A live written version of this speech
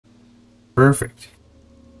Perfect.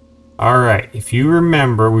 Alright, if you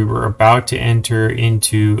remember, we were about to enter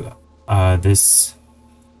into this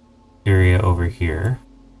area over here.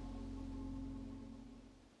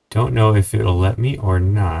 Don't know if it'll let me or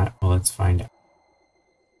not. Well, let's find out.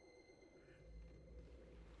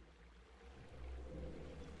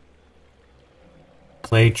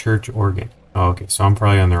 Play church organ. Oh, okay, so I'm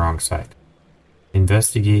probably on the wrong side.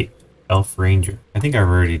 Investigate elf ranger. I think I've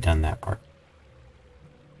already done that part.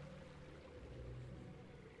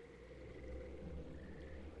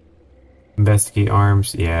 Investigate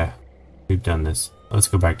arms. Yeah, we've done this. Let's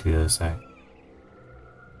go back to the other side.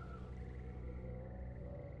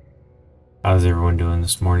 How's everyone doing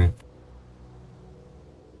this morning?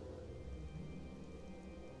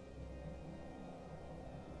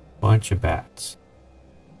 Bunch of bats.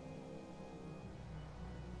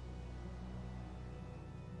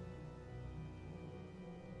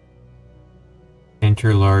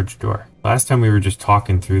 Enter large door. Last time we were just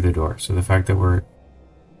talking through the door, so the fact that we're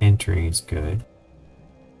entering is good.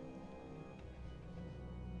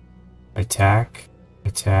 Attack,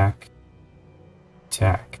 attack,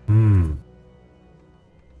 attack.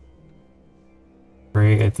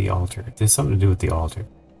 Pray at the altar. There's something to do with the altar.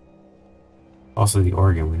 Also the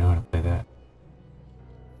organ, we know how to play that.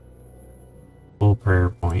 Full prayer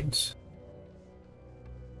points.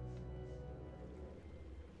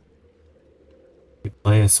 We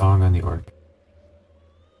play a song on the organ.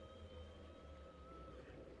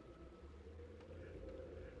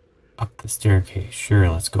 Up the staircase. Sure,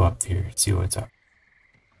 let's go up here and see what's up.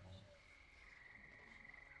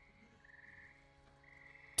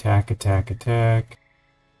 Attack, attack, attack.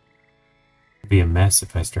 It'd be a mess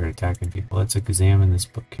if I start attacking people. Let's examine this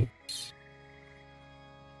bookcase.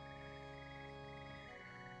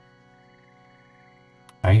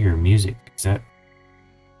 I hear music. Is that...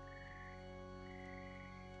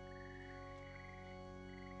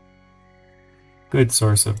 Good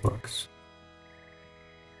source of books.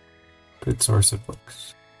 Good source of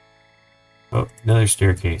books. Oh, another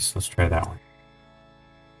staircase. Let's try that one.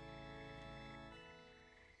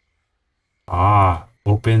 Ah,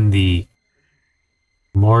 open the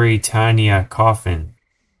Mauritania coffin.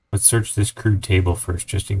 Let's search this crude table first,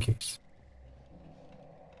 just in case.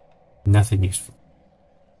 Nothing useful.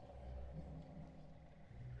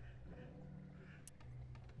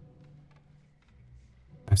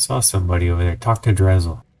 I saw somebody over there. Talk to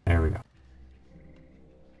Drizzle. There we go.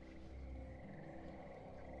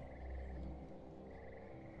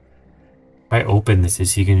 If I open this,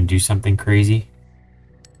 is he going to do something crazy?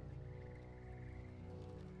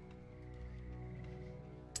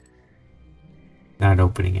 Not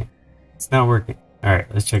opening it. It's not working.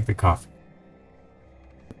 Alright, let's check the coffin.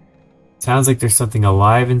 Sounds like there's something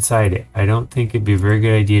alive inside it. I don't think it'd be a very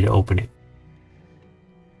good idea to open it.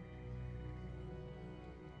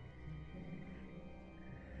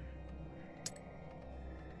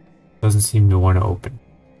 Doesn't seem to want to open.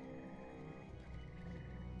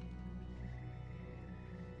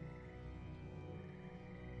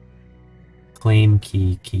 Claim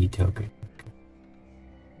key token.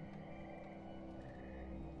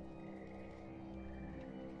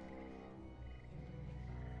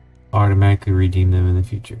 Automatically redeem them in the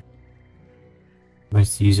future.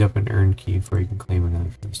 Must use up an earned key before you can claim another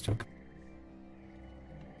for this token.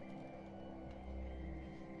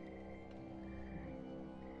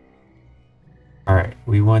 Alright,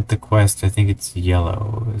 we want the quest. I think it's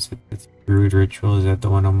yellow. Is it the Druid Ritual? Is that the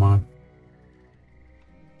one I'm on?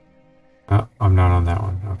 Oh, I'm not on that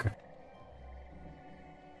one. Okay.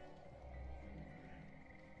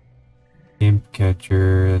 Imp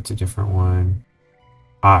Catcher. That's a different one.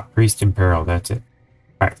 Ah, Priest in Peril. That's it.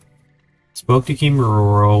 Alright. Spoke to King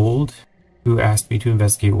Rold, who asked me to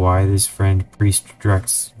investigate why this friend, Priest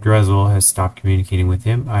Drezel, has stopped communicating with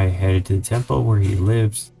him. I headed to the temple where he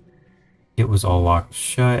lives. It was all locked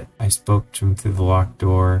shut. I spoke to him through the locked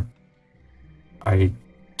door. He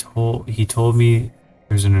told me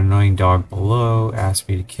there's an annoying dog below, asked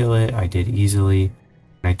me to kill it. I did easily.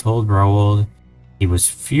 And I told Raoul. He was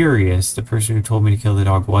furious. The person who told me to kill the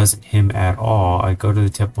dog wasn't him at all. I go to the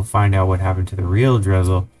temple, find out what happened to the real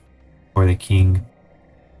Drezel, or the king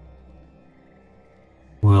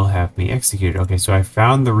will have me executed. Okay, so I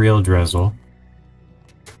found the real Drezel.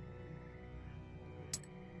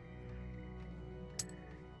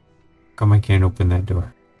 Come, I can't open that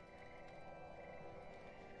door.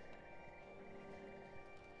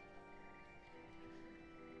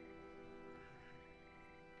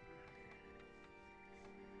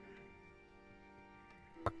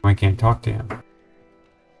 I can't talk to him.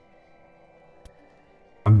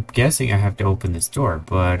 I'm guessing I have to open this door,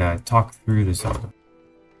 but talk through this other.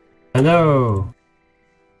 Hello!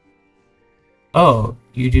 Oh,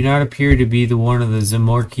 you do not appear to be the one of the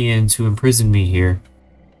Zamorkians who imprisoned me here.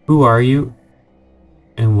 Who are you,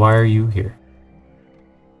 and why are you here?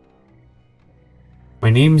 My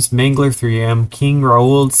name's Mangler 3M. King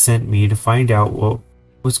Raould sent me to find out what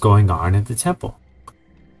was going on at the temple.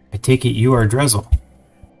 I take it you are Drezel.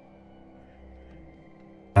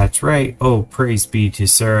 That's right. Oh, praise be to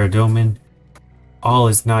Sarah Doman. All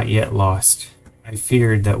is not yet lost. I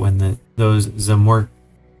feared that when those Zamorakians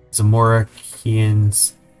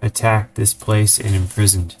attacked this place and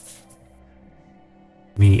imprisoned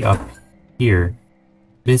me up here,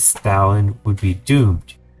 Miss Thalin would be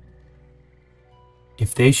doomed.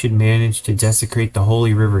 If they should manage to desecrate the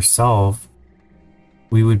Holy River Salve,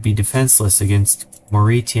 we would be defenseless against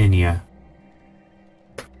Mauritania.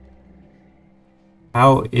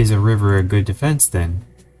 How is a river a good defense then?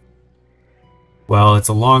 Well, it's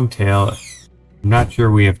a long tale. I'm not sure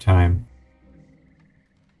we have time.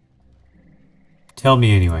 Tell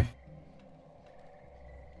me anyway.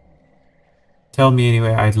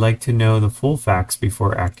 I'd like to know the full facts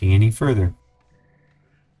before acting any further.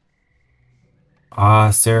 Ah,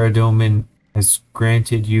 Sarah Doman has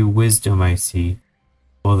granted you wisdom, I see.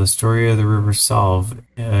 Well, the story of the River Salve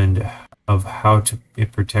and of how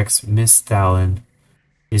it protects Miss Thalin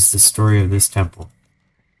is the story of this temple.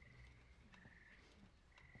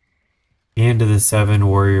 And of the 7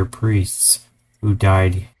 warrior priests who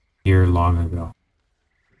died here long ago,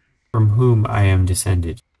 from whom I am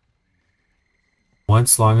descended.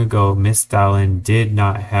 Once long ago, Miss Thalin did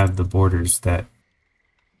not have the borders that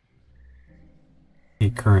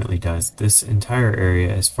it currently does. This entire area,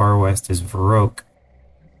 as far west as Varrock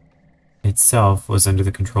itself, was under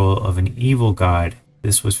the control of an evil god.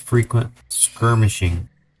 There was frequent skirmishing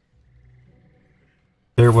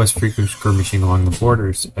along the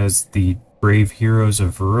borders as the brave heroes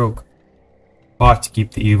of Varrock fought to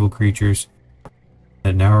keep the evil creatures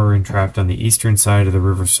that now are entrapped on the eastern side of the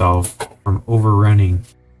River Salve from overrunning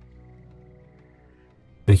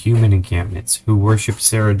the human encampments who worshipped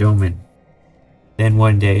Sarah Doman. Then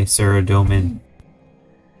one day, Sarah Doman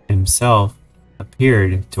himself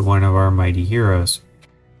appeared to one of our mighty heroes,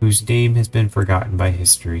 whose name has been forgotten by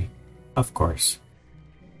history, of course,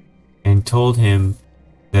 and told him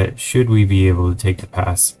that should we be able to take the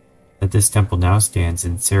pass that this temple now stands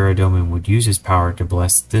in, Sarah Doman would use his power to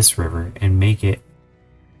bless this river and make it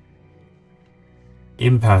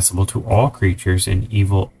impassable to all creatures with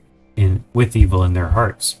evil in their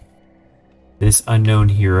hearts. This unknown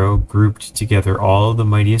hero grouped together all of the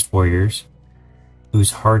mightiest warriors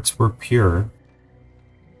whose hearts were pure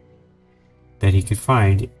that he could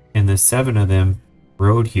find, and the 7 of them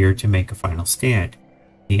rode here to make a final stand.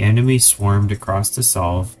 The enemy swarmed across the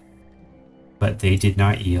Salve, but they did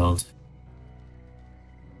not yield.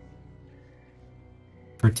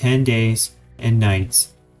 For 10 days and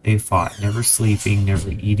nights they fought, never sleeping,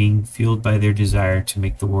 never eating, fueled by their desire to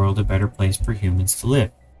make the world a better place for humans to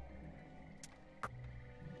live.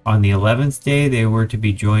 On the 11th day, they were to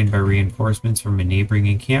be joined by reinforcements from a neighboring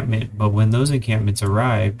encampment, but when those encampments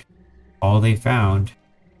arrived, all they found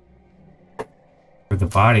were the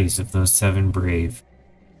bodies of those 7 brave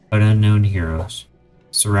but unknown heroes,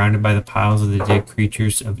 surrounded by the piles of the dead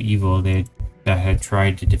creatures of evil that had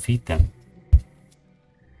tried to defeat them.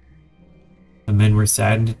 The men were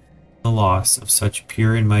saddened at the loss of such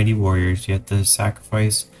pure and mighty warriors, yet the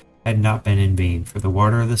sacrifice had not been in vain, for the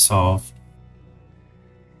water of the Salve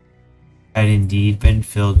had indeed been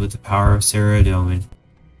filled with the power of Sarah Doman,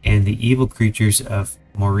 and the evil creatures of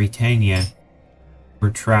Mauritania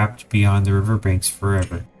were trapped beyond the riverbanks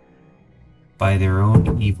forever by their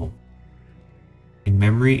own evil. In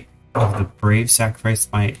memory of the brave sacrifice,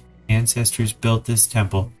 my ancestors built this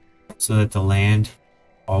temple so that the land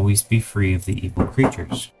always be free of the evil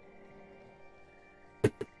creatures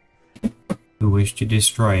who wished to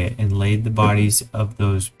destroy it, and laid the bodies of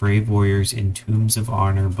those brave warriors in tombs of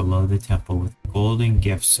honor below the temple, with golden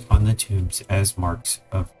gifts on the tombs as marks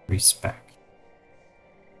of respect.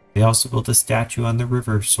 They also built a statue on the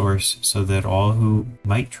river source so that all who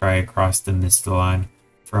might try across the Misthalon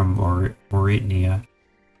from Mauritania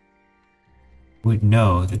would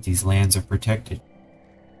know that these lands are protected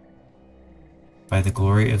by the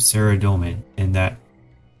glory of Sarah Doman, and that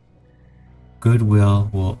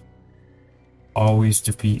goodwill will always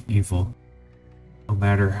defeat evil, no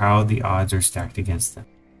matter how the odds are stacked against them.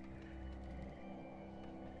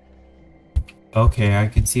 Okay, I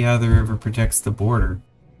can see how the river protects the border,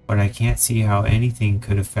 but I can't see how anything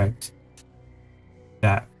could affect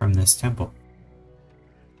that from this temple.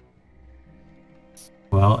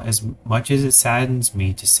 Well, as much as it saddens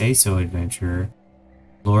me to say so, adventurer,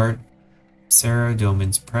 Lord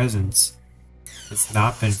Saradomin's presence has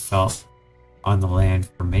not been felt on the land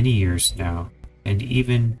for many years now, and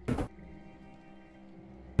even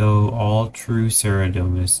though all true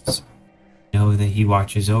Saradomists know that he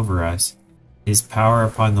watches over us, his power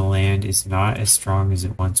upon the land is not as strong as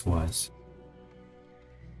it once was.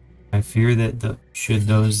 I fear that should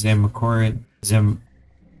those Zamarakians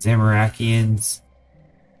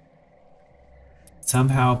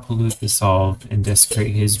somehow pollute the salt and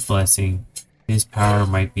desecrate his blessing, his power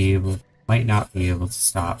might not be able to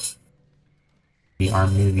stop the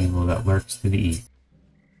army of evil that lurks to the east,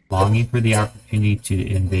 longing for the opportunity to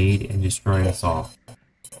invade and destroy us all.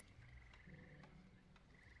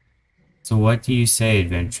 So what do you say,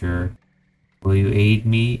 adventurer? Will you aid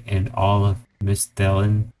me and all of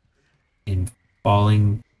Misthelen in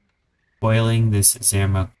foiling this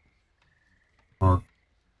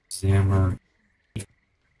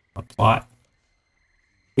a plot?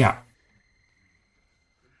 Yeah.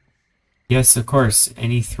 Yes, of course,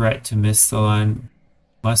 any threat to Misthelen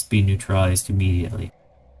must be neutralized immediately.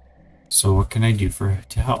 So what can I do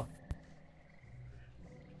to help?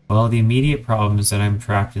 Well, the immediate problem is that I'm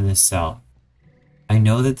trapped in this cell. I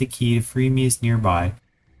know that the key to free me is nearby,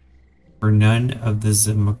 for none of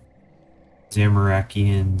the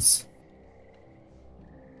Zamarakians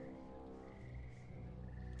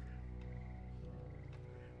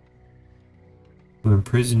who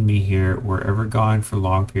imprisoned me here were ever gone for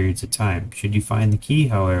long periods of time. Should you find the key,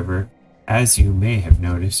 however, as you may have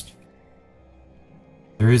noticed,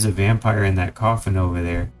 there is a vampire in that coffin over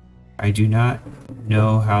there. I do not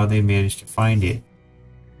know how they managed to find it,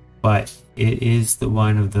 but it is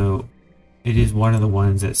one of the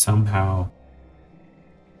ones that somehow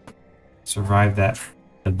survived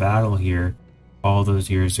the battle here all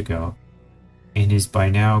those years ago, and is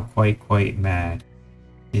by now quite mad.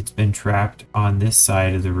 It's been trapped on this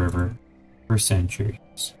side of the river for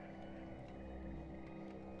centuries.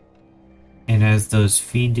 And as those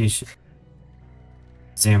fiendish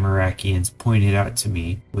Zamarakians pointed out to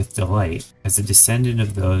me with delight, as a descendant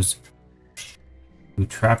of those who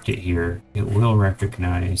trapped it here, it will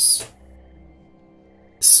recognize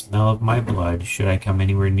the smell of my blood should I come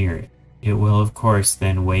anywhere near it. It will, of course,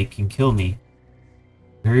 then wake and kill me,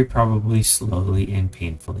 very probably slowly and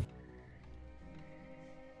painfully.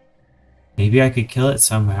 Maybe I could kill it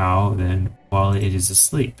somehow then while it is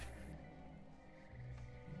asleep.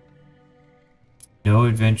 No,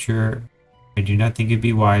 adventurer, I do not think it'd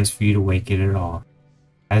be wise for you to wake it at all.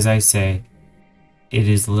 As I say, it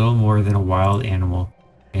is little more than a wild animal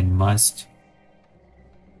and must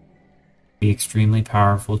be extremely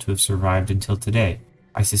powerful to have survived until today.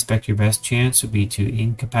 I suspect your best chance would be to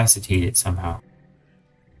incapacitate it somehow.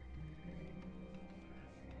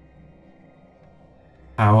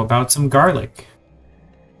 How about some garlic?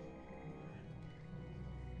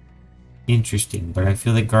 Interesting, but I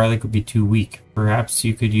feel that garlic would be too weak. Perhaps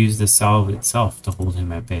you could use the salve itself to hold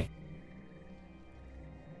him at bay.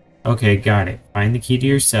 Okay, got it. Find the key to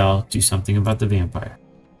your cell, do something about the vampire.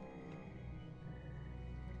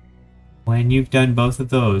 When you've done both of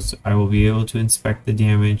those, I will be able to inspect the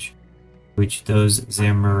damage which those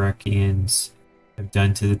Zamarakians have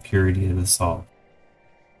done to the purity of the salt.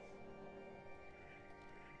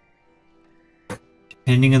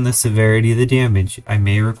 Depending on the severity of the damage, I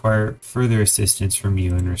may require further assistance from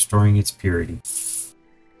you in restoring its purity.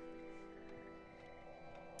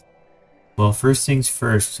 Well, first things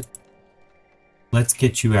first, let's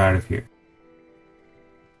get you out of here.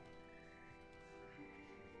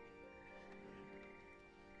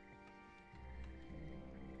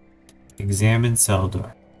 Examine cell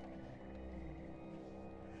door.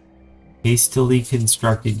 Hastily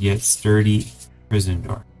constructed yet sturdy prison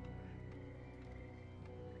door.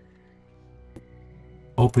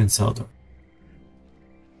 Open cell door.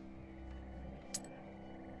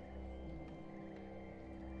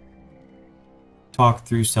 Talk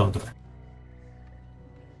through cell door.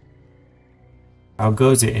 How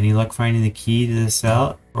goes it? Any luck finding the key to the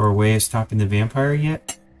cell or a way of stopping the vampire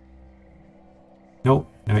yet?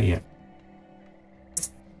 Nope, not yet.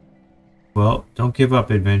 Well, don't give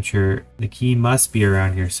up, adventurer. The key must be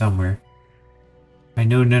around here somewhere. I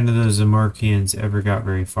know none of those Zamarakians ever got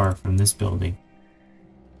very far from this building.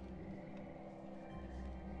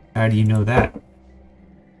 How do you know that?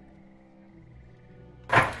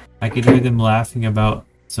 I could hear them laughing about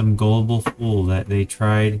some gullible fool that they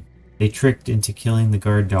tricked into killing the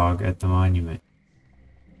guard dog at the monument.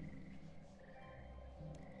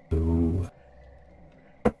 Ooh.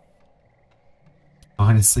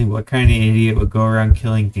 Honestly, what kind of idiot would go around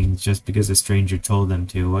killing things just because a stranger told them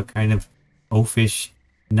to? What kind of oafish,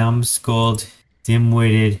 numbskulled,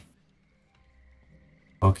 dim-witted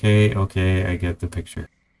Okay, okay, I get the picture.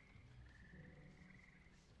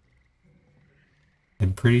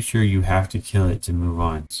 I'm pretty sure you have to kill it to move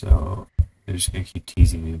on, so they're just gonna keep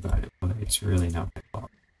teasing me about it, but it's really not my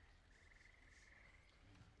fault.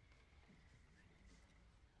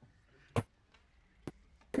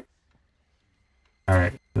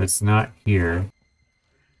 Alright, so it's not here.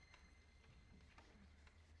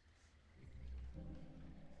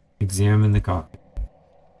 Examine the coffin.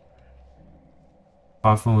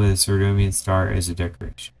 Coffin with a Sardomian star as a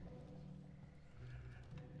decoration.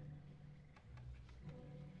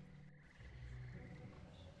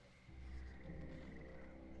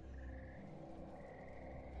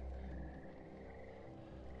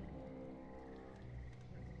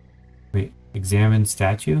 Wait, examine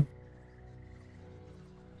statue?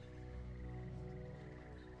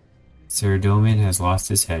 Sardomian has lost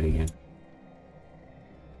his head again.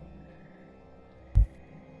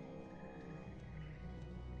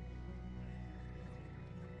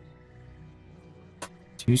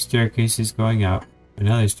 Two staircases going up.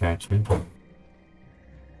 Another statue.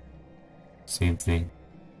 Same thing.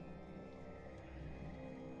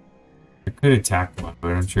 I could attack one,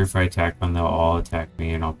 but I'm sure if I attack one, they'll all attack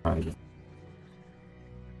me, and I'll probably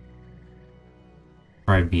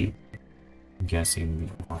beat. I'm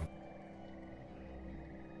guessing. Alright,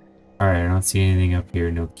 I don't see anything up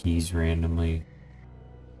here. No keys randomly.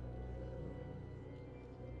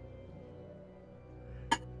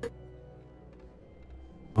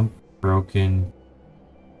 I'm broken.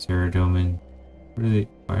 Saradomin. Why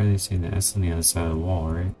are they saying that? That's on the other side of the wall,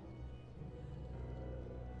 right?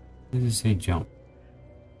 Why does it say jump?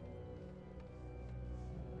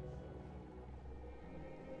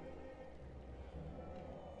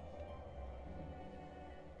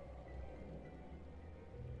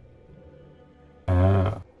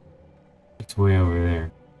 It's way over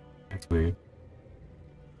there. That's weird.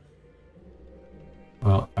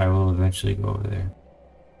 Well, I will eventually go over there.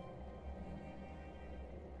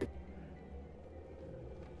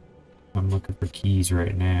 I'm looking for keys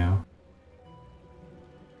right now.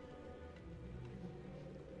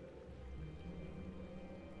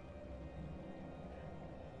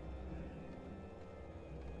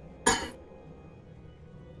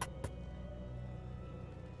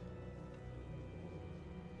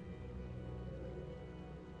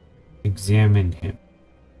 Examine him.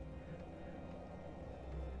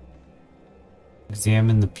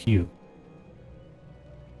 Examine the pew.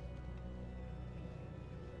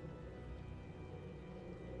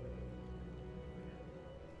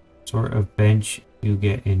 Sort of bench you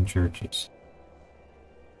get in churches.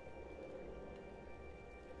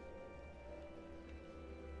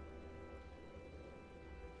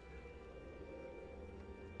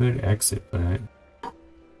 Good exit, but I'm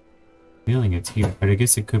feeling it's here. But I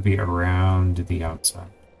guess it could be around the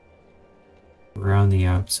outside. Around the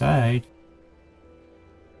outside,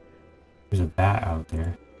 there's a bat out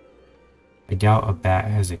there. I doubt a bat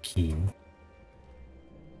has a key.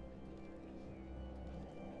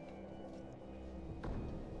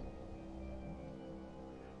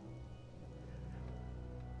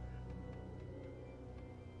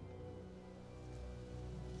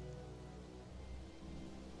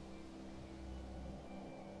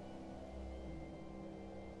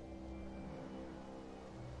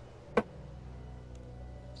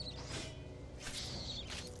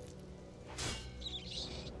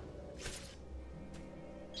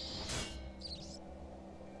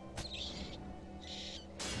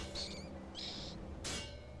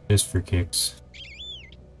 Just for kicks.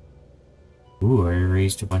 Ooh, I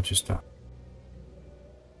erased a bunch of stuff.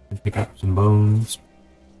 Pick up some bones.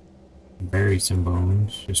 Bury some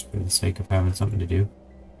bones, just for the sake of having something to do.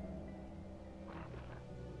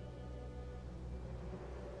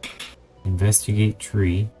 Investigate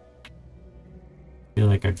tree. Feel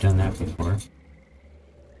like I've done that before.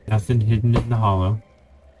 Nothing hidden in the hollow.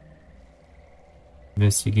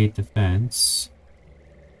 Investigate the fence.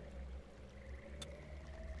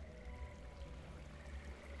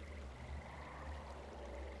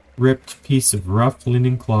 Ripped piece of rough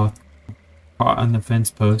linen cloth caught on the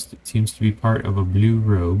fence post. It seems to be part of a blue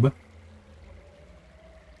robe.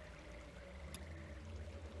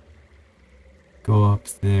 Go up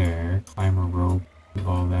there, climb a rope, do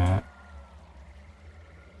all that.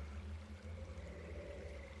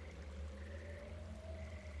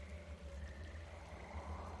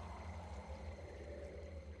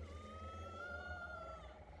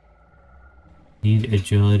 Need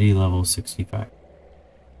agility level 65.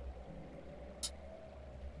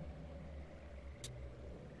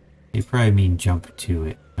 They probably mean jump to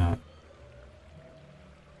it, not...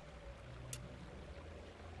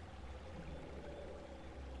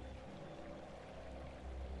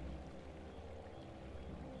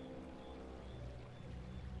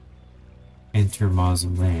 enter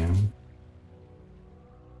mausoleum.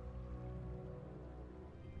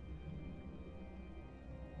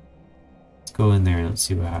 Let's go in there and let's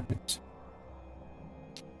see what happens.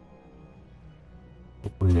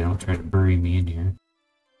 Hopefully they don't try to bury me in here.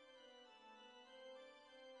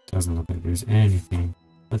 Doesn't look like there's anything.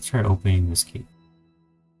 Let's try opening this gate.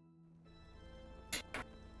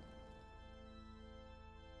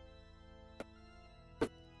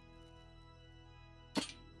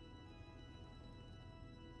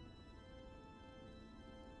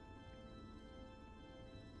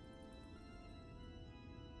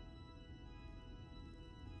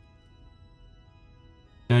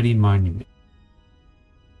 Study monument.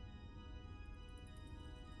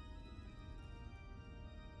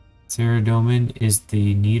 Ceredomin is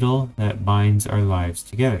the needle that binds our lives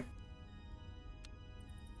together.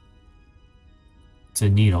 It's a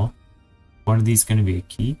needle. One of these is going to be a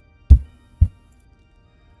key.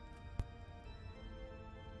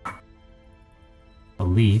 A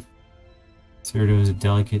leaf. Ceredomin is a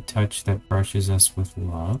delicate touch that brushes us with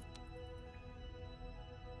love.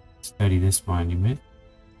 Study this monument.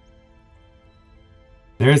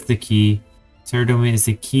 There's the key. Ceredomin is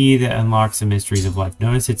the key that unlocks the mysteries of life.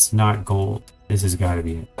 Notice it's not gold. This has got to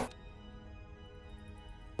be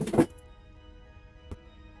it.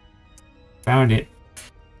 Found it.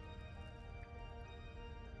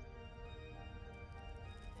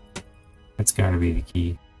 That's got to be the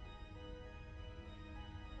key.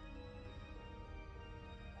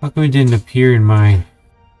 How come it didn't appear in my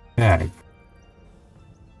bag?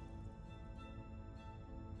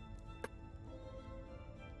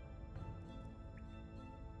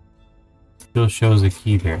 Still shows a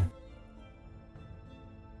key there.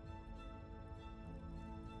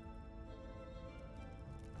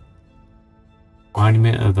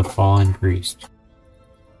 Monument of the Fallen Priest.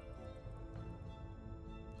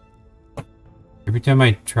 Every time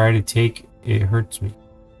I try to take, it hurts me.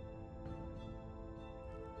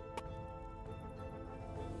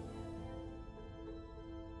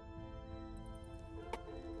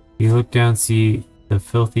 You look down, see the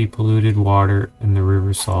filthy, polluted water and the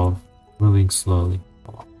river solve moving slowly.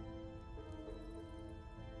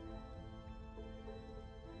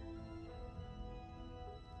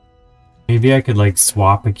 Maybe I could like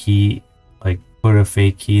swap a key, like put a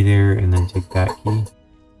fake key there and then take that key.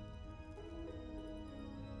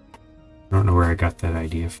 I don't know where I got that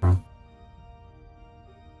idea from.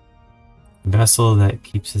 Vessel that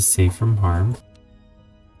keeps us safe from harm.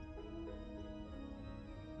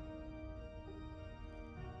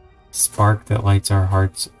 Spark that lights our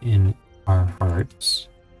hearts in our hearts.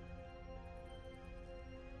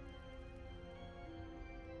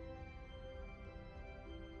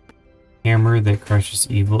 Hammer that crushes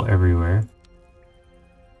evil everywhere.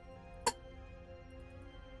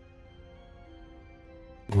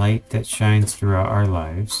 Light that shines throughout our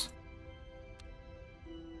lives.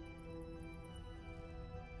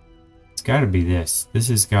 It's gotta be this. This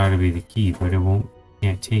has gotta be the key, but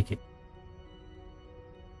can't take it.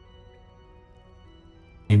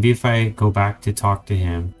 Maybe if I go back to talk to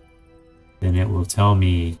him, then it will tell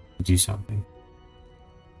me to do something.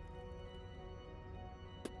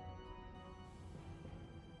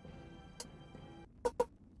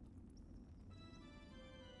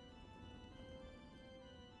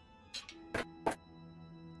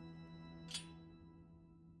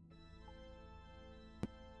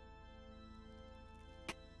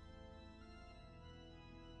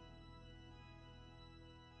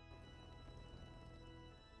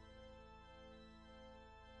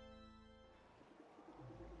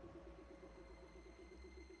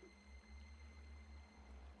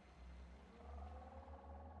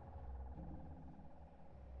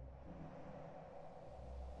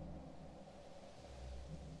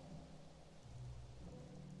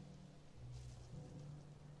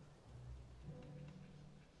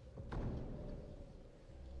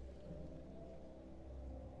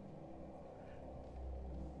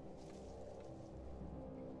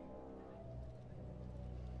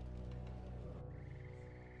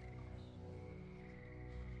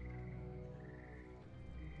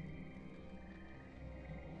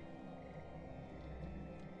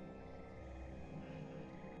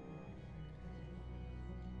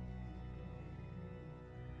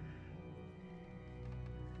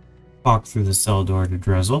 Walk through the cell door to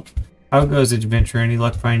Drizzle. How goes, adventure? Any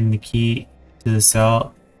luck finding the key to the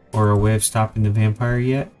cell or a way of stopping the vampire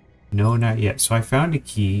yet? No, not yet. So I found a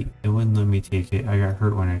key. It wouldn't let me take it. I got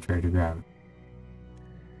hurt when I tried to grab it.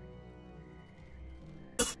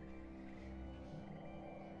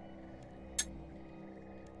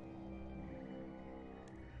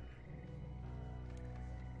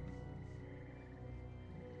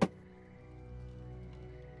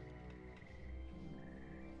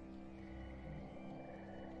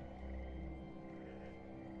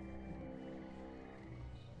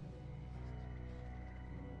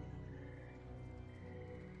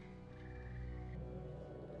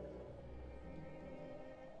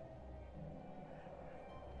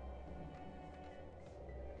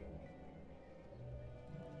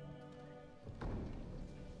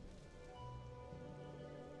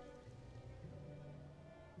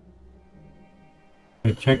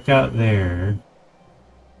 I checked out there.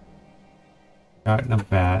 Got a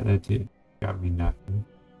bat. That did got me nothing.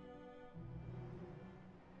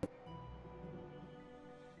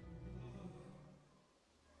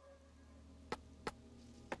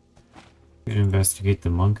 Gonna investigate the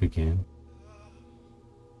monk again.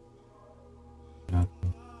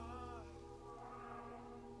 Nothing.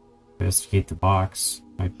 Investigate the box.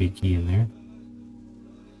 Might be a key in there.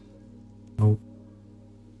 Nope.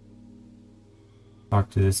 Talk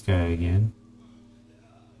to this guy again.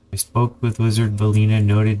 I spoke with Wizard Valina,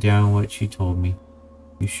 noted down what she told me.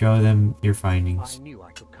 You show them your findings. I knew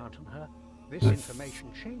I could count on her. This information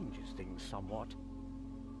changes things somewhat.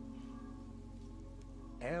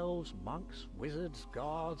 Elves, monks, wizards,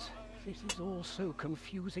 guards. This is all so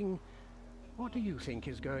confusing. What do you think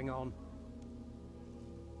is going on?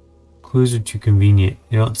 Clues are too convenient.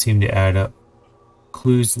 They don't seem to add up.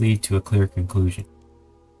 Clues lead to a clear conclusion.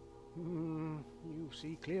 You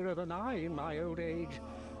see clearer than I in my old age.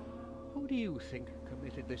 Who do you think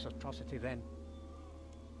committed this atrocity then?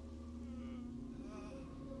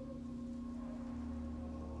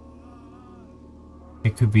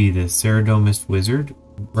 It could be the Ceradomist wizard,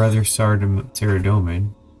 Brother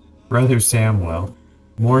Ceradomin, Brother Samwell,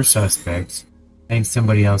 more suspects. I think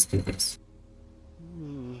somebody else did this.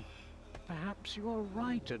 Perhaps you're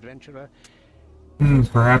right, adventurer.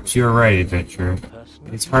 Perhaps you're right, adventurer.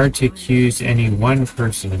 It's hard to accuse any one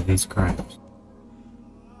person of these crimes.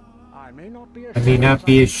 I may not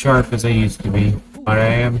be as sharp as I used to be, but I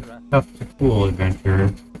am tough to fool,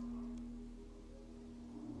 adventurer.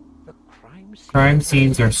 Crime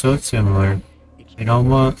scenes are so similar,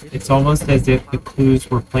 it's almost as if the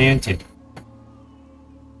clues were planted.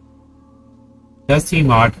 It does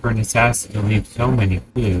seem odd for an assassin to leave so many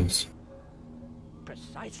clues.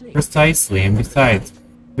 Precisely, and besides,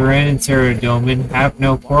 Duran and Ceradomin have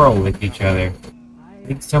no quarrel with each other. I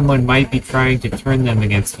think someone might be trying to turn them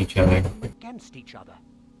against each other.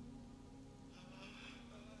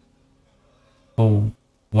 Well,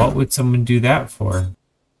 what would someone do that for?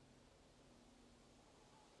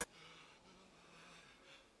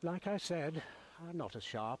 Like I said, I'm not as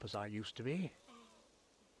sharp as I used to be.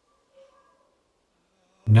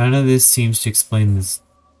 None of this seems to explain the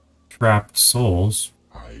trapped souls.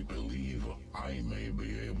 I believe I may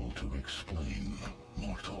be able to explain,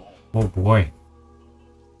 mortal. Oh boy.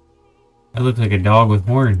 I look like a dog with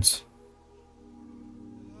horns.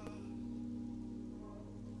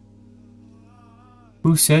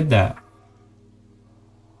 Who said that?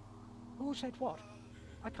 Who said what?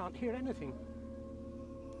 I can't hear anything.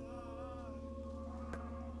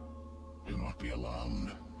 Do not be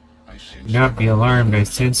alarmed. Do not be alarmed. I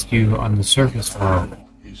sensed you on the surface world.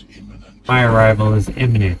 My arrival is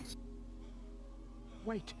imminent.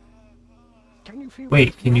 Wait.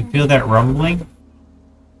 Can you feel that rumbling?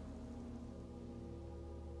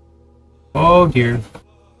 Oh dear.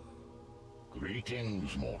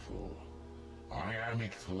 Greetings, mortal. I am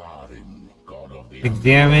Ixthlarin, god of the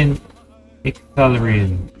Examine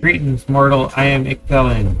Ixthlarin. Greetings, mortal. I am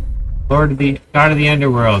Ixthlarin, god of the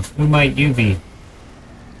underworld. Who might you be?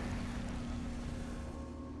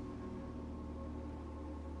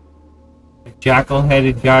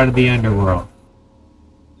 Jackal-headed god of the underworld.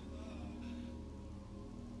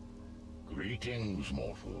 Greetings,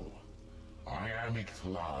 mortal. I am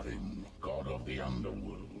Ixthlarin, god of the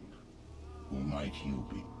underworld. Who might you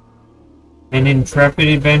be? An intrepid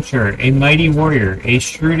adventurer, a mighty warrior, a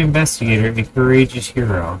shrewd investigator, a courageous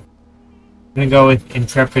hero. I'm gonna go with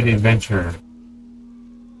intrepid adventurer.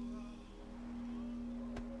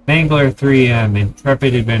 Mangler 3M,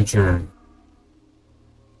 intrepid adventurer.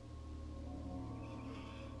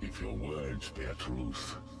 If your words bear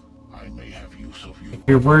truth, I may have use of you. If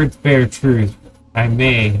your words bear truth, I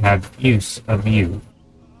may have use of you.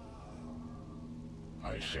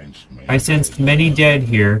 I sensed many dead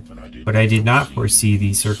here, but I did not foresee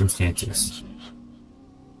these circumstances.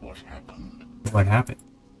 What happened? What happened?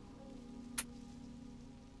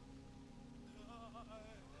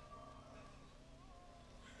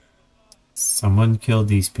 Someone killed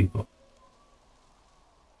these people.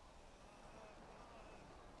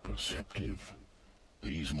 Perceptive.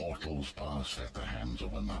 These mortals passed at the hands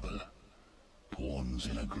of another. Pawns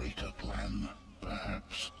in a greater plan,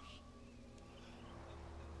 perhaps.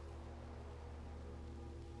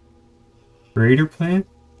 Greater plan?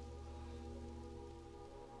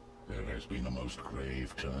 There has been a most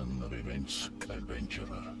grave turn of events,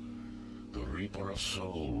 adventurer. The Reaper of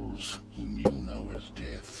Souls, whom you know as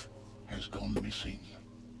Death, has gone missing.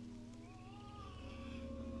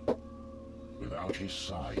 Without his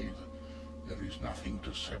scythe, there is nothing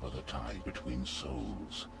to sever the tie between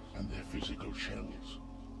souls and their physical shells.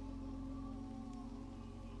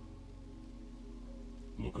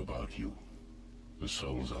 Look about you. The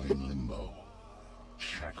souls are in limbo,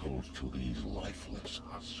 shackled to these lifeless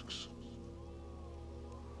husks.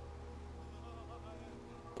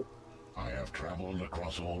 I have traveled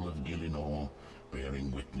across all of Gillinor,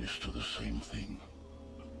 bearing witness to the same thing.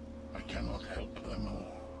 I cannot help them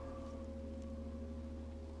all.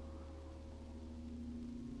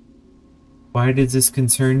 Why does this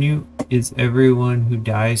concern you? Is everyone who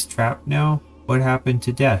dies trapped now? What happened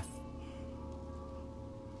to death?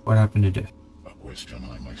 What happened to death? A question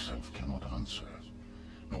I myself cannot answer,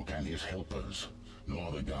 nor can his helpers,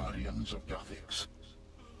 nor the guardians of Guthix.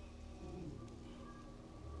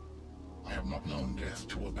 I have not known death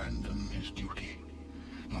to abandon his duty,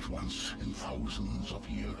 not once in thousands of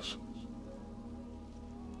years.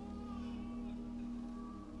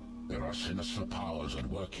 There are sinister powers at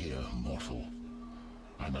work here, mortal.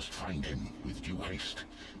 I must find him with due haste,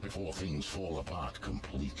 before things fall apart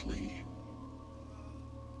completely.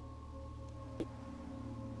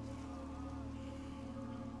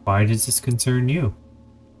 Why does this concern you?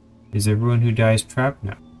 Is everyone who dies trapped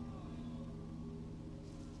now?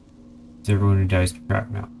 Is everyone who dies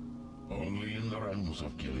trapped now? Only in the realms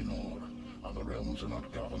of Gillinor. Other realms are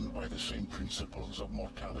not governed by the same principles of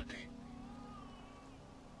mortality.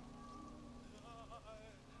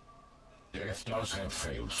 Death does have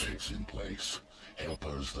fail-safes in place,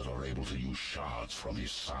 helpers that are able to use shards from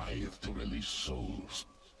his scythe to release souls.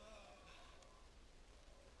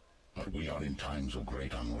 But we are in times of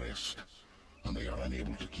great unrest, and they are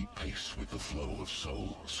unable to keep pace with the flow of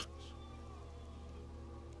souls.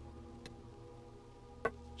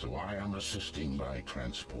 So I am assisting by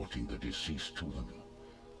transporting the deceased to them.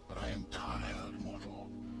 But I am tired, mortal.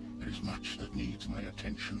 There is much that needs my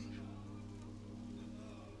attention.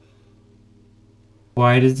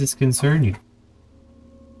 Why does this concern you?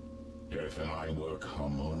 Death and I work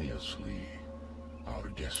harmoniously, our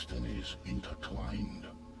destinies intertwined.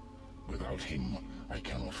 Without him, I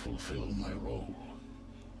cannot fulfill my role.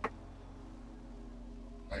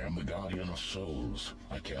 I am the guardian of souls.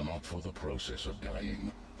 I care not for the process of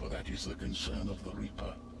dying, for that is the concern of the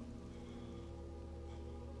Reaper.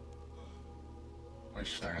 I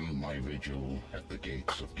stand my vigil at the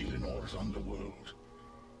gates of Gillinor's underworld.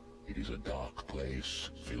 It is a dark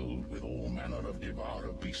place, filled with all manner of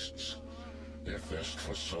devourer beasts, their thirst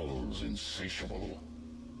for souls insatiable.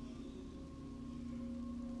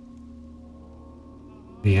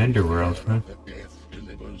 The underworld, huh? That death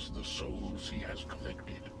delivers the souls he has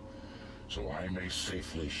collected, so I may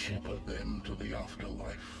safely shepherd them to the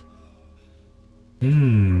afterlife.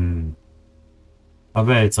 I'll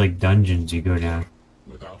bet it's like dungeons you go down.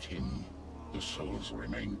 Without him, the souls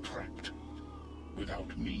remain trapped.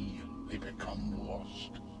 Without me, they become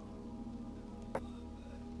lost.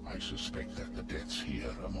 I suspect that the deaths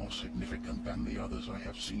here are more significant than the others I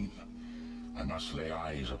have seen. I must lay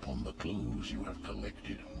eyes upon the clues you have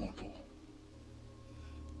collected, mortal.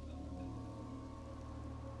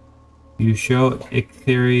 You show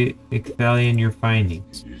Icthalion your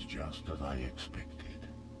findings. It is just as I expected.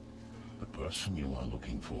 The person you are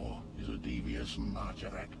looking for is a devious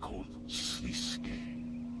Margaret called Sliske.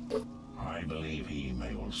 I believe he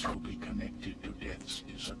may also be connected to Death's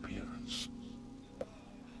disappearance.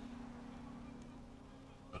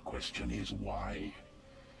 The question is why?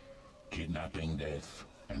 Kidnapping Death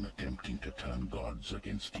and attempting to turn gods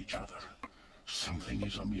against each other. Something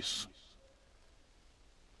is amiss.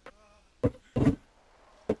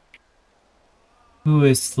 Who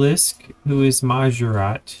is Slisk? Who is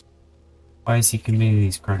Majorat? Why is he committing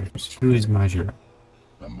these crimes? Who is Majorat?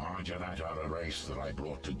 The Margaret are a race that I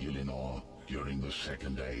brought to Gillinor during the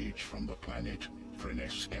Second Age from the planet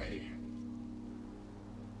RuneScape.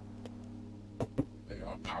 They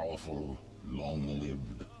are powerful,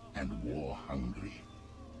 long-lived, and war-hungry.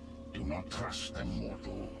 Do not trust them,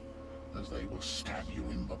 mortal, as they will stab you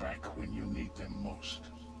in the back when you need them most.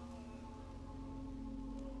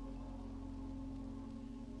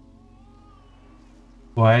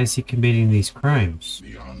 Why is he committing these crimes?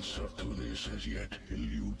 The answer to this as yet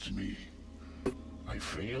eludes me. I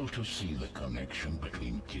fail to see the connection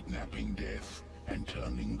between kidnapping Death and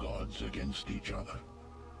turning gods against each other.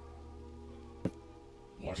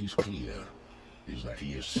 What is clear is that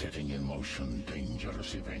he is setting in motion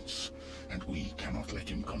dangerous events, and we cannot let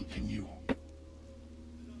him continue.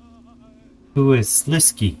 Who is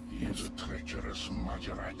Slisky? He is a treacherous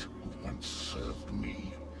Majorat who once served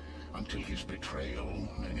me, until his betrayal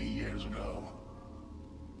many years ago.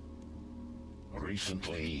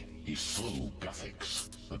 Recently, he slew Guthix,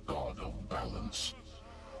 the god of balance.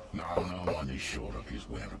 Now no one is sure of his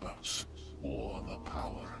whereabouts, or the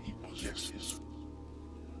power he possesses.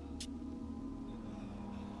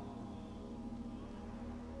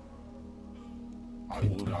 I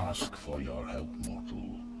would ask for your help,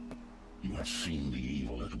 mortal. You have seen the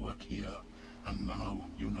evil at work here, and now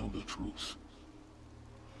you know the truth.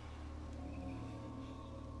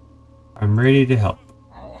 I'm ready to help.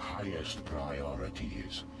 Our highest priority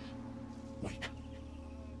is... Wait.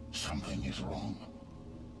 Something is wrong.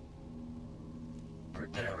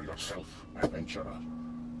 Prepare yourself, adventurer.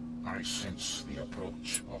 I sense the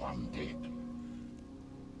approach of undead.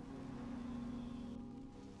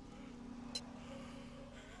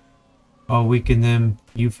 I'll weaken them.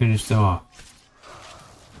 You finish them off.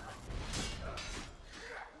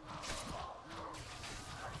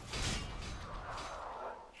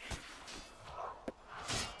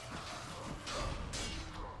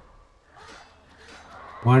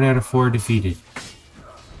 One out of 4 defeated.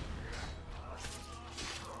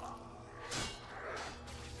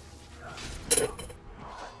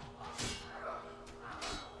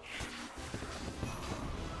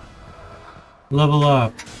 Level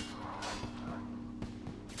up.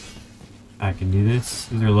 I can do this.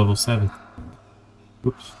 These are level 7.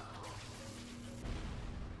 Oops.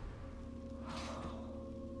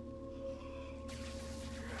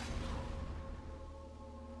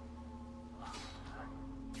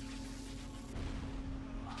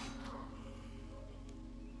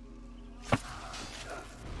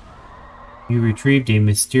 You retrieved a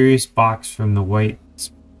mysterious box from the White's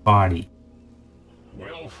body.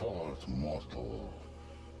 Well fought, mortal.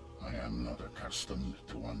 I am not accustomed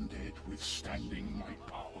to undead withstanding my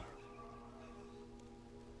power.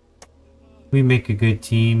 We make a good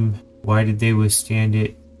team. Why did they withstand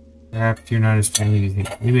it? Perhaps you're not as strong as you think.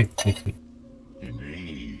 We make a good team.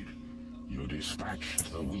 Indeed, you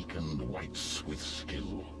dispatched the weakened whites with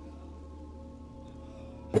skill.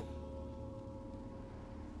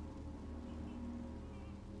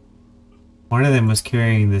 One of them was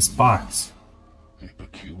carrying this box. A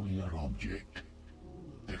peculiar object.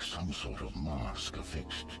 There's some sort of mask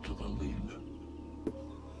affixed to the lid.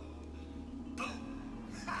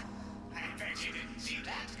 I bet you didn't see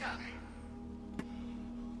that coming.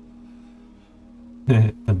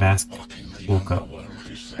 The mask What in the woke up.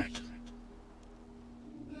 underworld is that?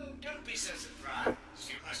 Oh, don't be so surprised.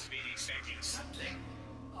 You must have been expecting something.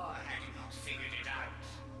 Or had you not figured it out?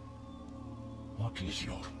 What is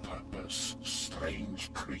your purpose,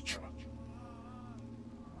 strange creature?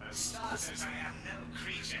 For starters, I am no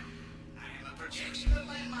creature. I am a projection of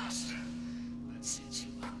my master. But since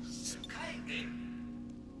you asked so kindly...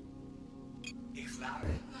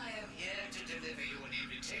 Ixlarin, I am here to deliver you an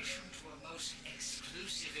invitation to a most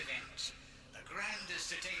exclusive event. The grandest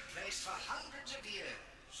to take place for hundreds of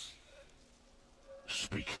years.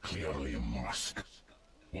 Speak clearly, mask.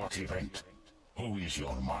 What event? Who is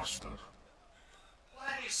your master?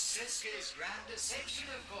 Why, Siska's grand ascension,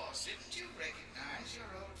 of course. Didn't you recognize your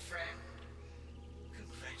old friend?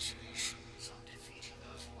 Congratulations on defeating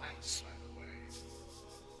those whites, by the way.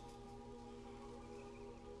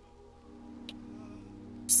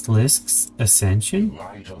 Slisk's ascension? In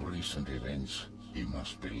light of recent events, he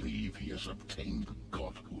must believe he has obtained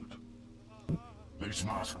godhood. This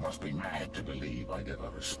mask must be mad to believe I'd ever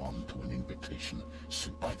respond to an invitation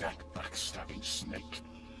sent by that backstabbing snake.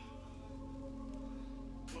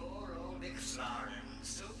 Poor old Ixlarin,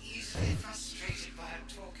 so easily frustrated by a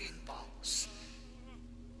talking box.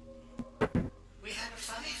 We had a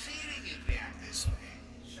funny feeling you'd react this way,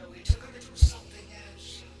 so we took a little something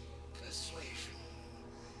as persuasion.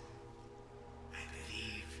 I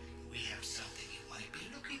believe we have something you might be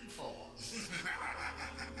looking for.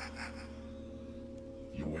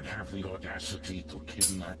 You would have the audacity to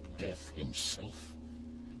kidnap Death himself?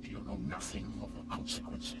 You know nothing of the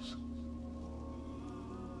consequences.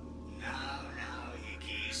 Now,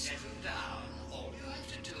 Icky, settle down. All you have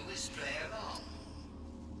to do is play along.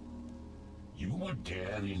 You would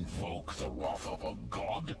dare invoke the wrath of a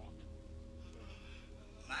god?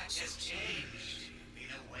 Much has changed. You've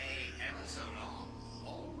been away ever so long.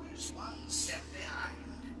 Always one step behind.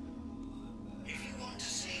 If you want to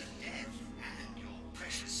save Death and your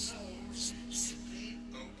precious souls, simply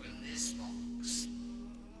open this box.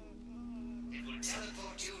 It will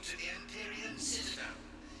teleport you to the Empyrean Citadel.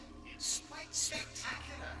 It's quite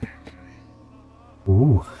spectacular, actually.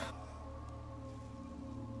 Ooh.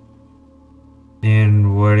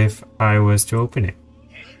 And what if I was to open it?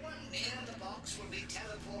 Anyone near the box will be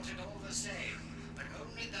teleported all the same, but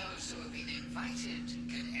only those who have been invited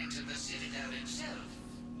can enter the Citadel itself.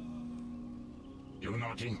 Do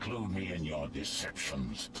not include me in your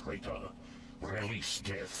deceptions, traitor. Release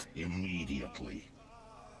death immediately.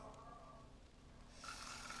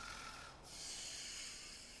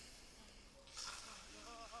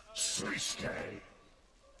 Sliske!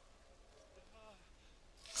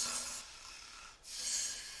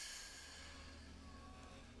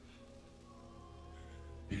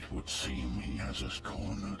 It would seem he has us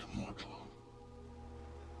cornered, mortal.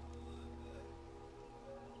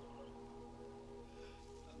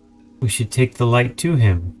 We should take the light to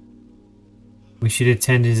him. We should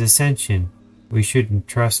attend his ascension. We shouldn't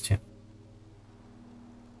trust him.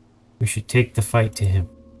 We should take the fight to him.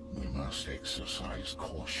 We must exercise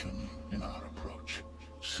caution in our approach.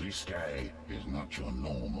 Sliske is not your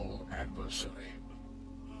normal adversary.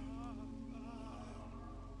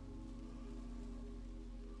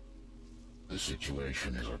 The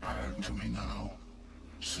situation is apparent to me now.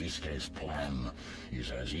 Sliske's plan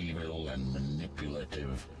is as evil and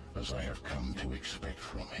manipulative as I have come to expect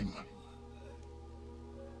from him.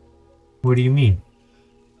 What do you mean?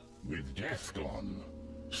 With death gone,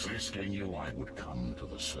 Sliske knew I would come to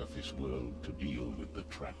the surface world to deal with the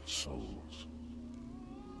trapped souls.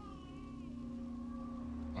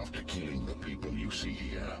 After killing the people you see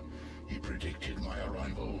here, he predicted my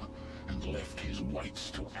arrival and left his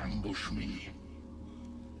whites to ambush me.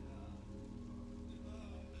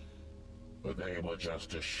 But they were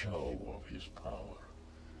just a show of his power.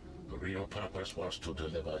 The real purpose was to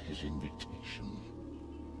deliver his invitation.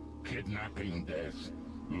 Kidnapping death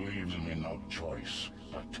leaves me no choice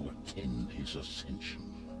but to attend his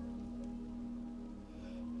ascension.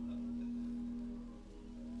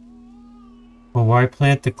 Well, why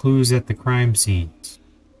plant the clues at the crime scenes?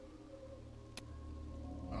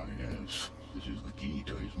 Ah yes, this is the key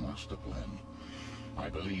to his master plan. I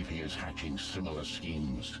believe he is hatching similar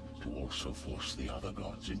schemes to also force the other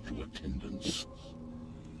gods into attendance.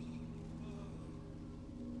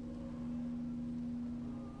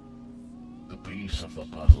 The piece of the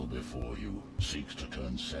puzzle before you seeks to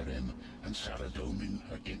turn Seren and Saradomin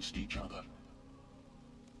against each other.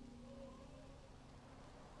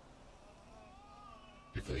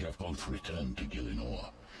 If they have both returned to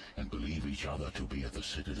Gielinor and believe each other to be at the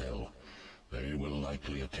Citadel, they will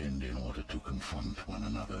likely attend in order to confront one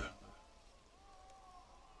another.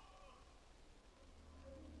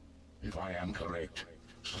 If I am correct,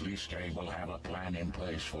 Sliske will have a plan in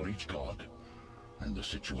place for each god, and the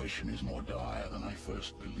situation is more dire than I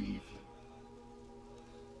first believed.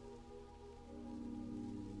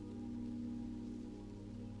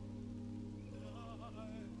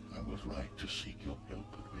 I was right to seek your help,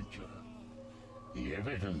 adventurer. The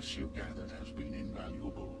evidence you gathered has been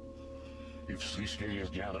invaluable. If Sliske is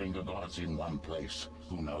gathering the gods in one place,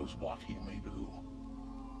 who knows what he may do.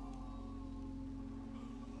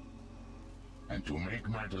 And to make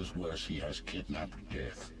matters worse, he has kidnapped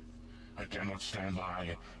Death. I cannot stand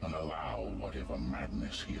by and allow whatever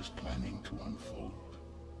madness he is planning to unfold.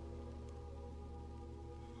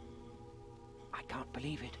 I can't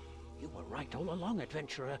believe it. You were right all along,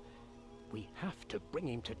 adventurer. We have to bring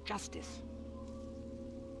him to justice.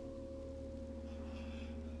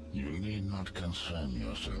 You need not concern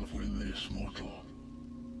yourself with this, mortal.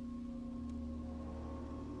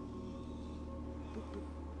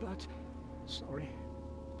 But... sorry,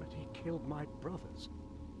 but he killed my brothers.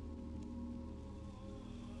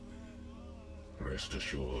 Rest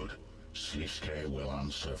assured, Sliske will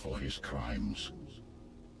answer for his crimes.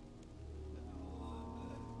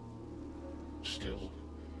 Still,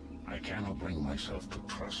 I cannot bring myself to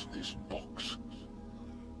trust this box.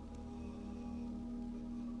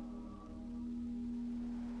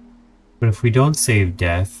 But if we don't save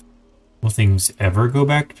Death, will things ever go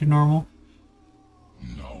back to normal?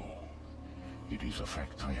 No. It is a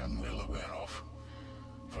fact I am well aware of.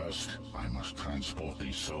 First, I must transport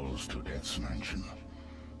these souls to Death's mansion.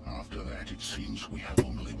 After that, it seems we have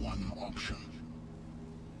only one option.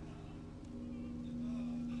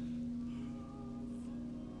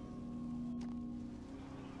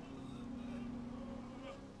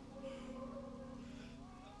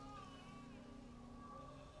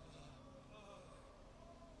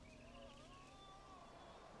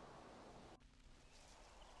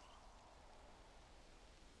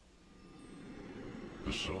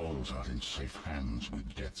 The souls are in safe hands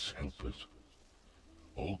with Death's helpers.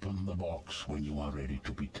 Open the box when you are ready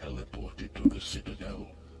to be teleported to the Citadel,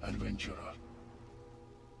 adventurer.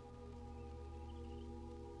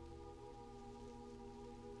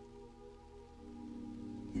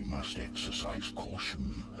 We must exercise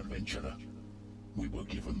caution, adventurer. We were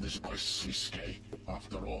given this by Sliske,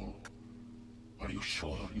 after all. Are you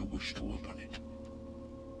sure you wish to open it?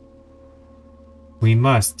 We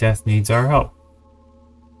must. Death needs our help.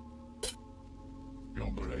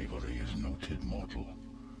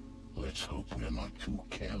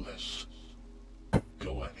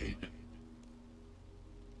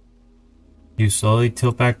 You slowly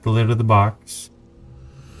tilt back the lid of the box.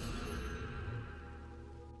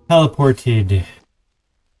 Teleported.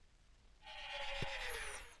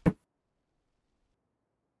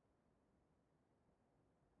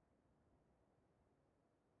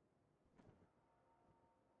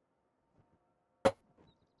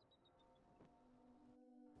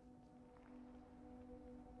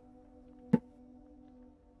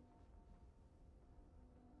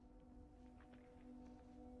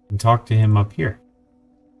 And talk to him up here.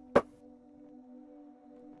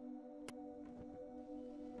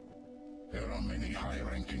 There are many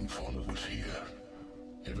high-ranking followers here.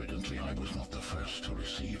 Evidently, I was not the first to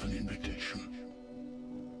receive an invitation.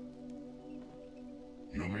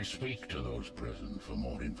 You may speak to those present for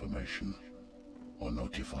more information, or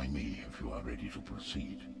notify me if you are ready to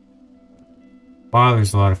proceed. Wow,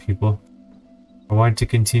 there's a lot of people. I want to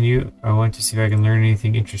continue. I want to see if I can learn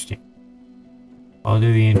anything interesting. I'll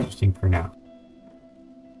do the interesting for now.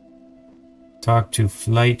 Talk to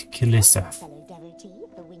Flight Kilissa. Fellow devotee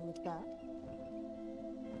of the winged god.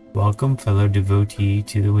 Welcome, fellow devotee,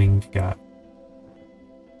 to the winged god.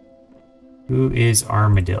 Who is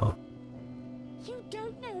Armadil? You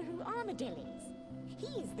don't know who Armadil is.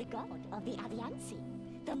 He is the god of the Aviansi,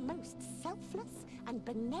 the most selfless and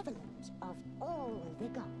benevolent of all the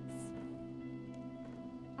gods.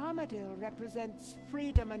 Armadil represents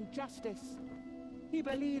freedom and justice. He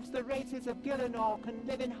believes the races of Gielinor can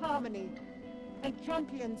live in harmony and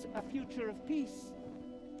champions a future of peace.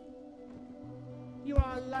 You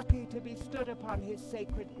are lucky to be stood upon his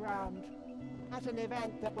sacred ground at an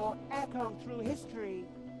event that will echo through history.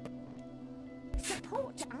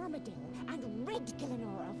 Support Armadil and rid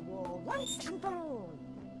Gielinor of war once and for all.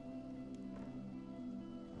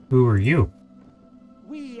 Who are you?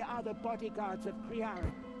 We are the bodyguards of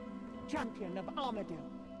Kriara, champion of Armadil.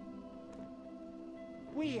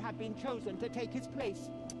 We have been chosen to take his place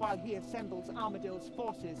while he assembles Armadil's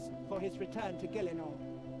forces for his return to Gielinor.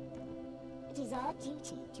 It is our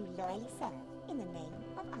duty to loyally serve in the name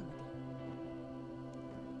of Armadil.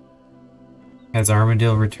 Has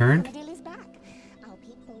Armadil returned? Armadil is back. Our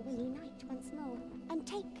people will unite once more and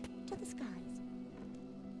take to the skies.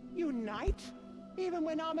 Unite? Even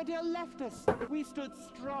when Armadil left us, we stood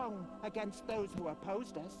strong against those who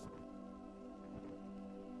opposed us.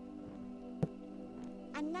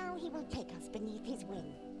 And now he will take us beneath his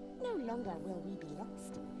wing. No longer will we be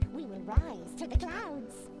lost. We will rise to the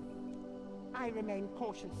clouds. I remain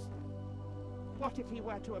cautious. What if he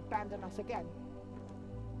were to abandon us again?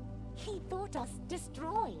 He thought us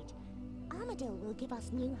destroyed. Armadil will give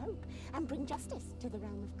us new hope and bring justice to the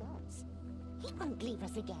realm of gods. He won't leave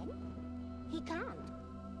us again. He can't.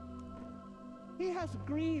 He has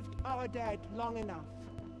grieved our dead long enough.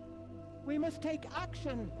 We must take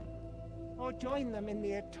action, or join them in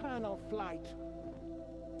the eternal flight.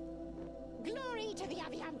 Glory to the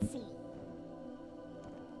Aviansi!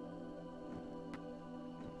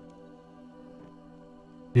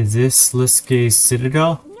 Is this Sliske's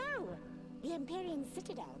citadel? No! The Empyrean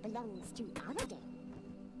Citadel belongs to Armadil.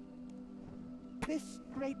 This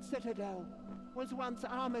great citadel was once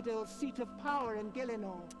Armadil's seat of power in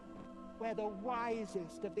Gielinor, where the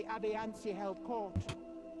wisest of the Aviansi held court.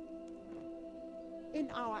 In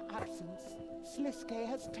our absence, Sliske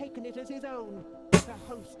has taken it as his own to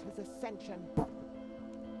host his ascension.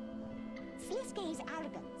 Sliske's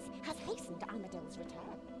arrogance has hastened Armadil's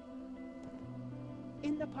return.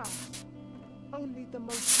 In the past, only the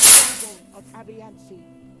most noble of Aviansi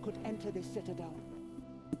could enter this citadel.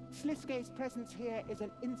 Sliske's presence here is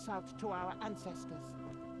an insult to our ancestors.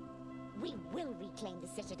 We will reclaim the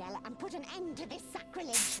Citadel and put an end to this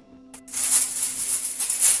sacrilege.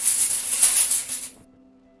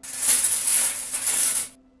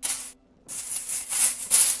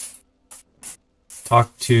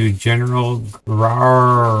 Talk to General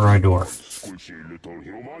Grarador. Squishy little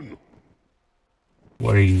human.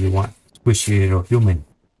 What do you want, squishy little human?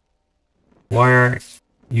 Why are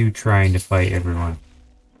you trying to fight everyone?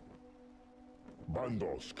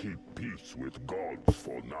 Bandos keep peace with gods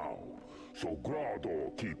for now, so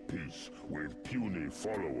Grador keep peace with puny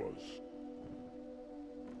followers.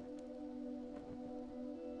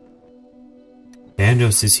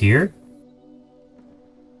 Bandos is here?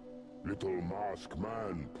 Little masked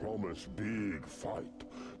man promise big fight.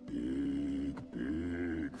 Big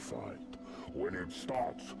fight. When it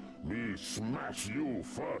starts, me smash you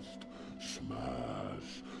first.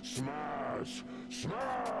 Smash, smash,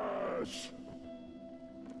 smash!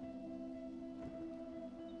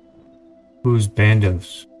 Who's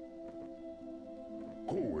Bandos?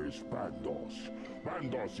 Who is Bandos?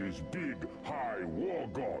 Bandos is big, high war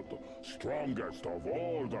god, strongest of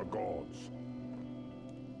all the gods.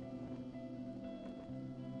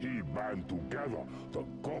 He band together the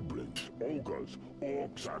goblins, ogres,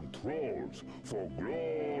 orcs, and trolls for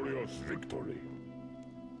glorious victory.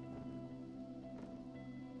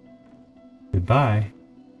 Goodbye.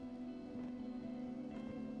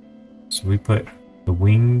 So we put the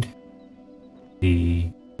winged,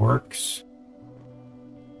 the orcs.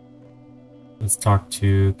 Let's talk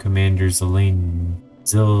to Commander Ziliana.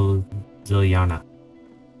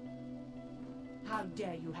 How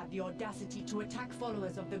dare you have the audacity to attack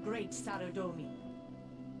followers of the great Saradomi?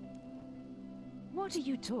 What are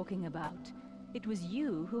you talking about? It was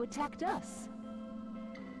you who attacked us.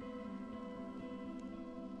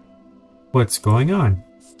 What's going on?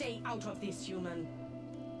 Stay out of this, human.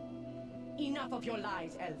 Enough of your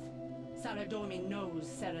lies, elf. Saradomi knows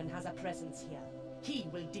Seren has a presence here. He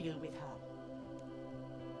will deal with her.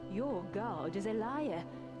 Your god is a liar.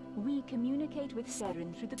 We communicate with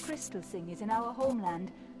Seren through the crystal singers in our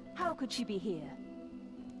homeland. How could she be here?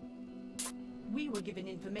 We were given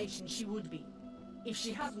information she would be. If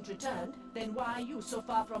she hasn't returned, then why are you so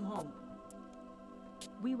far from home?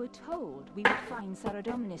 We were told we would find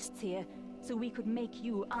Saradominists here, so we could make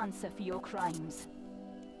you answer for your crimes.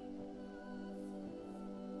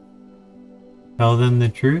 Tell them the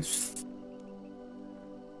truth?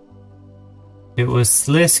 It was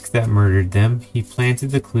Slisk that murdered them. He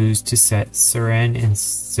planted the clues to set Seren and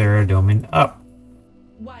Saradomin up.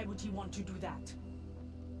 Why would he want to do that?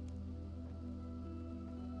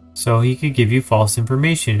 So he could give you false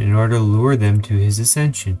information in order to lure them to his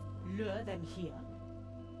ascension. Lure them here?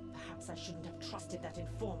 Perhaps I shouldn't have trusted that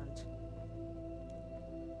informant.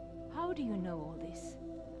 How do you know all this?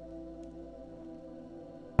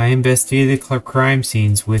 I investigated the crime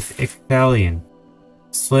scenes with Icthalion.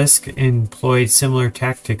 Slisk employed similar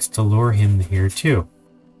tactics to lure him here too.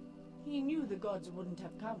 He knew the gods wouldn't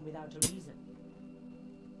have come without a reason.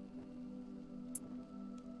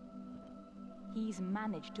 He's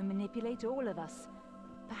managed to manipulate all of us.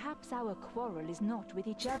 Perhaps our quarrel is not with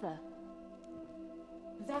each other.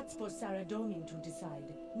 That's for Saradomin to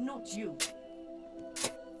decide, not you.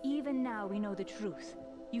 Even now we know the truth.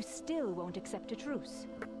 You still won't accept a truce.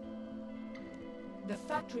 The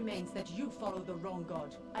fact remains that you follow the wrong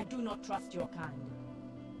god. I do not trust your kind.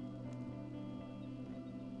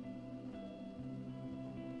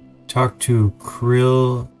 Talk to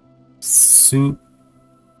Krill Sutharoth.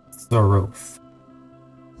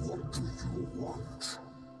 What do you want?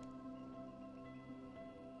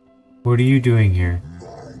 What are you doing here?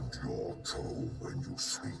 Mind your tone when you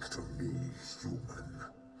speak to me, human.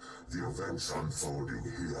 The events unfolding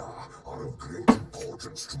here are of great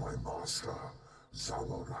importance to my master,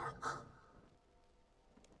 Zamorak.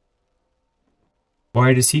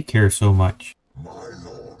 Why does he care so much? My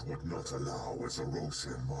lord would not allow a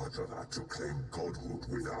Zerosian Marjana to claim godhood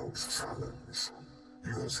without challenge.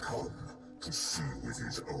 He has come to see with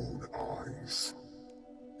his own eyes.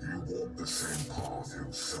 He walked the same path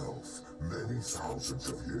himself many thousands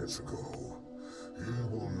of years ago. He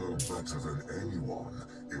will know better than anyone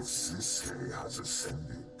if Siske has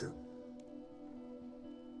ascended.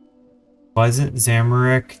 Wasn't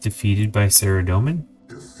Zamorak defeated by Saradomin?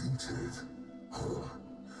 Defeated? Huh.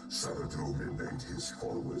 Saradomin made his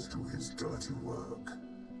followers do his dirty work.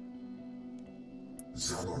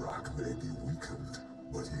 Zamorak may be weakened,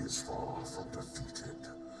 but he is far from defeated.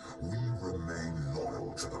 We remain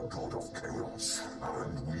loyal to the god of chaos,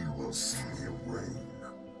 and we will see him reign.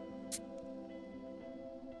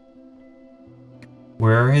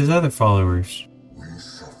 Where are his other followers? We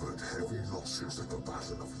suffered heavy losses at the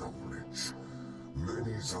Battle of Lumbridge.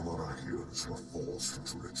 Many Zamorakians were forced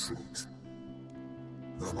into retreat.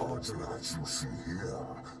 The Marjanads you see here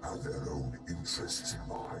have their own interests in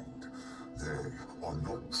mind. They are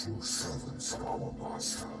not true servants of our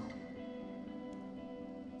master.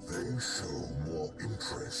 They show more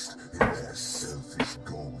interest in their selfish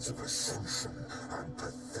goals of ascension and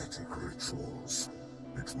pathetic rituals.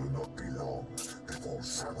 It will not be long before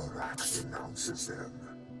Zamorak denounces them.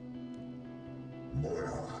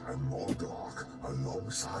 Moira and Moldark,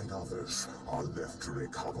 alongside others, are left to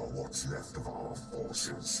recover what's left of our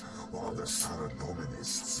forces, while the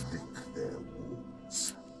Saradominists lick their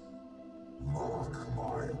wounds. Mark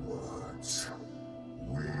my words.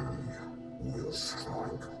 We will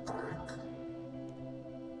strike back.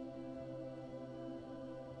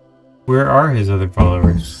 Where are his other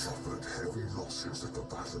followers? Suffered heavy losses at the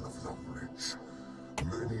Battle of Lumbridge.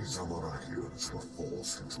 Many Zamorakians were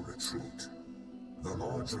forced into retreat. The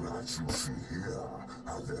larger lads you see here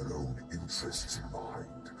have their own interests in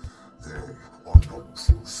mind. They are not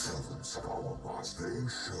true servants of our master. They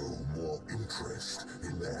show more interest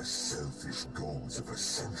in their selfish goals of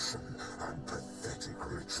ascension and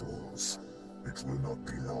pathetic rituals. It will not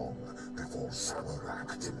be long before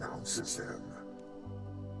Zamorak denounces them.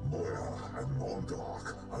 Moya and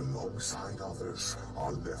Mondark, alongside others,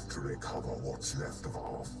 are left to recover what's left of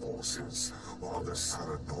our forces, while the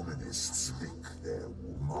Saradominists lick their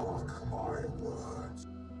wounds. Mark my words.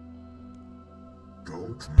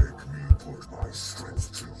 Don't make me put my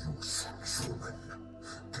strength to use, human.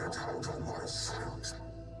 Get out of my sight.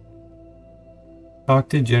 Talk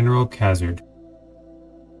to General Khazard.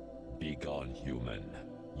 Begone, human.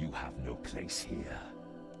 You have no place here.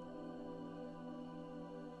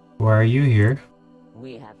 Why are you here?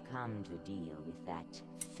 We have come to deal with that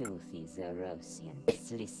filthy Zerosian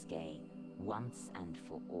Sliske once and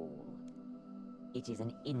for all. It is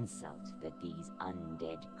an insult that these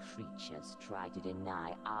undead creatures try to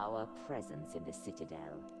deny our presence in the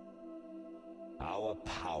Citadel. Our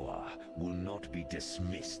power will not be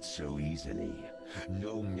dismissed so easily.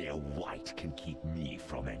 No mere white can keep me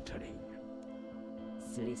from entering.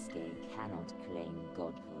 Sliske cannot claim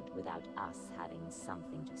godhood without us having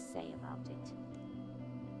something to say about it.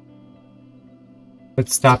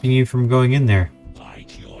 What's stopping you from going in there?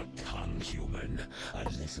 Bite your tongue, human,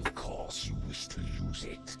 unless of course you wish to use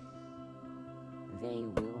it. They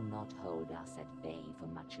will not hold us at bay for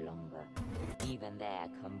much longer. Even their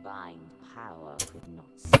combined power could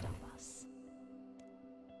not stop us.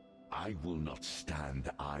 I will not stand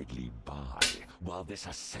idly by while this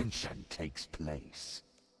ascension takes place.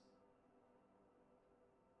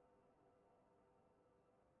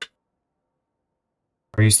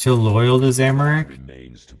 Are you still loyal to Zamorak?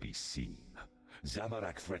 Remains to be seen.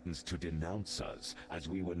 Zamorak threatens to denounce us as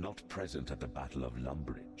we were not present at the Battle of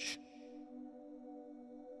Lumbridge.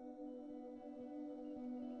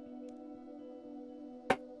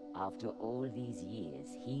 After all these years,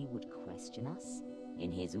 he would question us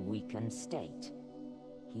in his weakened state.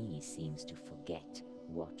 He seems to forget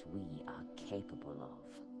what we are capable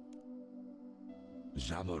of.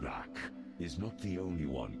 Zamorak is not the only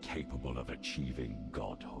one capable of achieving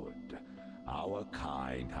godhood. Our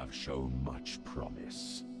kind have shown much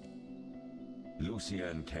promise.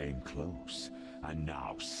 Lucien came close, and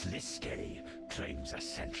now Sliske claims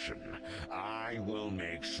ascension. I will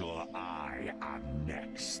make sure I am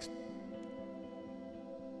next.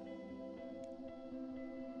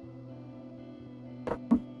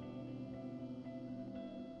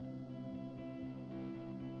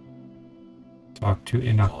 Talk to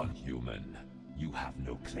Enoch. Non-human, you have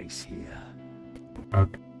no place here.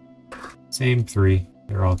 Okay. Same three.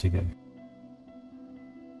 They're all together.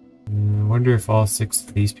 I wonder if all 6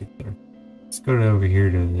 of these people are. Let's go over here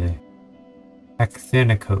to the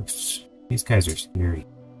Acthenicos. These guys are scary.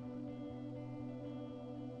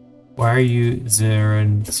 Why are you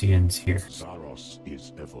Zerencians here? Zaros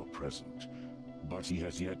is ever present, but he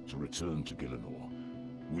has yet to return to Gielinor.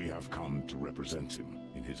 We have come to represent him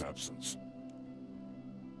in his absence.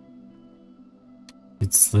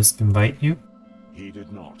 Did Slisk invite you? He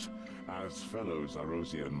did not. As fellow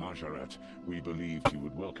Zarosian Majoret, we believed he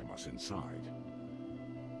would welcome us inside.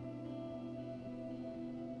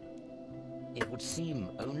 It would seem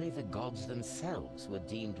only the gods themselves were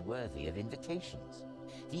deemed worthy of invitations.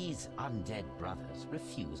 These undead brothers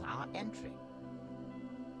refuse our entry.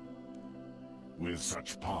 With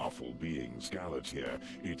such powerful beings gathered here,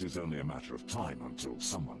 it is only a matter of time until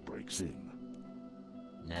someone breaks in.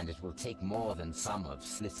 And it will take more than some of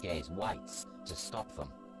Sliske's whites to stop them.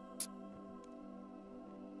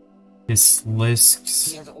 Is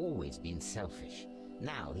Slisk's... He has always been selfish.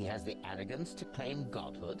 Now he has the arrogance to claim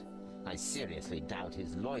godhood. I seriously doubt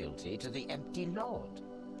his loyalty to the Empty Lord.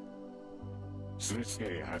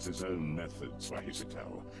 Sliske has his own methods for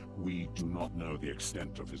Hisitel. We do not know the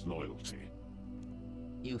extent of his loyalty.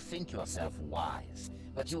 You think yourself wise,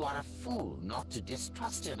 but you are a fool not to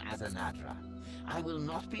distrust him as an Adra. I will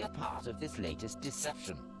not be a part of this latest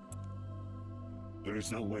deception. There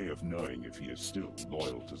is no way of knowing if he is still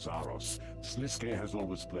loyal to Zaros. Sliske has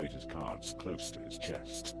always played his cards close to his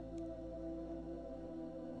chest.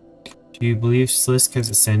 Do you believe Slisk has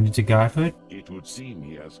ascended to godhood? It would seem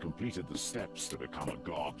he has completed the steps to become a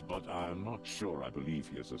god, but I am not sure I believe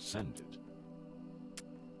he has ascended.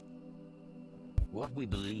 What we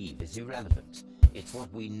believe is irrelevant. It's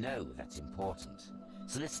what we know that's important.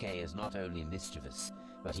 Sliske is not only mischievous,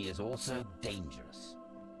 but he is also dangerous.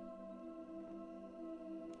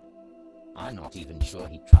 I'm not even sure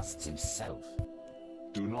he trusts himself.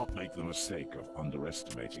 Do not make the mistake of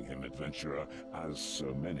underestimating him, adventurer, as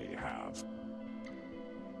so many have.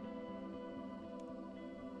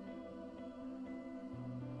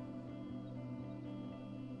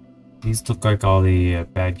 These look like all the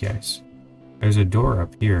bad guys. There's a door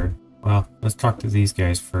up here. Well, let's talk to these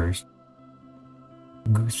guys first.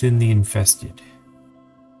 Guthin the Infested.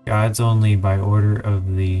 Gods only by order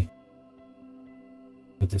of the...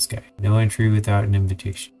 With this guy. No entry without an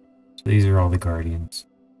invitation. So these are all the guardians.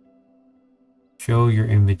 Show your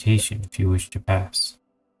invitation if you wish to pass.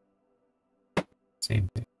 Same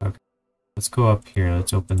thing. Okay. Let's go up here.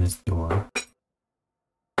 Let's open this door.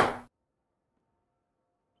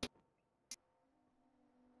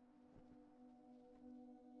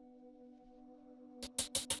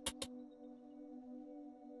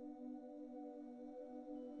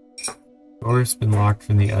 Door's been locked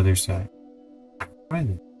from the other side. Find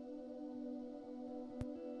it.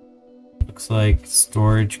 Looks like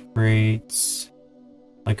storage crates.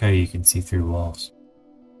 Like how you can see through walls.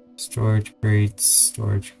 Storage crates,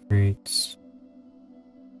 storage crates.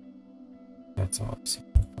 That's all I see.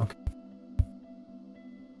 Okay.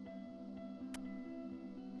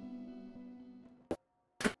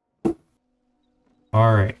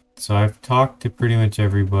 Alright, so I've talked to pretty much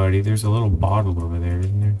everybody. There's a little bottle over there,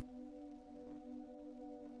 isn't there?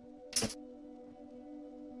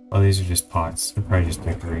 Oh, these are just pots. They're probably just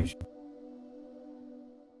decoration.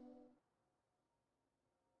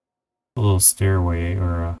 A little stairway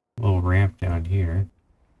or a little ramp down here.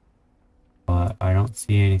 But I don't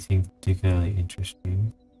see anything particularly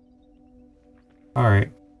interesting.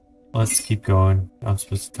 Alright, let's keep going. I'm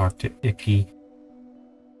supposed to talk to Icky.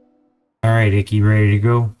 Alright, Icky, ready to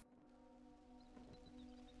go?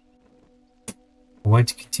 I want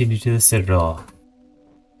to continue to the Citadel.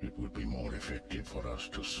 It would be more effective for us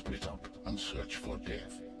to split up and search for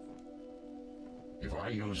death. If I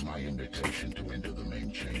use my invitation to enter the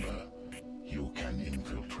main chamber, you can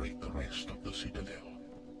infiltrate the rest of the Citadel.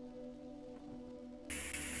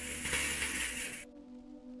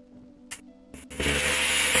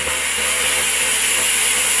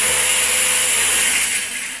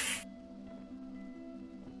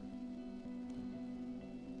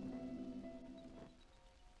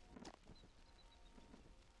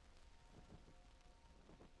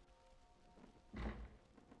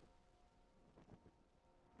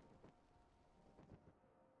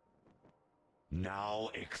 Now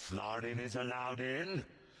Ixthlarin is allowed in?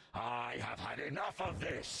 I have had enough of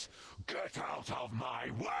this! Get out of my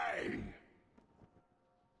way!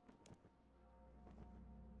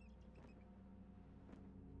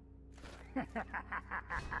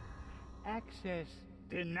 Access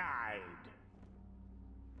denied.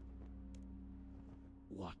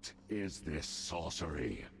 What is this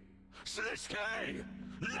sorcery? Sliske!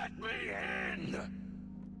 Let me in!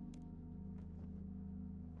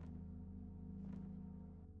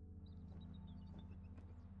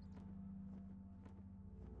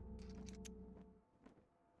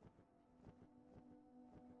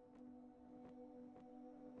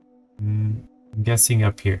 I'm guessing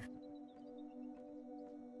up here.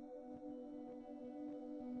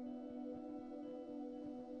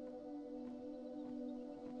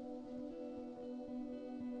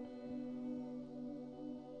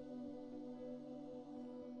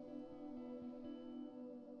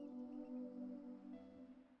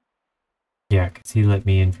 Yeah, because he let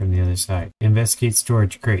me in from the other side. Investigate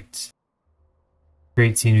storage crates.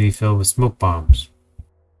 Crates seem to be filled with smoke bombs.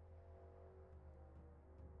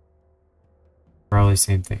 Probably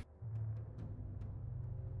same thing.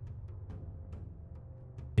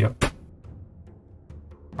 Yep.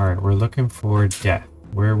 Alright, we're looking for death.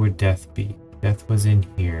 Where would death be? Death was in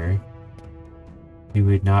here. He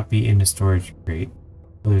would not be in the storage crate.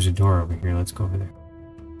 Oh, there's a door over here. Let's go over there.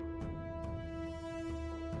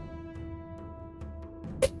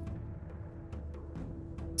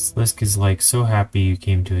 Slisk is like so happy you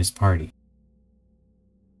came to his party.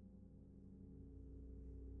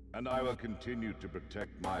 And I will continue to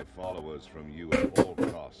protect my followers from you at all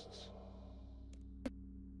costs.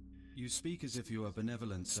 You speak as if you are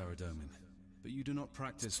benevolent, Saradomin, but you do not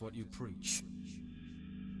practice what you preach.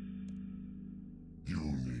 You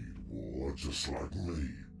need war just like me.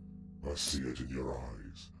 I see it in your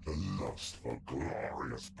eyes. The lust for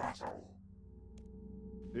glorious battle.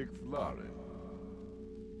 Ixthlarin.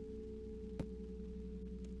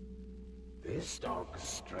 This dog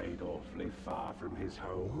strayed awfully far from his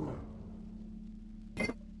home.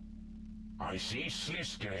 I see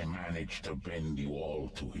Sliske managed to bend you all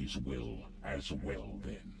to his will as well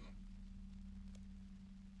then.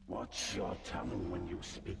 Watch your tongue when you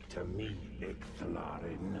speak to me,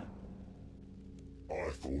 Ixthlarin. I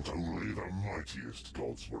thought only the mightiest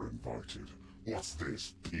gods were invited. What's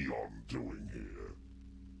this peon doing here?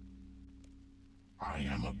 I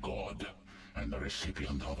am a god, and the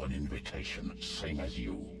recipient of an invitation, same as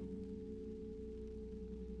you.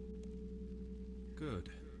 Good.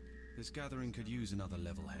 This gathering could use another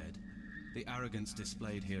level head. The arrogance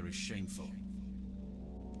displayed here is shameful.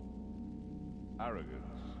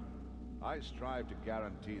 Arrogance. I strive to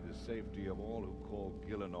guarantee the safety of all who call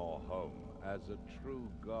Gielinor home, as a true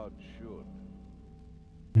god should.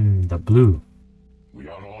 The blue. We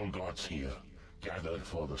are all gods here, gathered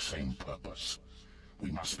for the same purpose.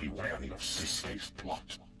 We must be wary of Siske's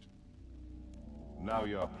plot. Know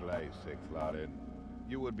your place, Ixlarin.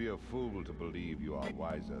 You would be a fool to believe you are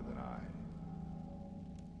wiser than I.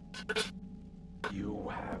 You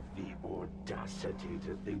have the audacity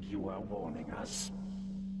to think you are warning us?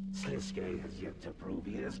 Sliske has yet to prove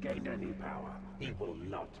he has gained any power. He will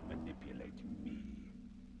not manipulate me.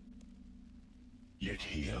 Yet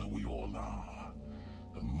here we all are.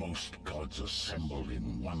 The most gods assembled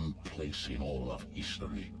in one place in all of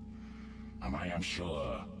history. And I am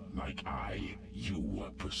sure, like you were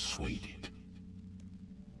persuaded.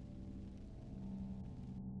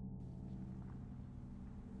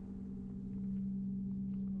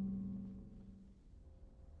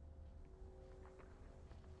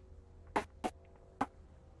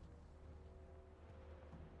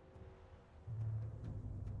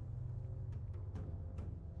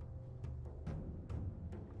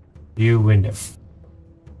 View window.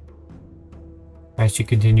 I should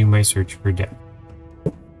continue my search for death.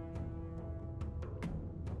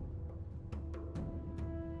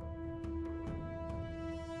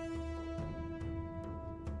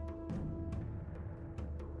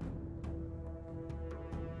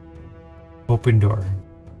 Open door.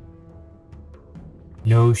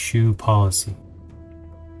 No shoe policy.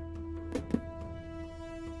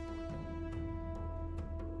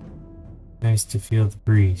 Nice to feel the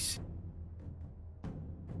breeze.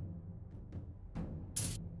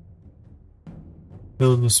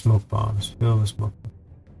 Filled with smoke bombs. Filled with smoke bombs.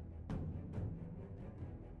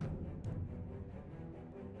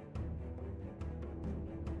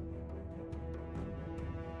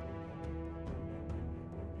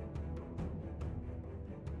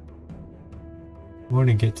 I want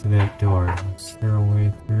to get to that door. Is there a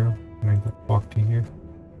way through? Can I walk to here?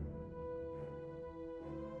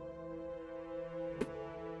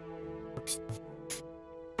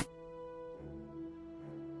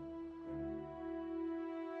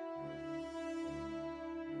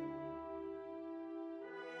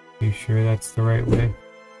 You sure that's the right way?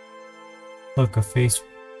 Look, a face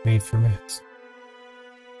made for masks.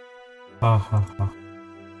 Ha ha ha.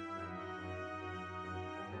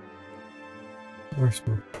 Where's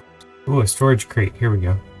ooh, a storage crate. Here we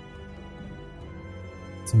go.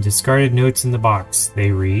 Some discarded notes in the box.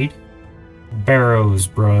 They read, Barrows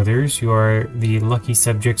brothers, you are the lucky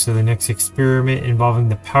subjects of the next experiment involving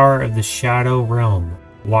the power of the Shadow Realm.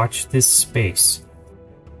 Watch this space.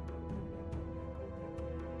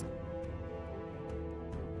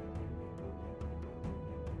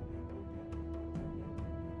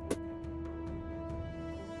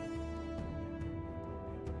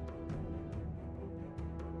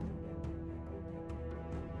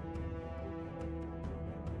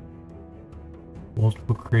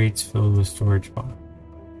 Multiple crates filled with storage bombs.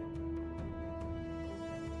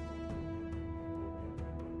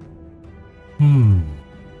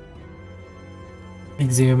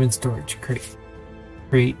 Examine storage crate.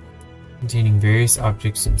 Crate containing various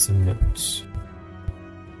objects and some notes.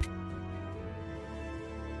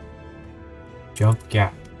 Jump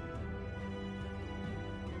gap.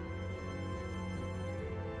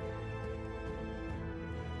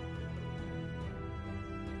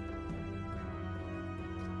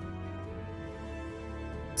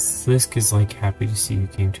 Slisk is like happy to see you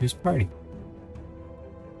came to his party.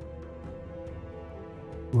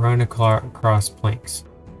 Run across planks.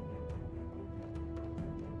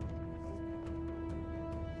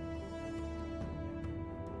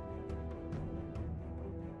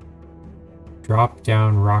 Drop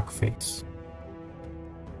down rock face.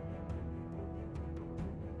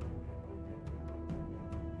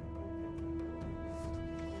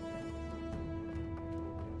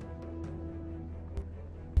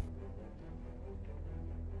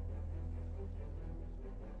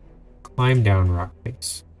 Climb down rock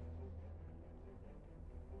face.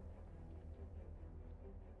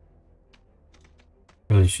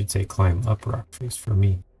 Really should say climb up rock face for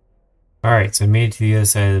me. Alright, so I made it to the other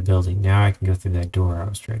side of the building. Now I can go through that door I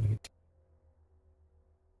was trying to get to.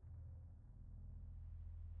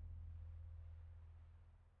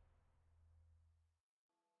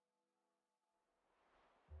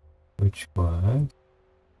 which was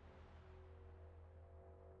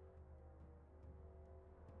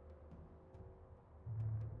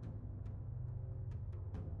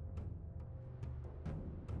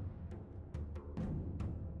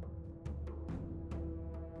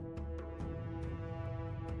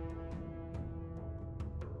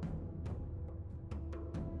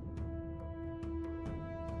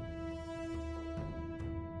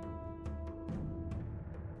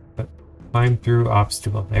climb through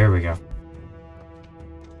obstacle. There we go.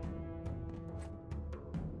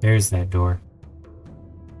 There's that door.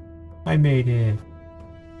 I made it.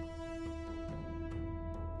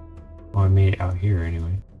 Oh, I made it out here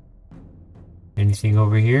anyway. Anything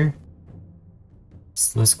over here?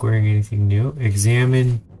 Slisk wearing anything new?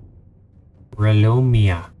 Examine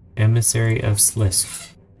Relomia, emissary of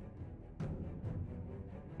Slisk.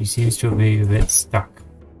 He seems to be a bit stuck.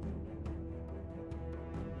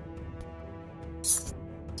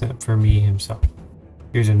 Except for me himself.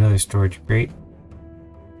 Here's another storage crate.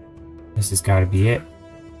 This has got to be it.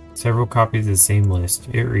 Several copies of the same list.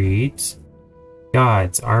 It reads: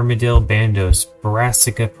 Gods, Armadil Bandos,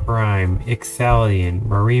 Brassica Prime, Ixthalion,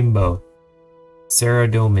 Marimbo,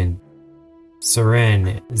 Saradomin,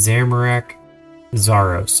 Seren, Zamorak,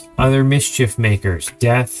 Zaros. Other mischief makers.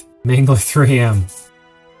 Death, Manglethrium.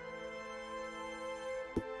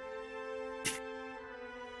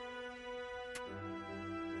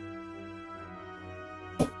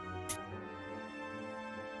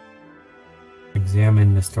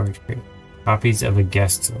 Examine the storage crate. Copies of a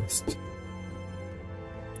guest list.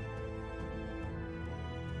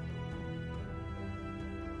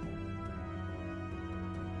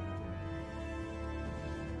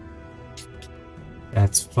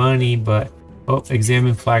 That's funny, but... Oh,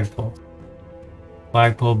 examine flagpole.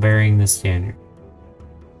 Flagpole bearing the standard.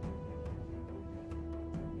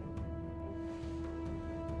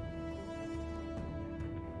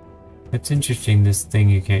 That's interesting, this thing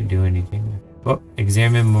you can't do anything with. Oh,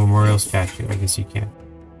 examine memorial statue. I guess you can.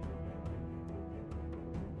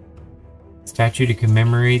 Statue to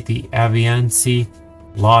commemorate the Aviancy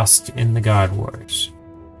lost in the God Wars.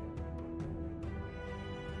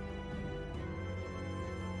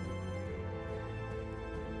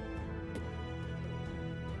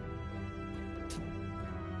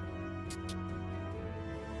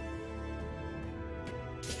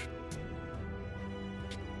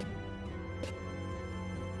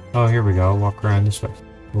 Oh, here we go. Walk around this way.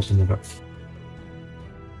 Open the door.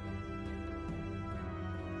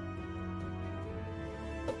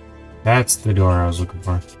 That's the door I was looking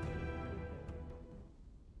for.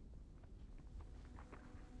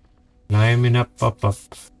 Climbing up.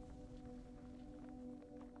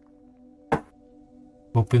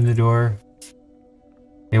 Open the door.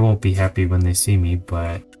 They won't be happy when they see me,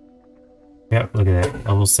 but... Yep, look at that.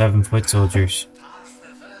 Level 7 foot soldiers.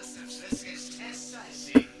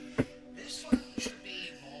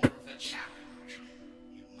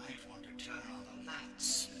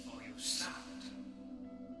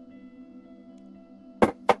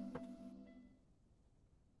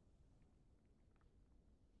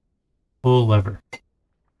 Pull lever.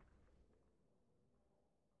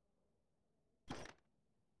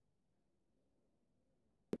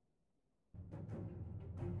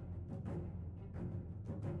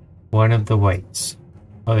 One of the whites.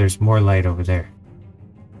 Oh, there's more light over there.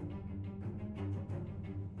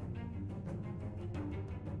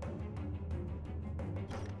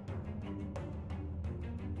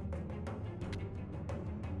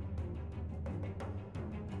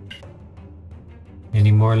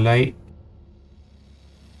 Any more light?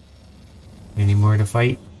 Any more to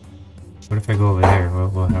fight? What if I go over there?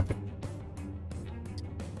 What will happen?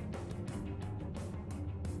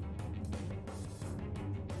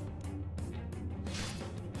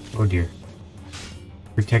 Oh dear.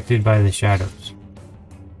 Protected by the shadows.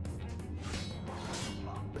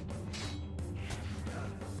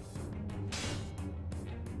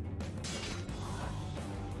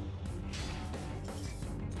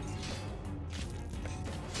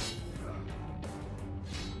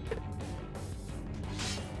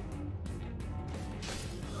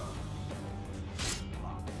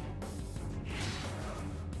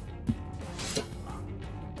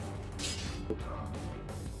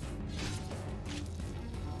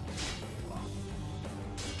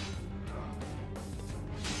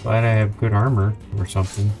 Glad I have good armor or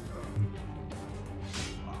something.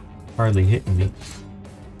 Hardly hitting me.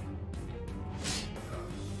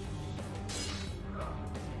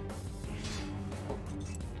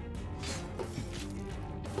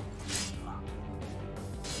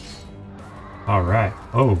 Alright.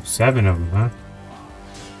 Oh, 7 of them, huh?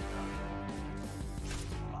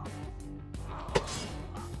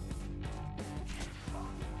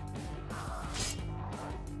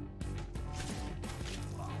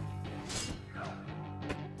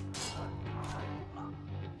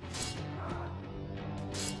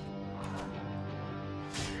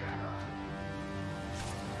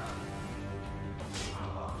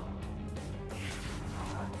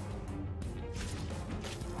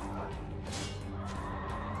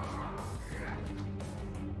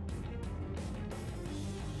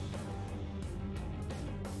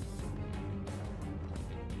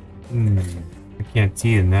 I can't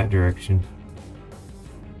see in that direction.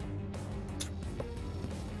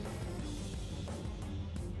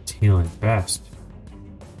 It's healing fast.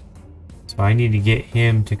 So I need to get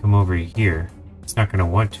him to come over here. He's not going to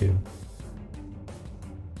want to.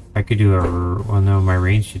 I could do a... Well, no, my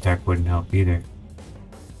ranged attack wouldn't help either.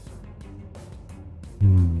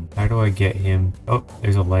 How do I get him? Oh,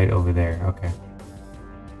 there's a light over there. Okay.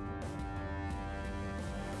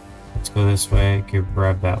 Let's go this way.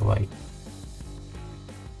 Grab that light.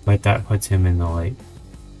 But that puts him in the light.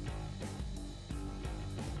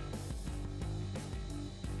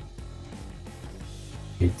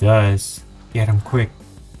 It does. Get him quick.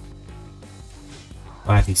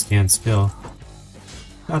 Glad he stands still.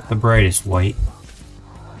 Not the brightest white.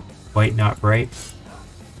 White not bright.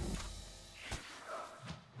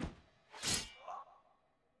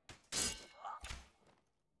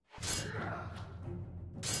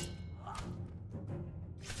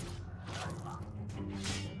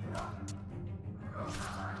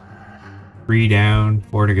 Three down,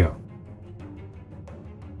 4 to go.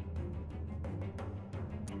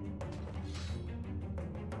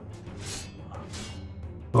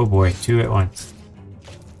 Oh boy, 2 at once.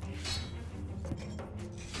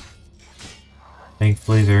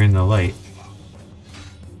 Thankfully they're in the light.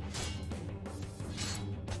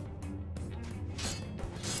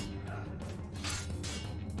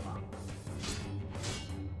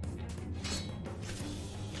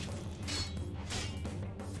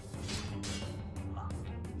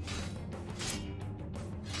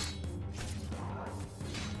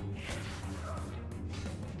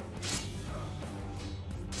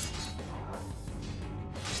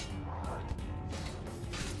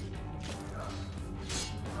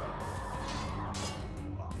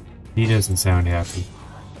 He doesn't sound happy.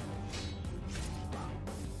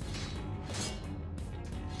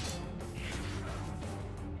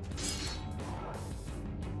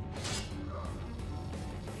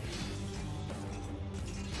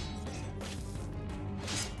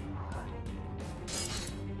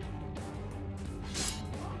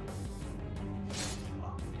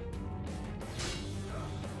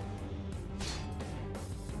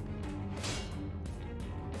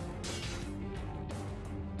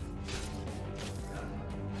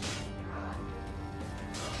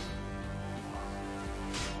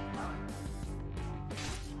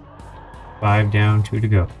 Five down, 2 to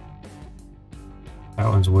go. That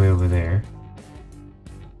one's way over there.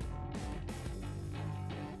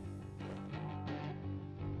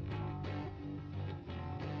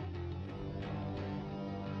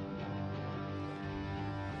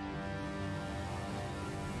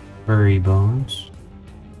 Furry bones.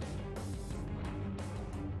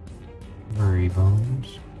 Furry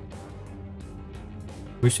bones.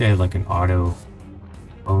 Wish I had like an auto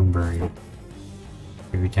bone burial.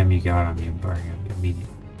 Every time you got on me, I'm burning him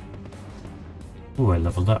immediately. Ooh, I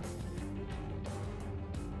leveled up.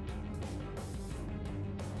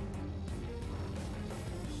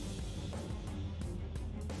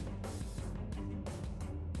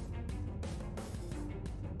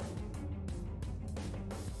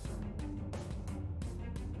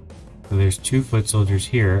 So there's 2 foot soldiers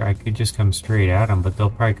here. I could just come straight at them, but they'll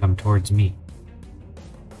probably come towards me.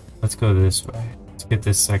 Let's go this way. Let's get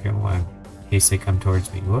this second one. In case they come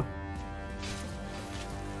towards me. Whoop.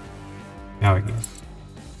 Now again.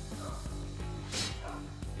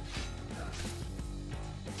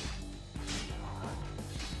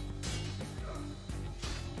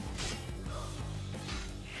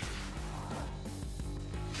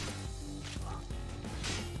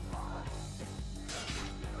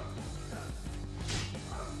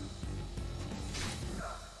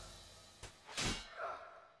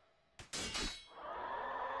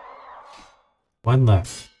 One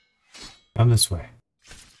left. Come this way.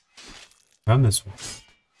 Come this way.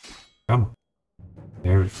 Come on.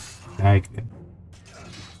 There we go. Now you can.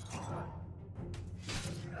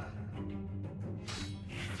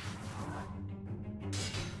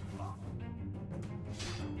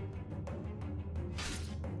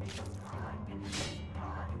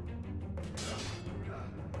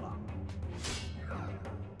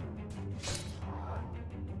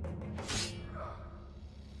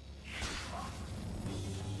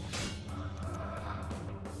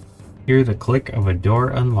 Hear the click of a door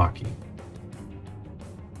unlocking.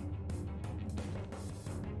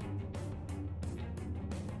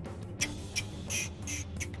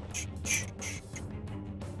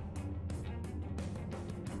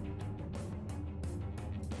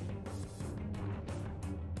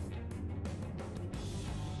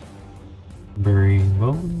 Burying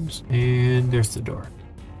bones, and there's the door.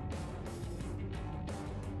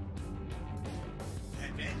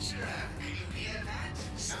 Adventure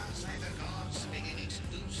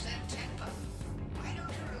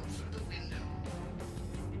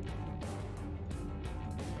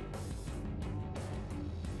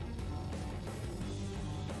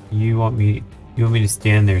You want me to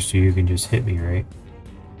stand there so you can just hit me, right?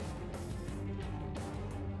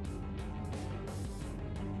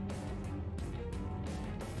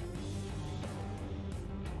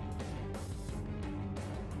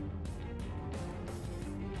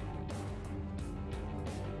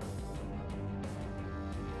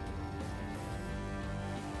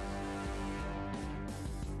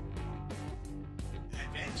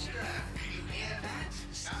 Adventurer, can you hear that?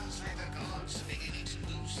 Sounds like the gods are beginning to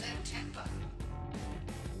lose their temper.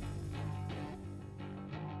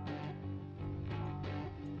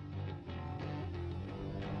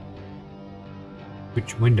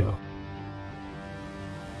 Which window?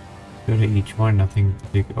 Go to each one, nothing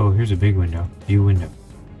big. Oh, here's a big window. View window.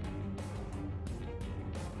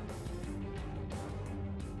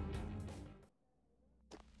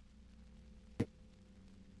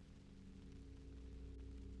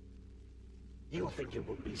 You think it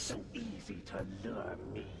would be so easy to lure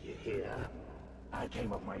me here? I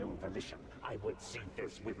came of my own volition. I would see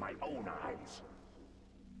this with my own eyes.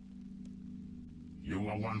 You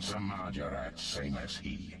were once a Margaret, same as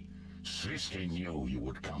he. Slisky knew you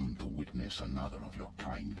would come to witness another of your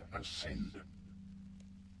kind ascend.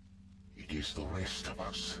 It is the rest of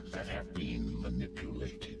us that have been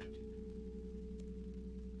manipulated.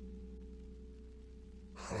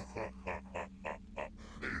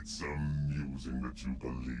 It's amusing that you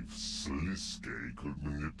believe Slisky could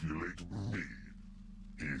manipulate me.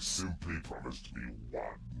 He simply promised me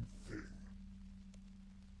one thing.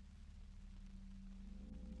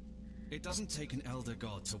 It doesn't take an elder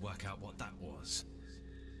god to work out what that was.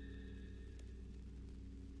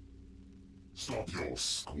 Stop your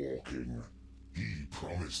squawking. He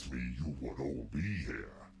promised me you would all be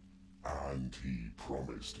here. And he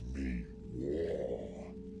promised me war.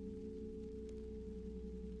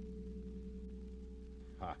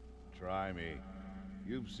 Ha, try me.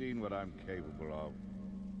 You've seen what I'm capable of.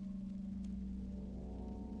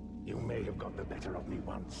 You may have got the better of me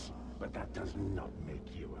once, but that does not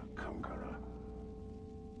make you a conqueror.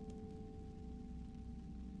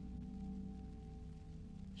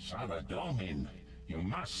 Saradomin, you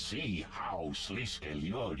must see how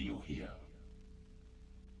Slisky lured you here.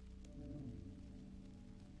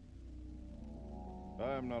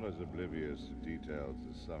 I am not as oblivious to details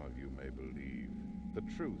as some of you may believe. The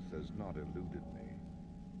truth has not eluded me.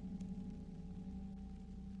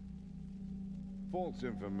 False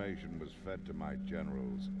information was fed to my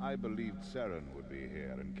generals. I believed Seren would be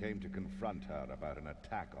here and came to confront her about an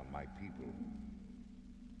attack on my people.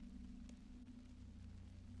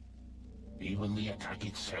 Even the attack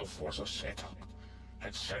itself was a setup.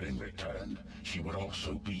 Had Seren returned, she would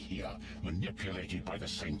also be here, manipulated by the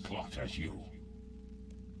same plot as you.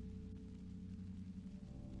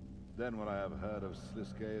 Then what I have heard of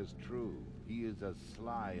Slisky is true. He is as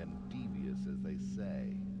sly and devious as they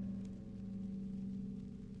say.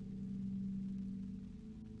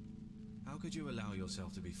 How could you allow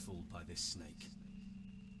yourself to be fooled by this snake?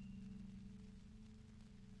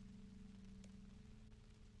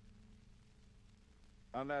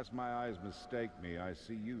 Unless my eyes mistake me, I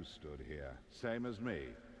see you stood here. Same as me,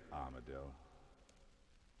 Armadillo.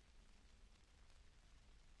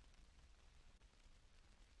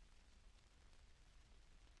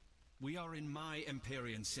 We are in my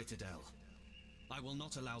Empyrean citadel. I will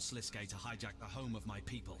not allow Slisky to hijack the home of my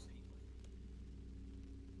people.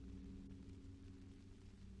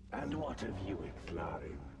 And what of you,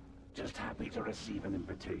 Ixlarin? Just happy to receive an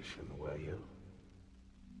invitation, were you?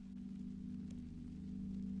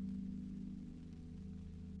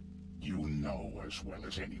 You know as well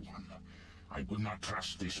as anyone. I would not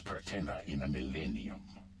trust this pretender in a millennium.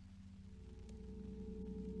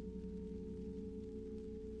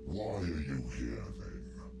 Why are you here,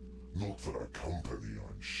 then? Not for a company,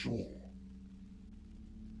 I'm sure.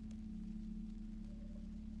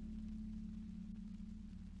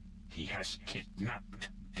 He has kidnapped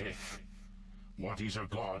death. What is a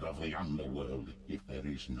god of the underworld if there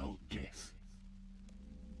is no death?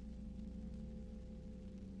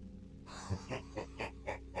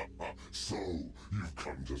 So, you've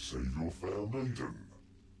come to save your fair maiden?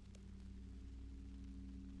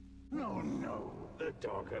 No, no. The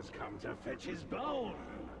dog has come to fetch his bone.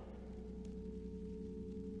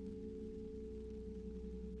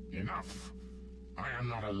 Enough. I am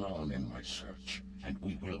not alone in my search, and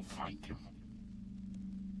we will find him.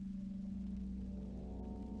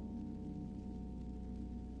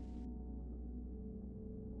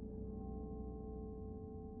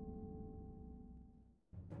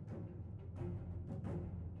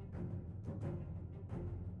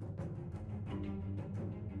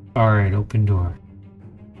 Alright, open door.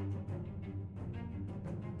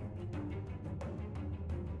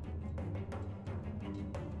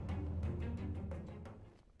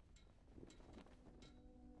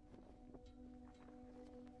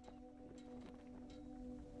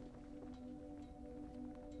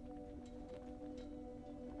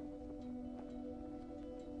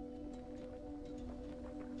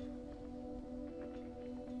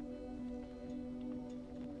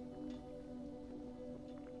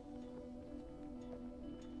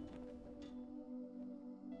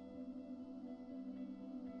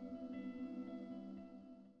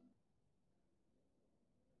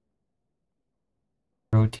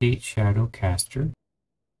 rotate shadow caster.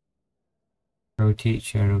 Rotate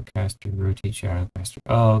shadow caster, rotate shadow caster.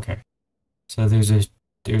 Oh, okay. So there's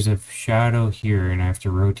a shadow here and I have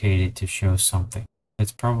to rotate it to show something.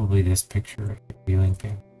 It's probably this picture right here, viewing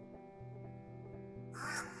thing.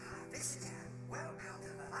 Visitor, welcome to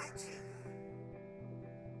the light chamber.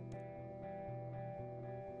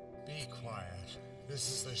 Be quiet. This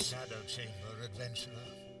is the Shadow Chamber, adventurer.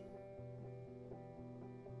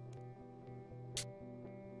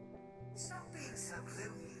 Stop being so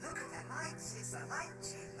gloomy. Look at the lights. It's the light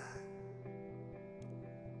chamber.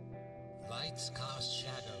 Lights cast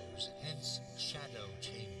shadows, hence Shadow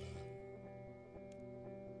Chamber.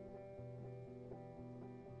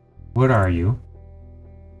 What are you?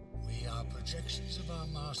 We are projections of our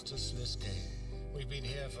master Sliske. We've been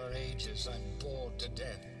here for ages. I'm bored to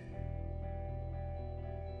death.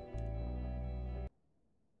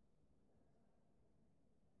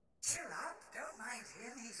 Chill out. Don't mind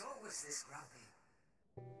him. He's always this grumpy.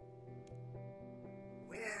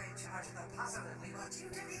 We're in charge of the puzzle and we want you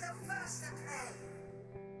to be the first to play.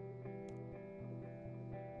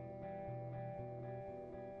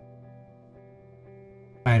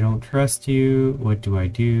 I don't trust you. What do I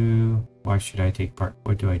do? Why should I take part?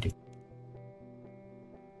 What do I do?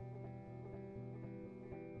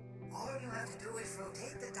 All you have to do is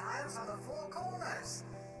rotate the dials on the four corners.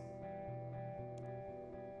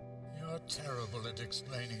 You're terrible at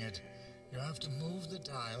explaining it. You have to move the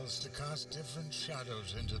dials to cast different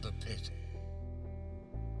shadows into the pit.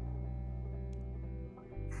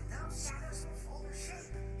 And those shadows will form a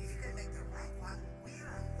shape. If you can make the right one, we'll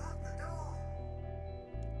unlock the door.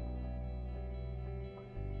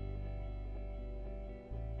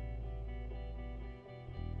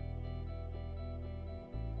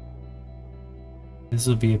 This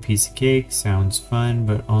will be a piece of cake. Sounds fun,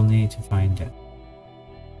 but only to find out.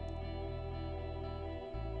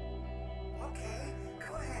 Okay,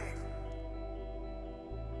 go ahead.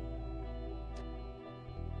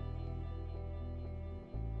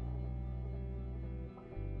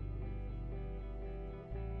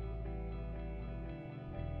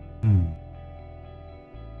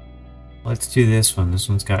 Let's do this one. This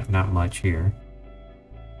one's got not much here.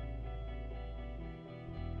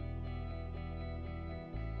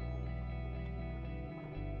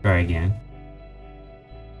 Try again.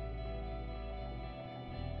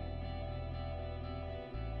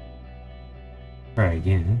 Try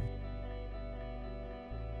again.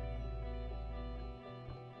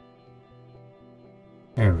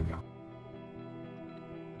 There we go.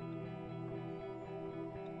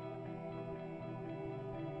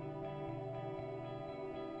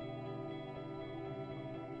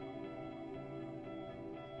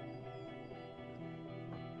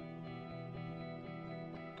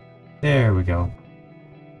 There we go.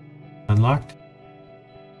 Unlocked.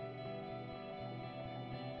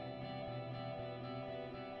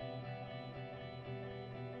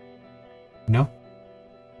 No.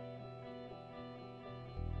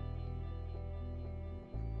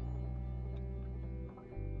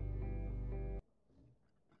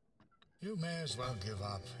 You may as well give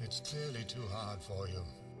up. It's clearly too hard for you.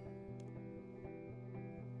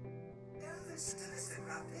 Don't listen to Mr.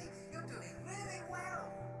 Grumpy. You're doing really well.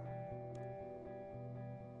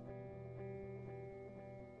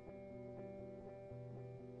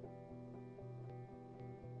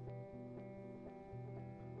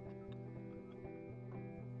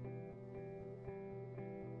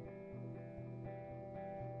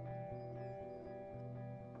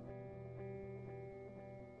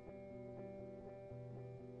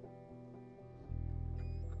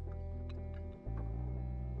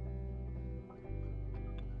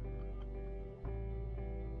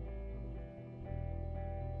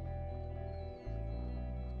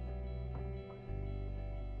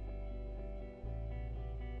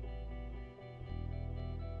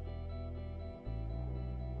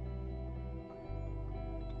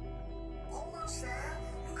 Almost there.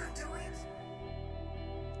 You can do it.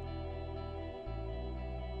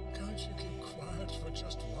 Can't you keep quiet for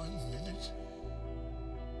just 1 minute?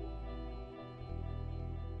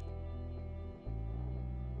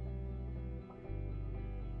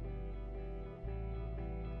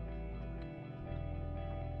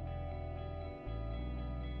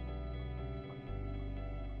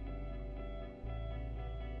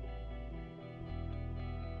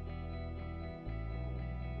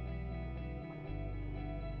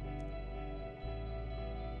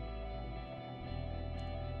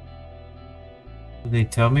 Do they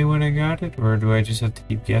tell me when I got it, or do I just have to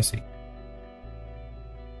keep guessing?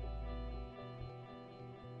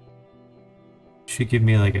 Should give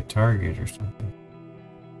me like a target or something.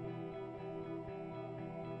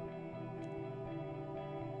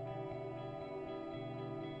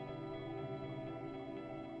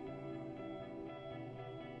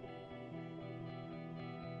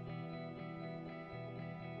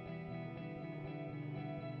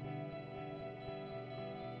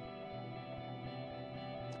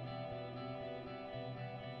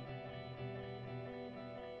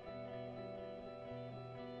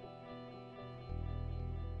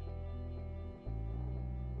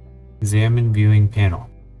 Examine viewing panel.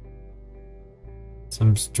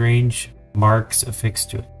 Some strange marks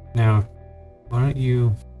affixed to it. Now, why don't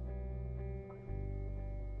you...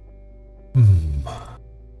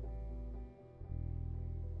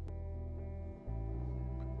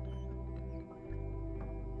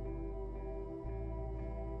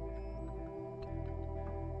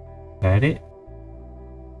 That it?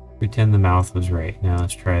 Pretend the mouth was right. Now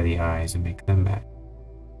let's try the eyes and make them match.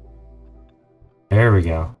 There we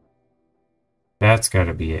go. That's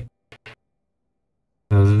gotta be it.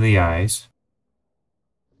 Those are the eyes.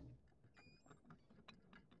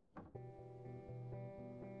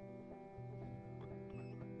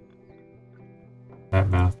 That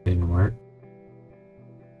mouth didn't work.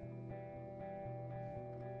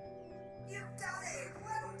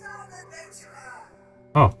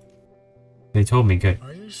 Oh. They told me, good.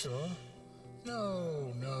 Are you sure?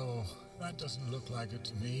 No, no. That doesn't look like it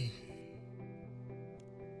to me.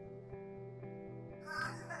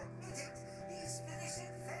 He's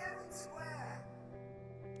finishing fair and square.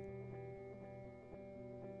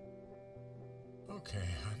 Okay,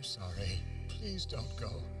 I'm sorry. Please don't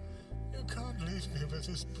go. You can't leave me with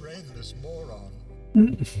this brainless moron.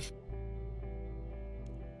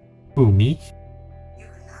 Who, me? You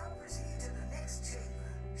can now proceed to the next chamber.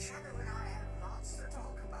 Shadow and I have lots to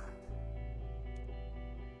talk about.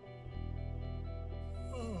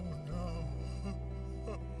 Oh no.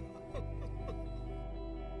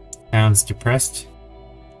 Sounds depressed.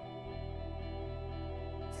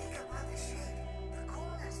 Think about the shape. The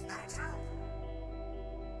corners match up.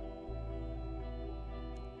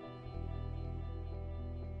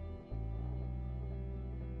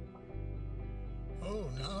 Oh,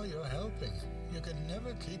 now you're helping. You can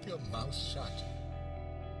never keep your mouth shut.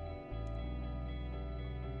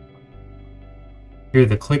 Hear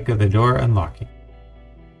the click of the door unlocking.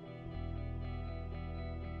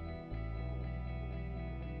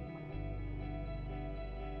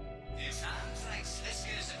 It sounds like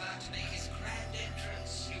Slisko's about to make his grand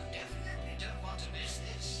entrance. You definitely don't want to miss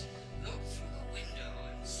this. Look through the window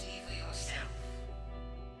and see for yourself.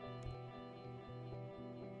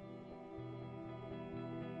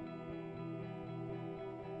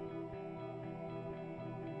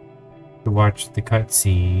 To watch the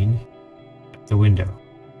cutscene at the window.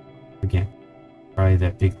 Again. Probably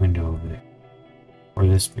that big window over there. Or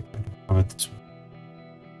this big window. How about this one?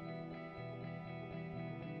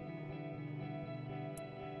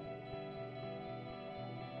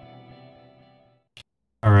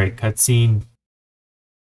 Alright, cutscene.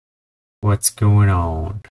 What's going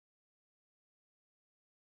on?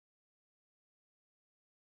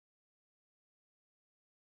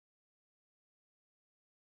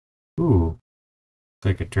 Ooh. It's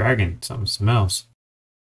like a dragon. Something smells.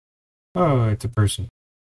 Oh, it's a person.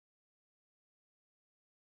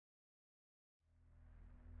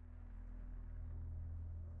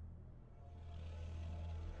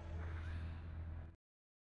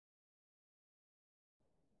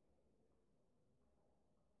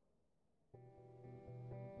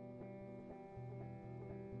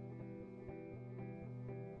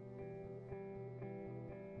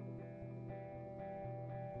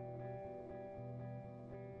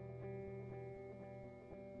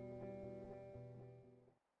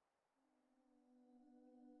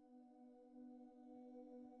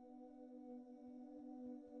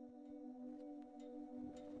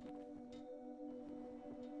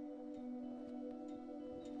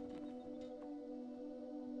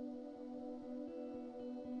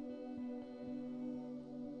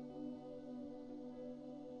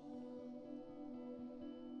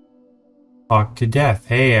 Locked to death.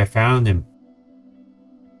 Hey, I found him.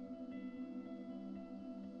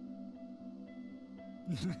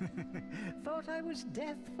 Thought I was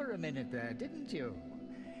death for a minute there, didn't you?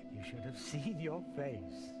 You should have seen your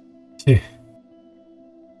face.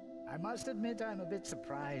 I must admit I'm a bit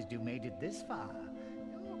surprised you made it this far.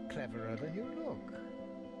 You're cleverer than you look.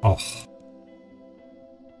 Oh.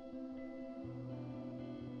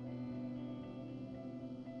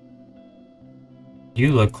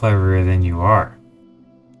 You look cleverer than you are.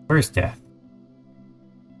 Where's Death?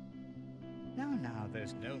 Now,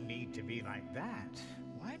 there's no need to be like that.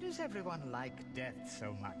 Why does everyone like Death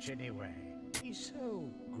so much anyway? He's so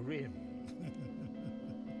grim.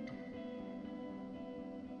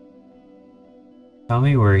 Tell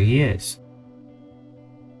me where he is.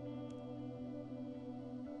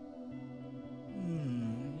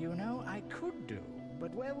 You know, I could do,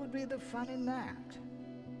 but where would be the fun in that?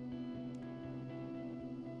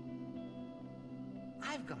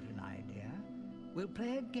 I've got an idea. We'll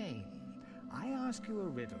play a game. I ask you a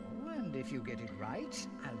riddle, and if you get it right,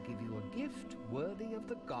 I'll give you a gift worthy of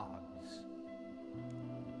the gods.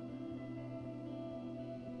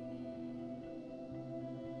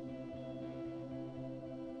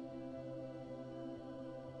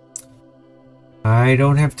 I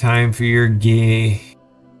don't have time for your gay.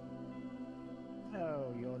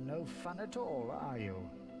 Oh, you're no fun at all, are you?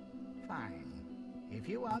 Fine. If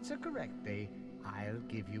you answer correctly, I'll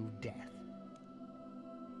give you death.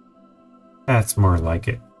 That's more like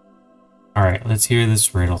it. Alright, let's hear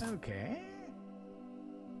this riddle. Okay.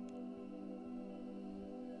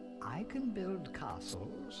 I can build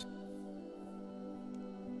castles.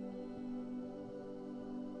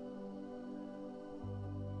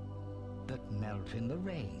 That melt in the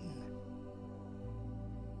rain.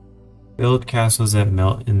 Build castles that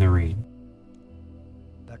melt in the rain.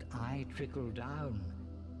 But I trickle down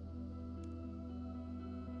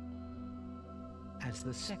as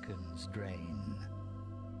the seconds drain.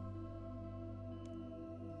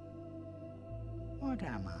 What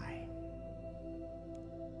am I?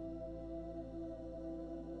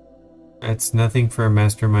 That's nothing for a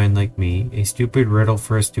mastermind like me. A stupid riddle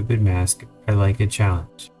for a stupid mask. I like a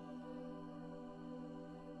challenge.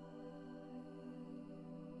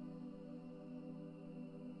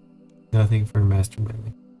 Nothing for a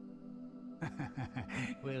mastermind.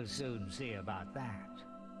 We'll soon see about that.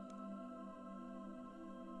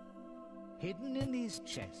 Hidden in these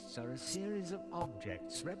chests are a series of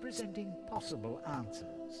objects representing possible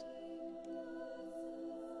answers.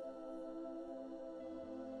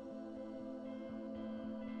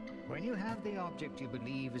 When you have the object you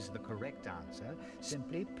believe is the correct answer,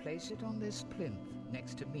 simply place it on this plinth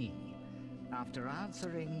next to me. After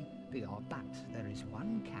answering but there is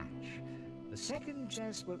one catch. The second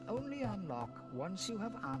chest will only unlock once you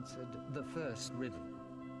have answered the first riddle.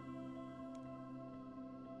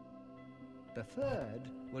 The third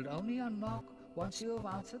will only unlock once you have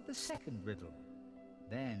answered the second riddle.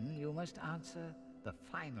 Then you must answer the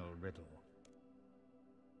final riddle.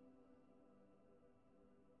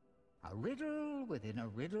 A riddle within a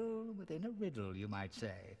riddle within a riddle, you might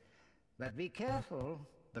say. But be careful,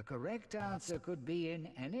 the correct answer could be in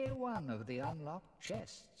any one of the unlocked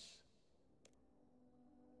chests.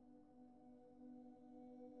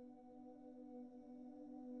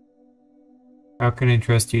 How can I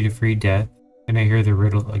trust you to free death? And I hear the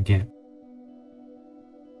riddle again.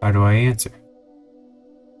 How do I answer?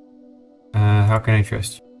 How can I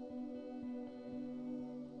trust you?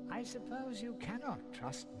 I suppose you cannot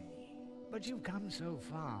trust me, but you've come so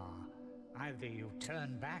far. Either you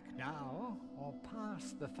turn back now, or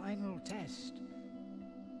pass the final test.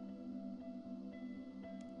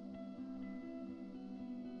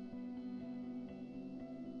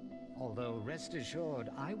 Although rest assured,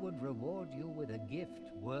 I would reward you with a gift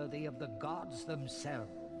worthy of the gods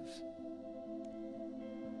themselves.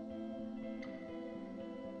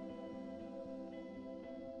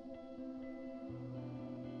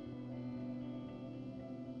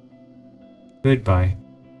 Goodbye.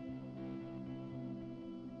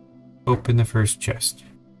 Open the first chest.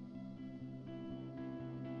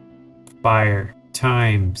 Fire,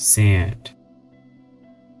 time, sand.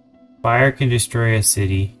 Fire can destroy a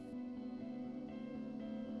city.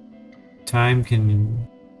 Time can...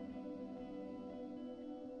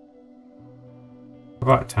 How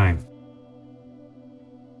about time?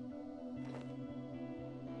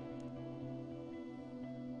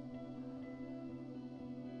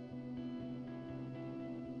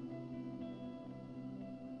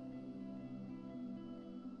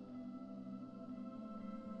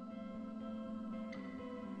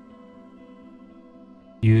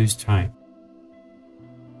 Use time.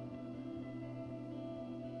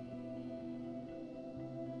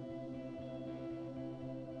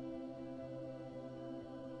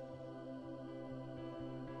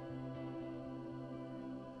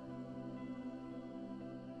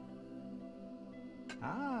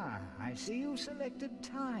 Ah, I see you selected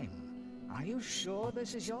time. Are you sure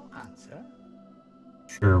this is your answer?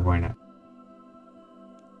 Sure, why not?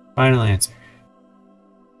 Final answer.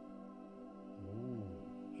 Ooh,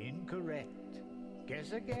 incorrect.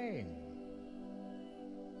 Guess again.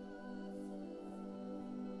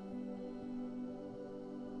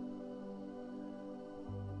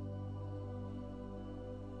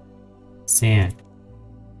 Sand.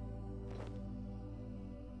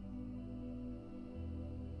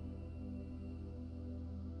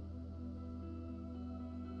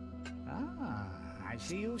 Ah, I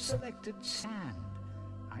see you selected sand.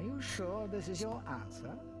 Are you sure this is your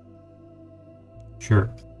answer? Sure.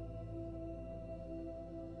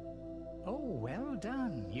 Oh, well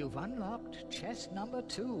done. You've unlocked chest number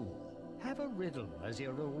 2. Have a riddle as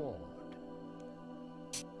your reward.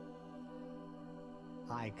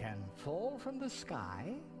 I can fall from the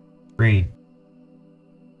sky? Green.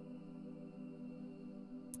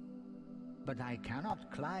 But I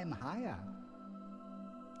cannot climb higher.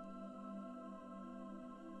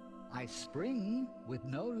 I spring with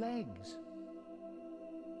no legs.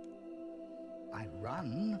 I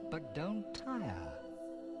run but don't tire.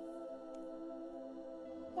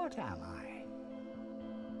 What am I?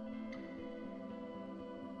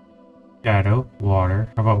 Shadow,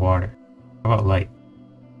 water. How about water? How about light?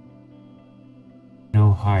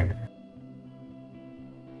 No higher.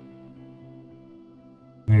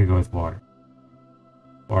 I'm gonna go with water.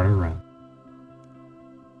 Water run.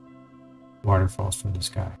 Water falls from the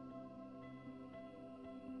sky.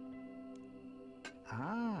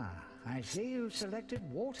 Ah, I see you selected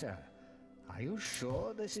water. Are you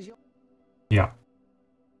sure this is your... Yeah.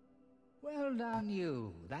 Well done,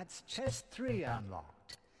 you. That's chest 3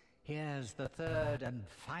 unlocked. Here's the third and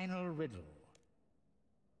final riddle.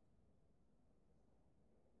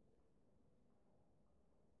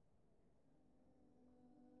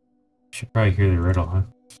 Should probably hear the riddle, huh?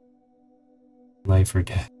 Life or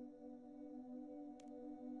death.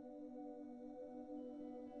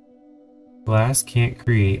 Glass can't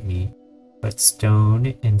create me, but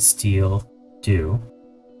stone and steel do.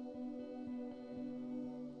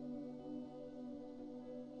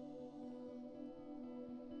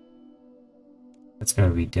 That's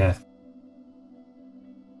gotta be death.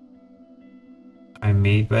 I'm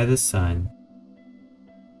made by the sun,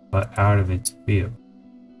 but out of its view.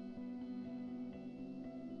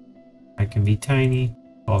 I can be tiny,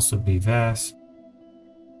 also be vast.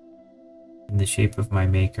 In the shape of my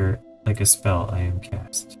maker, like a spell I am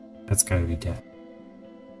cast. That's gotta be death.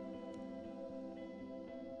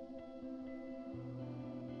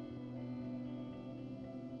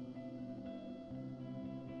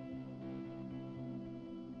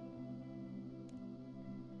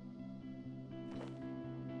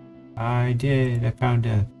 I did. I found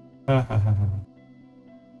death. Ha ha ha ha.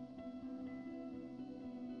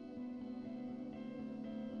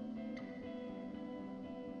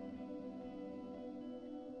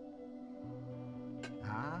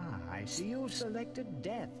 Ah, I see you selected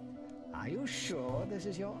death. Are you sure this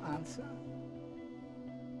is your answer?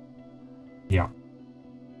 Yeah.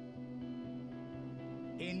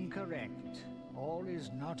 Incorrect. All is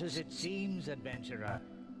not as it seems, adventurer.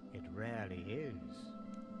 It rarely is.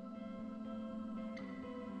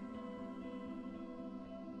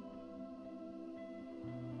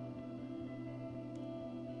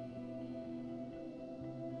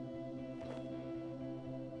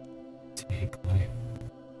 Take life.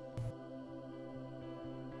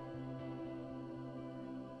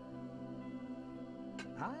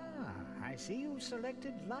 Ah, I see you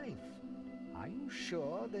selected life. Are you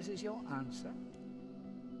sure this is your answer?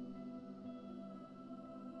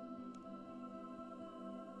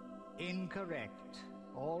 Incorrect.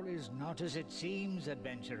 All is not as it seems,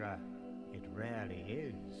 adventurer. It rarely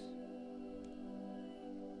is.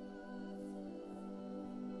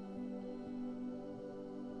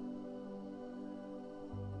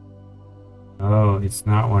 Oh, it's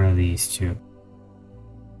not one of these two.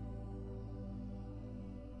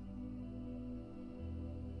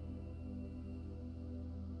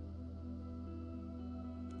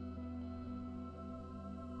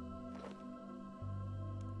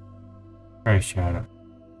 Try shadow.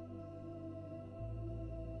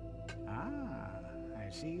 Ah,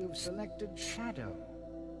 I see you've selected shadow.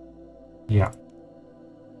 Yeah.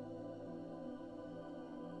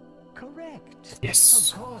 Correct.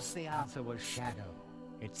 Yes. Of course the answer was shadow.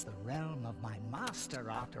 It's the realm of my master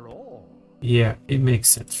after all. Yeah, it makes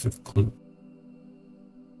sense for the clue.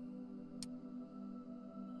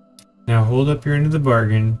 Now hold up your end of the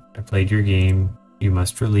bargain. I played your game. You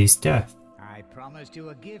must release death. I promised you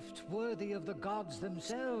a gift worthy of the gods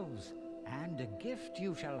themselves, and a gift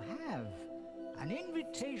you shall have. An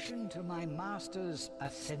invitation to my master's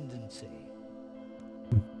ascendancy.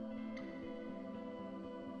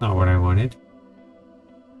 Not what I wanted.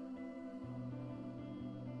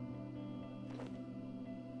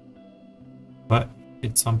 But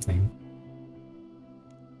it's something.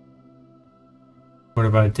 What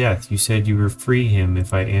about death? You said you would free him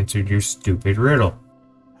if I answered your stupid riddle.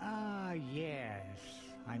 Ah, yes.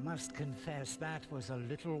 I must confess that was a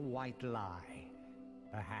little white lie.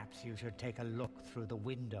 Perhaps you should take a look through the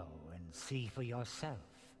window and see for yourself.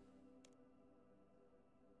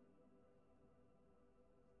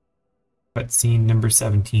 Cutscene number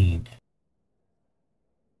 17.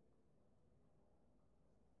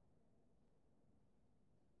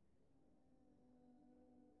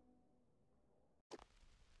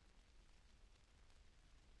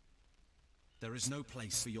 There is no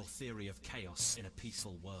place for your theory of chaos in a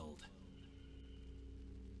peaceful world.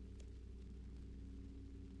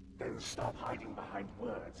 Then stop hiding behind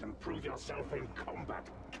words and prove yourself in combat,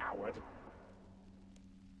 coward.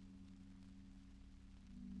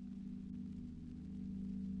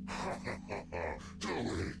 Do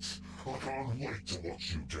it! I can't wait to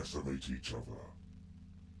watch you decimate each other.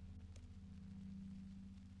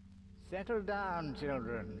 Settle down,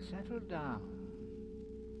 children. Settle down.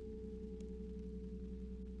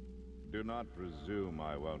 Do not presume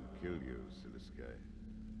I won't kill you, Siliske.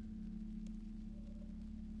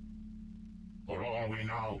 For all we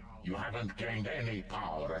know, you haven't gained any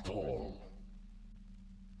power at all.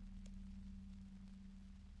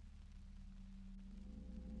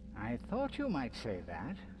 I thought you might say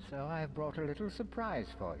that, so I've brought a little surprise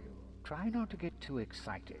for you. Try not to get too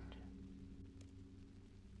excited.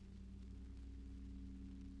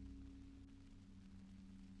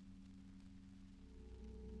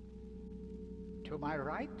 To my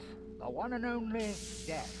right, the one and only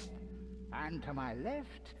Death. And to my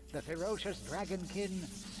left, the ferocious dragonkin,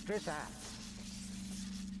 Strissat.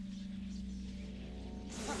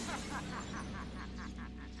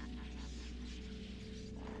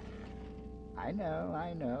 I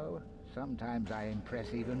know. Sometimes I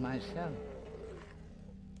impress even myself.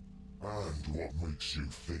 And what makes you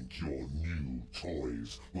think your new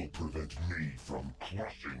toys will prevent me from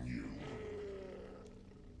crushing you?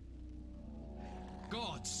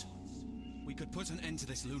 Gods! We could put an end to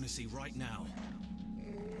this lunacy right now.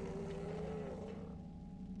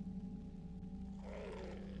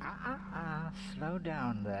 Slow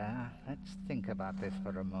down there. Let's think about this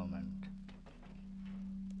for a moment.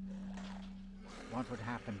 What would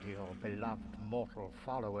happen to your beloved mortal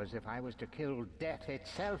followers if I was to kill death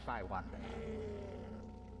itself, I wonder?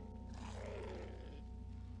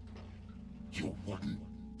 You wouldn't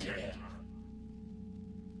dare.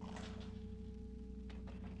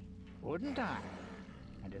 Wouldn't I?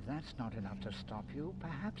 And if that's not enough to stop you,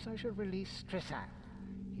 perhaps I should release Strissat.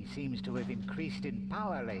 He seems to have increased in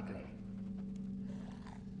power lately.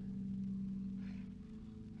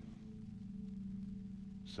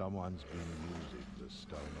 Someone's been using the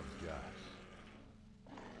Stone of Jas.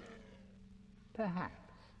 Perhaps.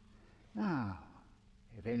 Now,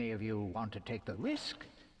 if any of you want to take the risk,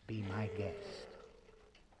 be my guest.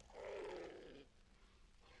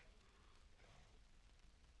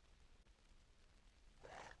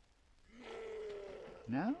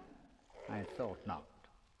 No? I thought not.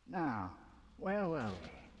 Now, where were we?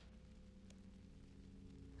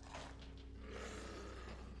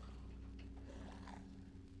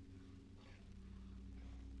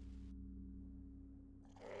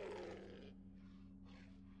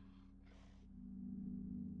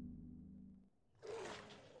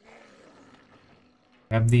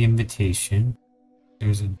 Grab the invitation.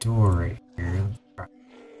 There's a door right here.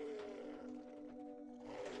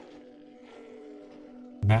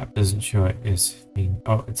 The map doesn't show it as being.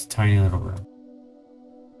 Oh, it's a tiny little room.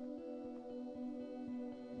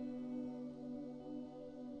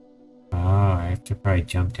 Ah, I have to probably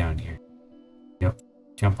jump down here. Yep,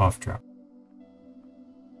 jump off drop.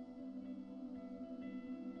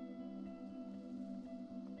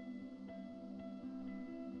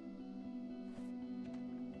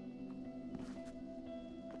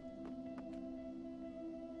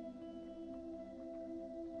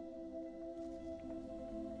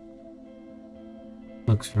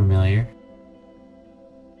 Looks familiar.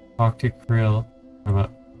 Talk to Krill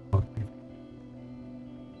about.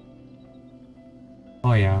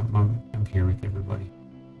 Oh yeah, I'm here with everybody.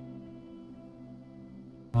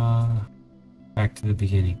 Back to the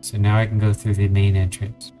beginning. So now I can go through the main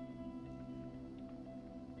entrance.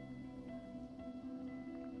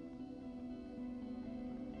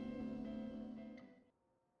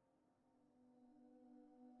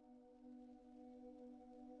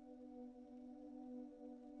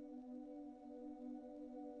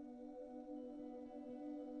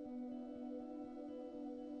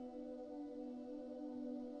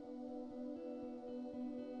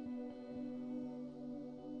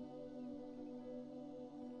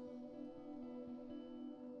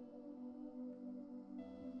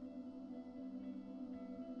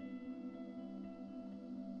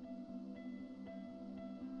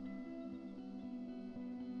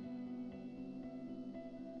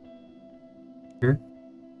 Sure.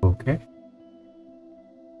 Okay.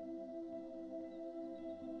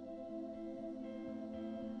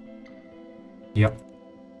 Yep.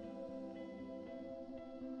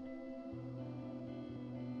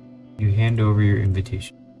 You hand over your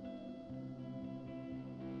invitation.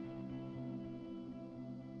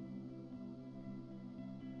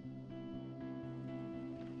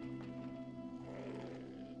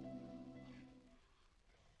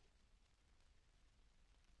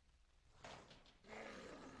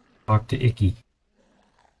 Talk to Icky.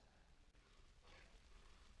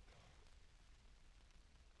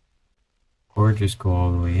 Or just go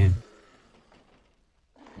all the way in.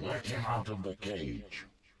 Let him out of the cage.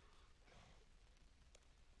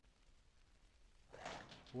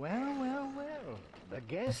 Well, well, well. The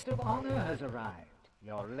guest of honor has arrived.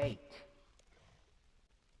 You're late.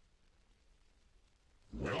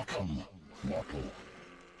 Welcome, mortal.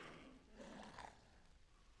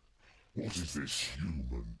 What is this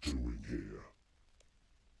human doing here?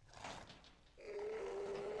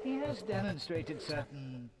 He has demonstrated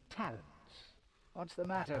certain talents. What's the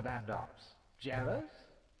matter, Bandos? Jealous?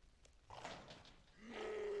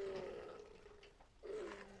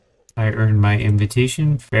 I earned my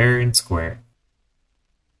invitation fair and square.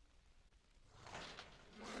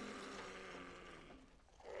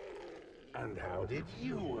 And how did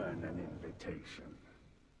you earn an invitation?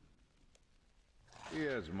 He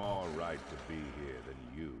has more right to be here than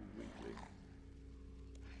you, weakling.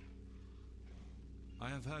 I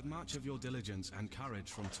have heard much of your diligence and courage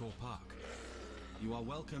from Tor Park. You are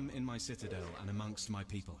welcome in my citadel and amongst my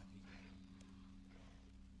people.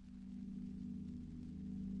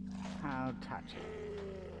 How touching.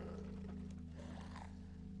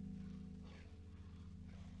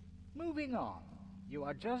 Moving on. You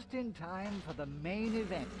are just in time for the main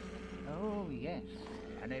event. Oh yes,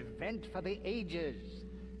 an event for the ages.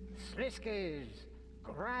 Sliske's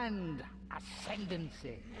grand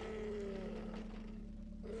ascendancy.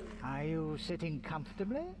 Are you sitting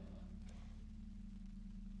comfortably?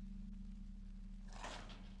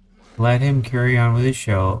 Let him carry on with his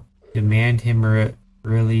show. Demand him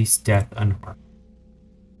release death unharmed.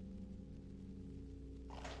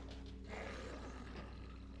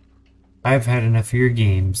 I've had enough of your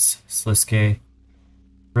games, Sliske.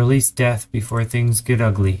 Release death before things get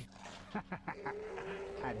ugly.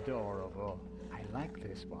 Adorable. I like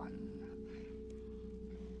this one.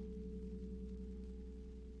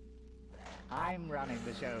 I'm running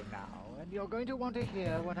the show now, and you're going to want to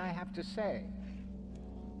hear what I have to say.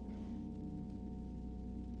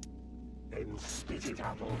 Then spit it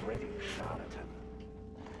out already, charlatan.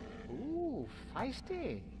 Ooh,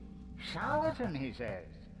 feisty. Charlatan, he says.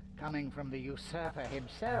 Coming from the usurper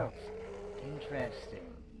himself. Interesting.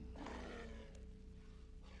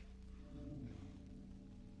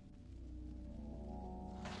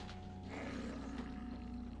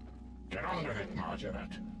 Get on with it,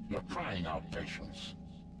 Margaret. You're crying out patience.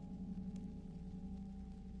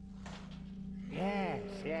 Yes,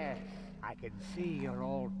 yes. I can see you're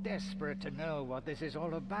all desperate to know what this is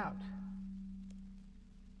all about.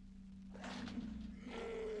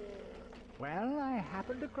 Well, I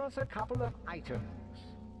happened across a couple of items.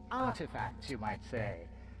 Artifacts, you might say,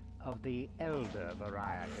 of the elder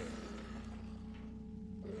variety.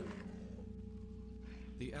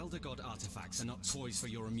 The Elder God artifacts are not toys for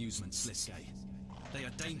your amusement, Sliske. They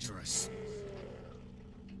are dangerous.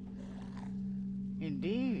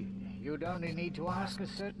 Indeed. You'd only need to ask a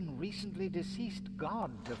certain recently deceased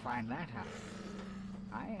god to find that out.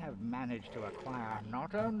 I have managed to acquire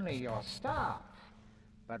not only your staff,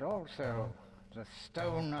 but also the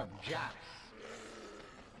Stone of Jas.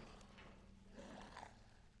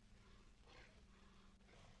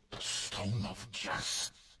 The Stone of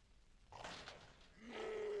Jas?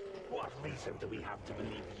 What reason do we have to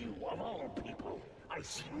believe you, of all people? I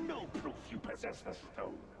see no proof you possess the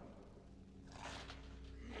stone.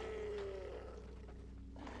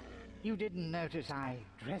 You didn't notice I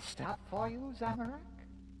dressed up for you, Zamorak?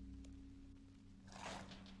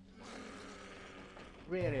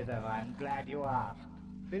 Really though, I'm glad you asked.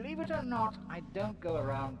 Believe it or not, I don't go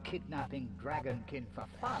around kidnapping dragonkin for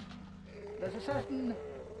fun. There's a certain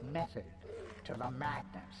method to the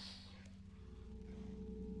madness.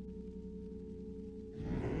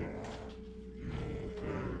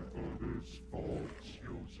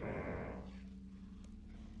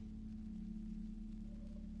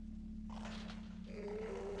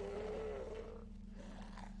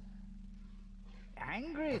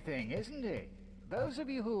 Angry thing, isn't it? Those of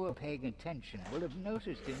you who are paying attention will have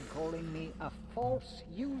noticed him calling me a false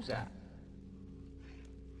user.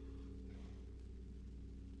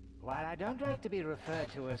 While I don't like to be referred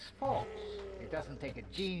to as false, it doesn't take a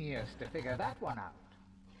genius to figure that one out.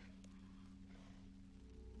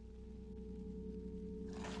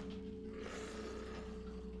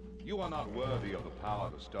 You are not worthy of the power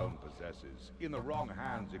the stone possesses. In the wrong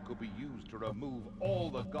hands, it could be used to remove all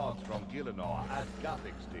the gods from Gielinor, as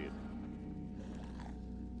Guthix did.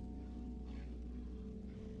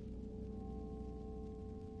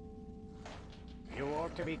 You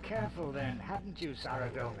ought to be careful then, hadn't you,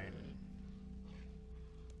 Saradomin?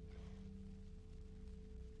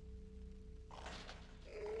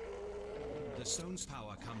 The stone's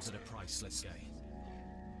power comes at a price, Sliske.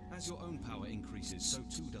 As your own power increases, so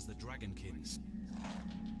too does the Dragonkin's.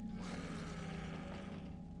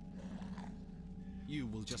 You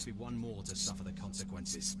will just be one more to suffer the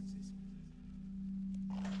consequences.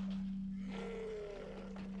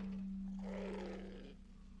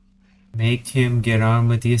 Make him get on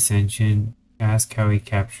with the ascension. Ask how he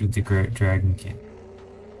captured the Great Dragonkin.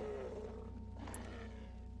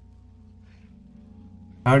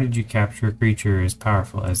 How did you capture a creature as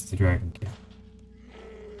powerful as the Dragonkin?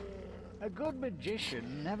 A good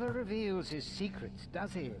magician never reveals his secrets,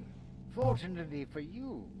 does he? Fortunately for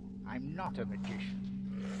you, I'm not a magician.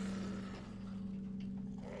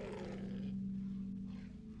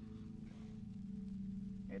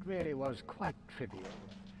 It really was quite trivial.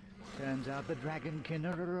 Turns out the Dragonkin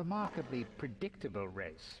are a remarkably predictable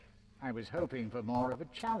race. I was hoping for more of a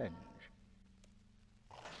challenge.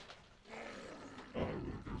 I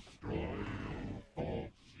will destroy you, false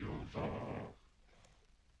user.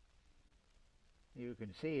 You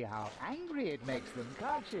can see how angry it makes them,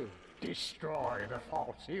 can't you? Destroy the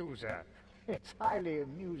false user. It's highly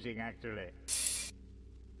amusing, actually.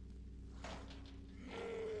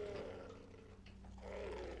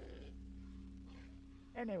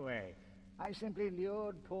 Anyway, I simply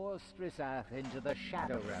lured poor Strissath into the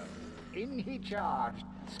Shadow Realm. In he charged,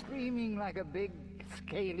 screaming like a big,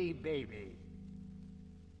 scaly baby.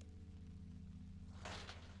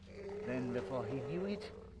 Then before he knew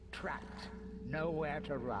it, trapped, nowhere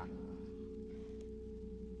to run.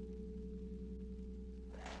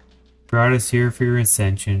 Brought us here for your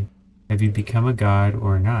ascension. Have you become a god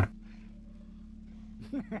or not?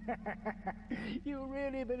 You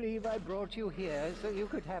really believe I brought you here so you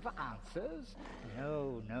could have answers?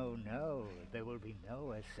 No, no, no. There will be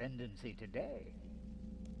no ascendancy today.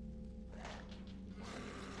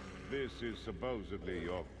 This is supposedly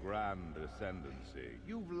your grand ascendancy.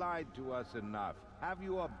 You've lied to us enough. Have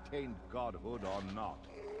you obtained godhood or not?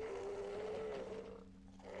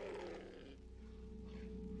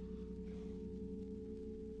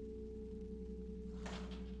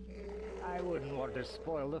 I wouldn't want to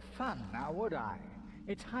spoil the fun, now would I?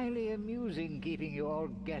 It's highly amusing keeping you all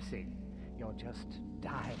guessing. You're just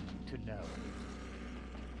dying to know.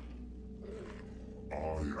 I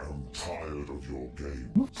am tired of your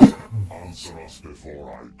games. Answer us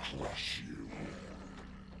before I crush you.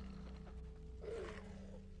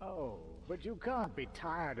 Oh, but you can't be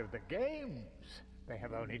tired of the games. They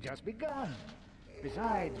have only just begun.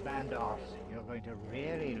 Besides, Bandos, you're going to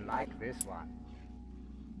really like this one.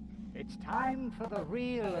 It's time for the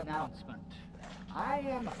real announcement. I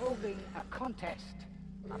am holding a contest.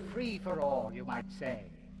 A free-for-all, you might say.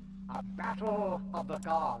 A battle of the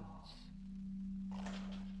gods.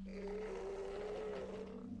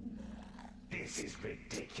 This is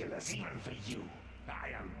ridiculous, even for you. I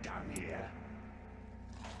am done here.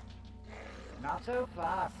 Not so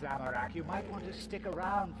fast, Zamorak. You might want to stick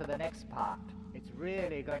around for the next part. It's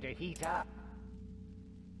really going to heat up.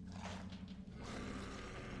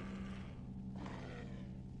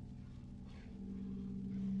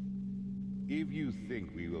 If you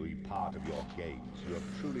think we will be part of your games, you have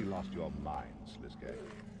truly lost your mind, Sliske.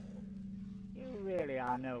 You really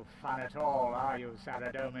are no fun at all, are you,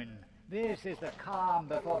 Saradomin? This is the calm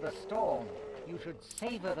before the storm. You should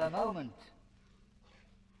savor the moment.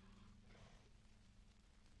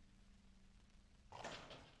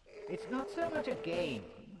 It's not so much a game,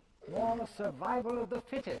 more survival of the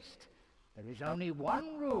fittest. There is only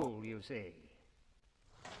one rule, you see.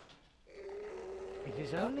 It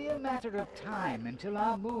is only a matter of time until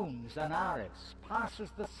our moon, Zanaris, passes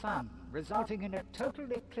the sun, resulting in a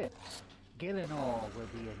total eclipse. Gielinor will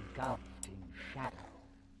be engulfed in shadow.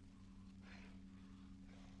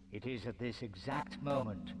 It is at this exact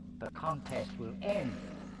moment the contest will end,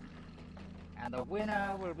 and the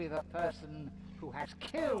winner will be the person who has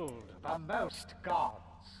killed the most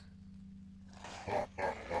gods.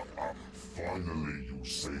 Finally, you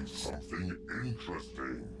say something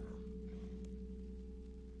interesting.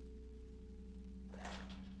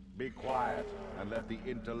 Be quiet and let the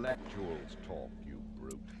intellectuals talk, you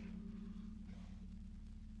brute.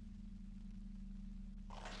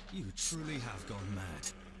 You truly have gone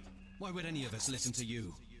mad. Why would any of us listen to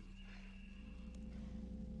you?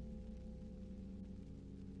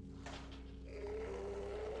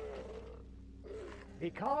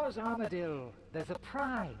 Because, Armadil, there's a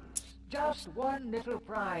prize. Just one little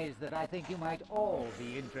prize that I think you might all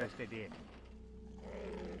be interested in.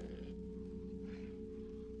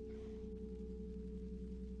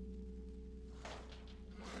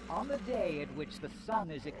 On the day at which the sun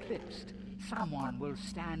is eclipsed, someone will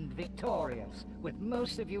stand victorious, with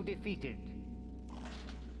most of you defeated.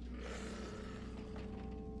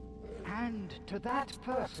 And to that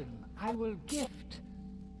person I will gift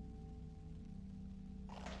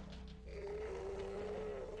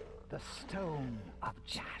the Stone of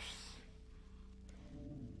Jas.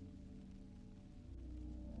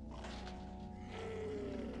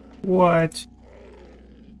 What?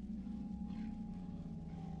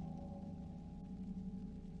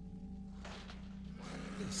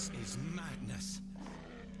 This is madness.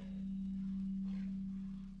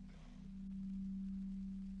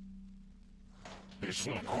 This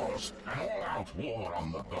will cause an all-out war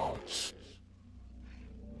on the gods.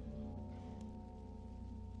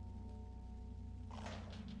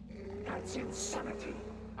 That's insanity.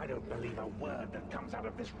 I don't believe a word that comes out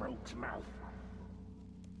of this rogue's mouth.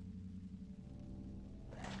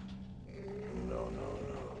 No, no,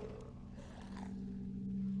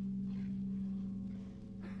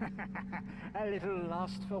 no. A little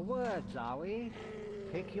lost for words, are we?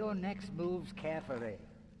 Pick your next moves carefully.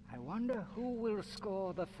 I wonder who will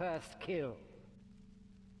score the first kill.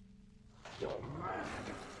 You're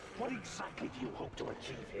mad. What exactly do you hope to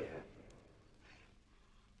achieve here?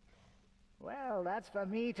 Well, that's for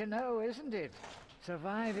me to know, isn't it?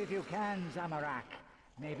 Survive if you can, Zamorak.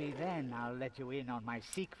 Maybe then I'll let you in on my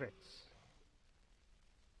secrets.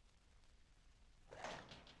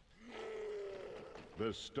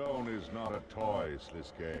 The stone is not a toy,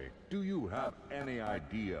 Sliske. Do you have any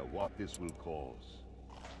idea what this will cause?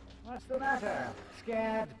 What's the matter?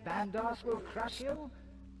 Scared Bandos will crush you?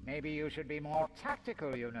 Maybe you should be more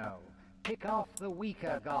tactical, you know. Pick off the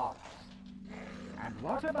weaker gods. And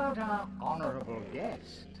what about our honorable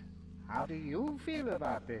guest? How do you feel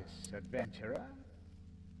about this, adventurer?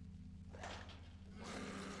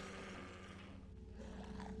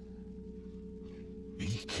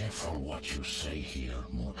 Be careful what you say here,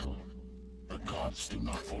 mortal. The gods do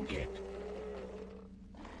not forget.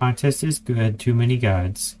 Contest is good, too many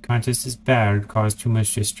gods. Contest is bad, cause too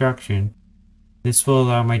much destruction. This will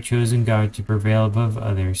allow my chosen god to prevail above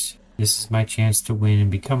others. This is my chance to win and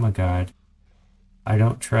become a god. I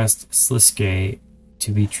don't trust Sliske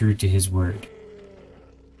to be true to his word.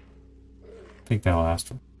 I think that last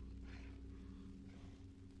one.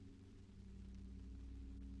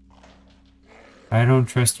 I don't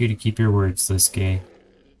trust you to keep your word, Sliske.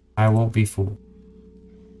 I won't be fooled.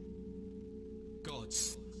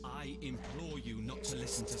 Gods, I implore you not to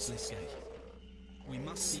listen to Sliske. We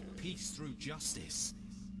must seek peace through justice.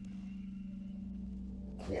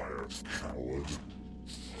 Quiet, coward.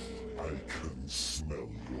 I can smell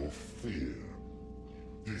your fear.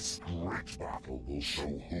 This great battle will show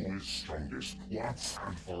who is strongest once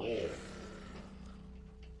and for all.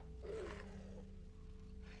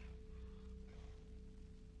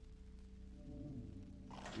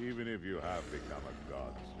 Even if you have become a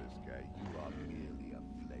god, Sliske, you are merely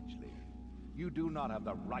a fledgling. You do not have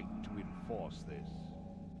the right to enforce this.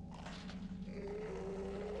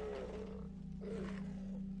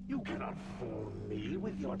 You cannot fool me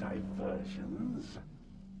with your diversions.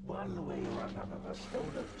 One way or another, the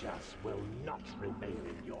Stone of Jas will not remain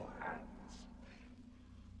in your hands.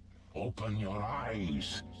 Open your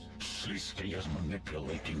eyes. Sliske is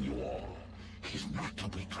manipulating you all. He's not to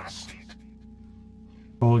be trusted.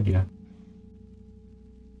 Told ya.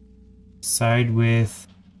 Side with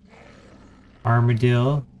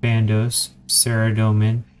Armadil, Bandos,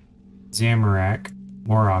 Saradomin, Zamorak.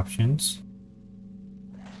 More options.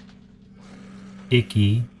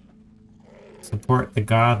 Icky. Support the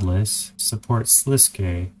Godless. Support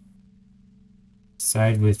Sliske.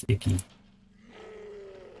 Side with Icky.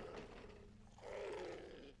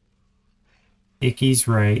 Icky's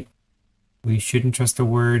right. We shouldn't trust a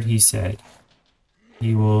word he said.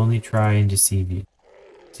 He will only try and deceive you.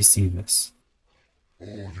 Deceive us. All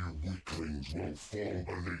you weaklings will fall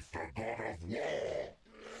beneath the god of war.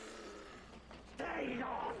 Stay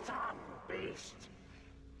your tongue, beast!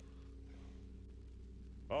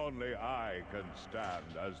 Only I can stand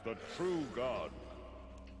as the true god.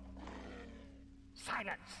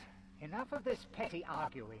 Silence! Enough of this petty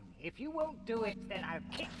arguing. If you won't do it, then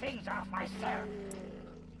I'll kick things off myself.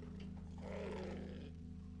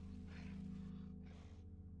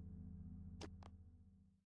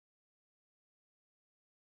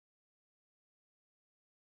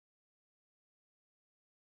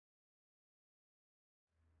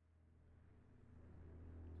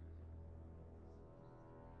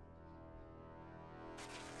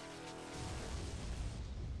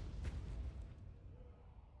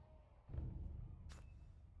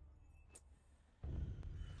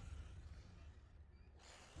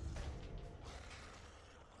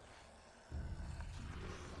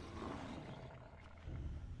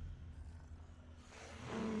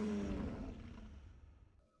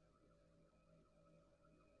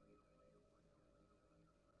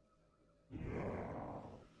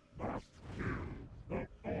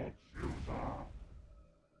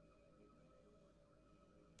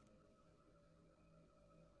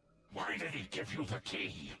 Why did he give you the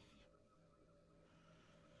key?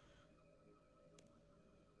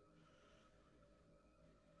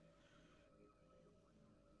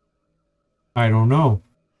 I don't know.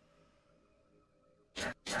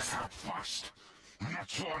 Get out fast. I'm not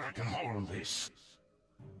sure I can hold this.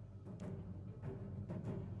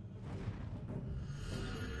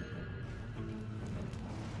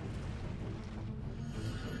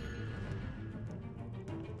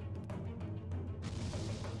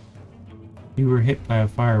 You were hit by a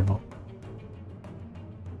fireball.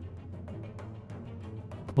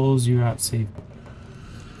 Pulls you out safely.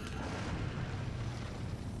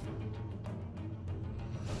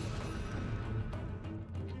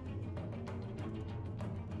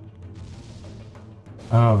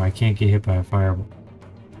 Oh, I can't get hit by a fireball.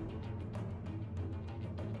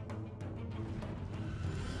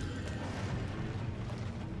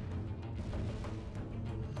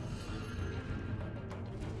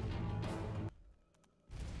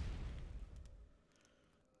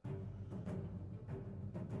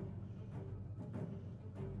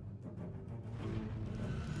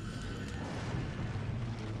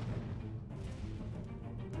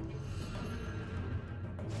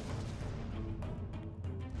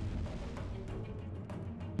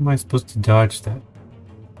 How am I supposed to dodge that?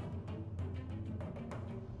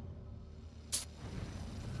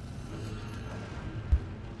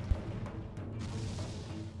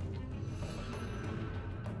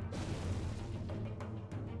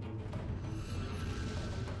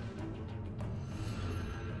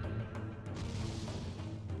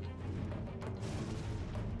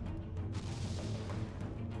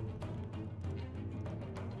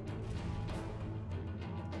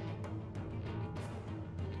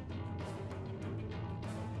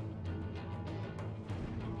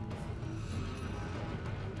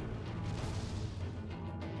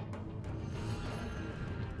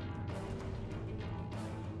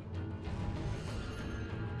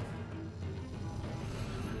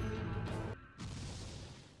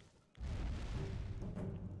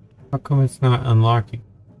 How come it's not unlocking?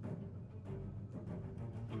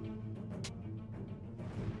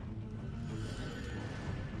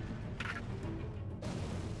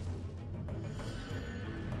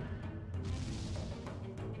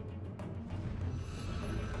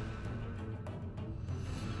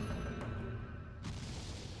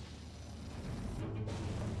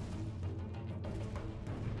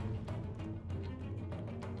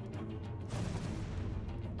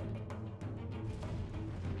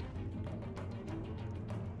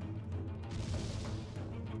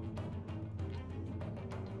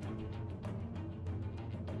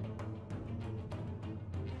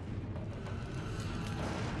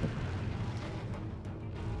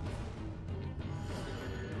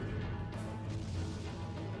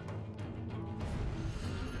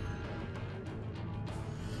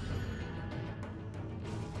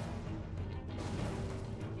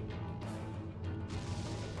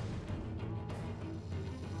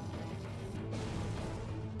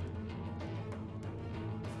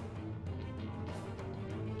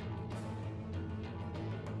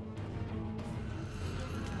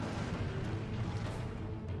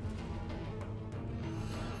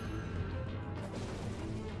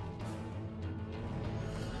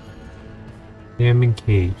 Examine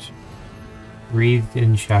cage. Wreathed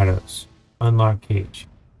in shadows. Unlock cage.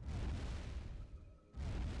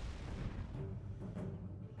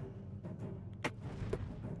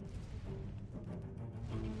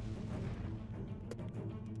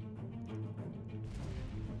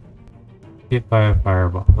 Hit by a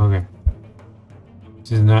fireball. Okay. This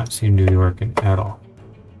does not seem to be working at all.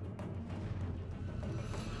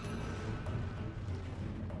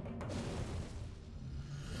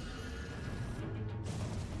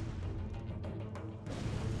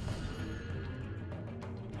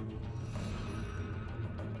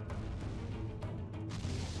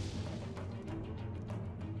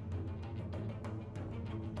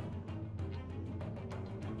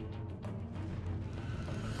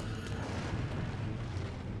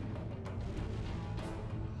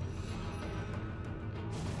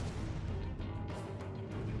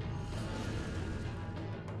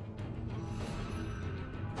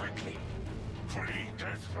 Quickly, free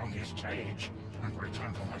Death from his cage and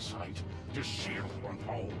return to my sight. This shield won't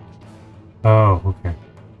hold. Oh, okay.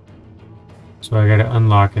 So I gotta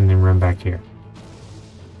unlock and then run back here.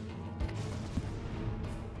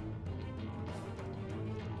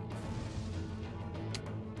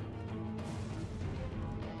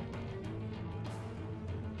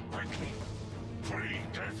 Quickly, free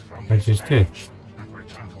Death from I his just did. cage and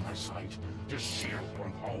return to my sight. This shield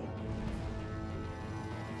won't hold.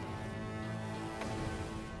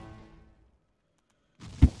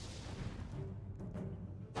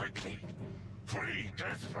 Quickly! Free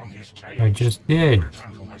death from his cage! I just did.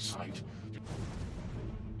 Return to my sight.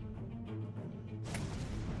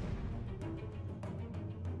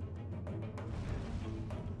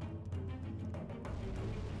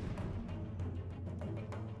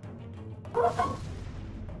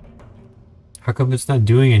 How come it's not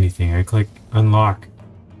doing anything? I click unlock.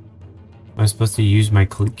 Am I supposed to use my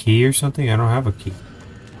key or something? I don't have a key.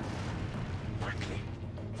 Quickly!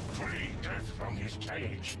 Free death from his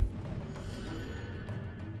cage!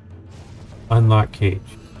 Unlock cage.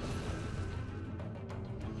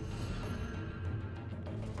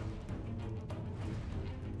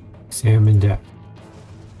 Examine depth.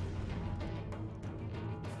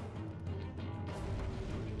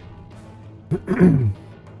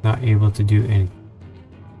 Not able to do anything.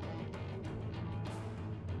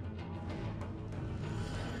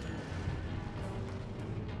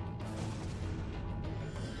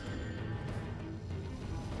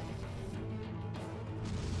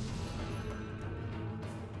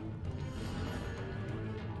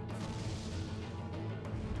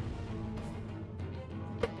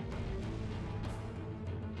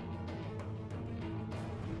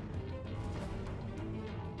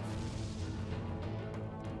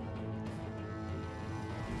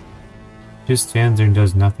 Just stands there and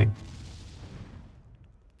does nothing.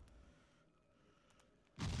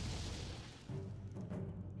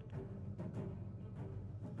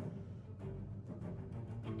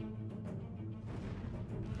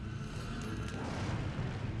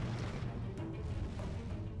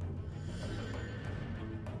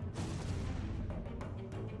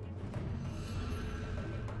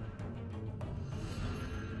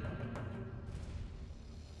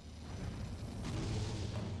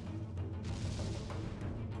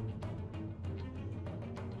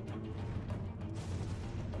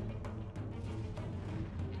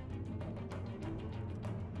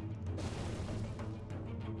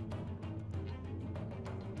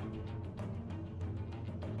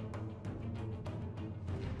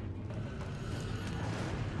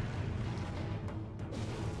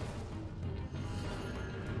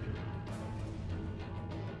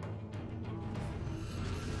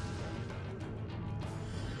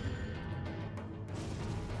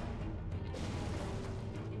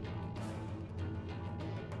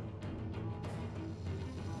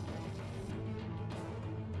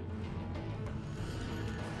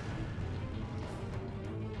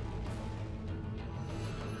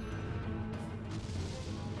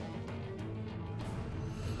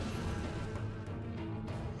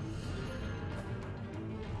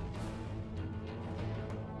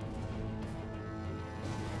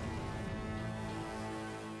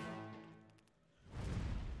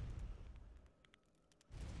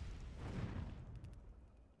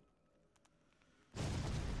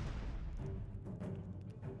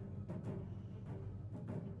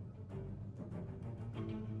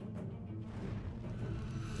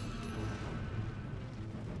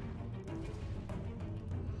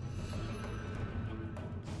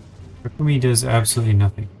 How come he does absolutely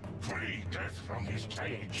nothing? Free death from his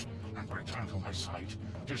cage and return to my sight.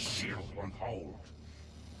 To shield and hold.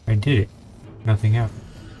 I did it. Nothing happened.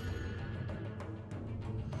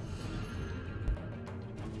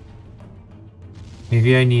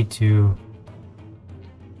 Maybe I need to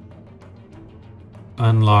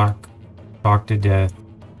unlock, talk to death.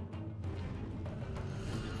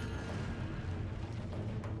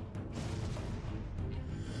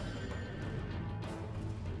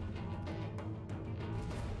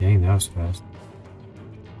 Dang, that was fast.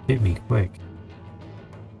 Hit me quick.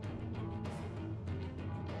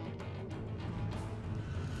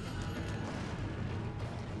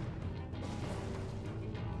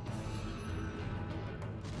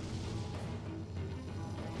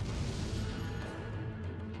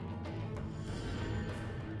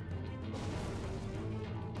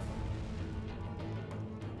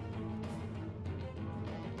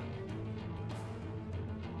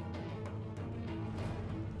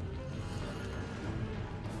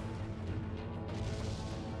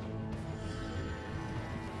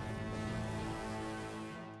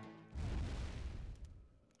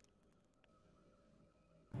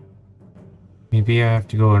 Maybe I have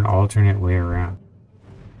to go an alternate way around.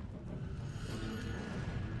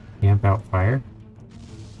 Camp out fire?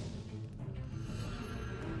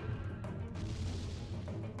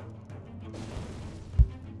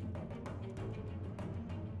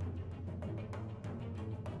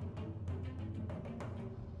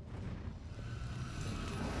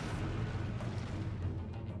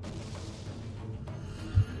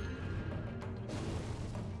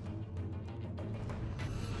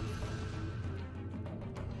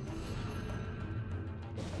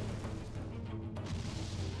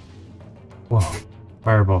 Whoa,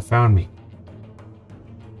 fireball found me.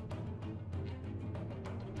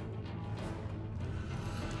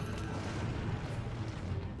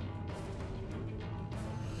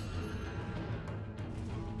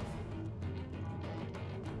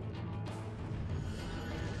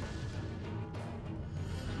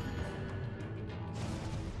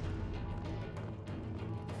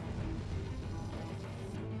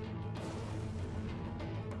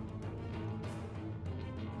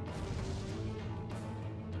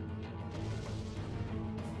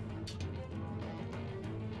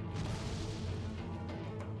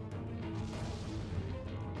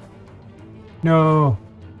 No.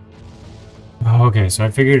 Oh, okay, so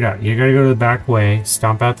I figured it out. You gotta go to the back way,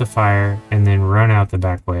 stomp out the fire, and then run out the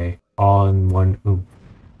back way. All in one oop.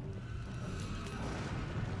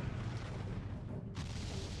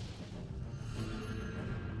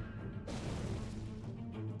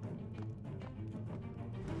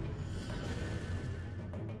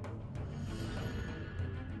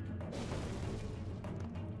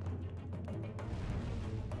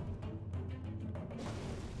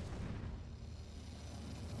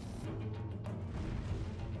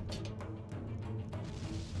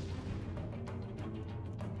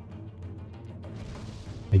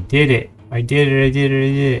 I did it. I did it. I did it.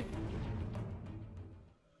 I did it.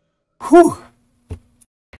 Whew.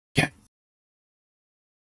 Yeah.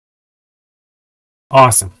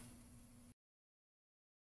 Awesome.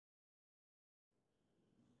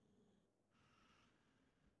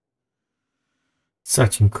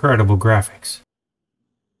 Such incredible graphics.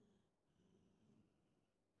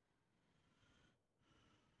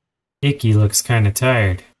 Icky looks kind of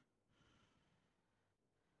tired.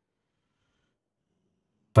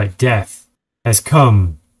 But death has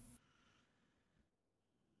come.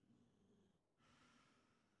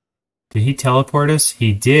 Did he teleport us?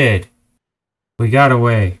 He did. We got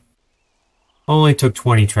away. Only took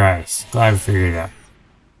 20 tries. Glad we figured it out.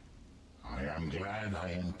 I am glad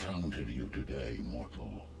I encountered you today,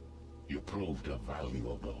 mortal. You proved a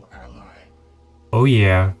valuable ally. Oh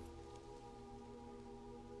yeah.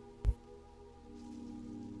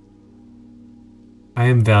 I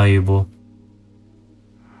am valuable.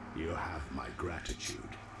 You have my gratitude.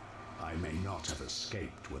 I may not have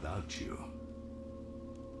escaped without you.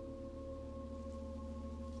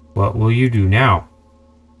 What will you do now?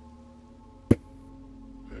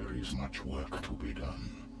 There is much work to be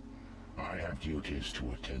done. I have duties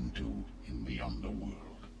to attend to in the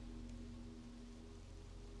underworld.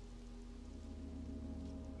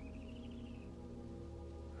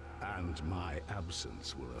 And my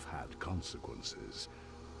absence will have had consequences.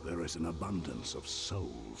 There is an abundance of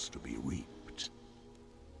souls to be reaped.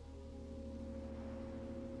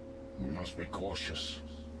 We must be cautious.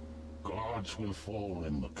 Gods will fall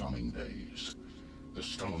in the coming days. The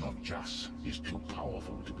Stone of Jas is too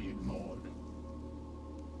powerful to be ignored.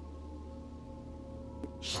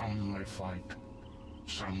 Some may fight,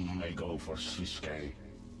 some may go for Sliske,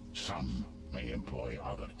 some may employ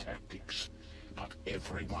other tactics, but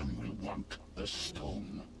everyone will want the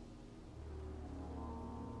stone.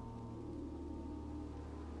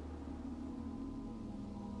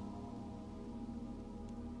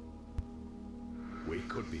 We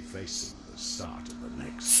could be facing the start of the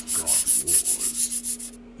next God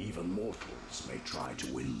Wars. Even mortals may try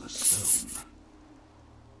to win the stone.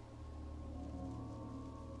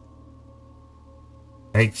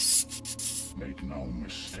 Thanks. Make no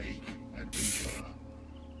mistake, adventurer.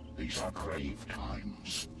 These are grave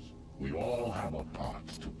times. We all have a part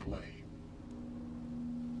to play.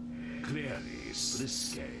 Clearly,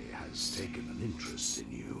 Sliske has taken an interest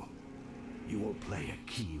in you. You will play a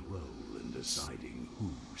key role in deciding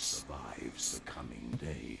who survives the coming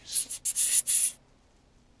days.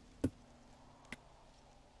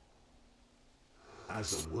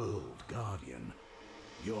 As a world guardian,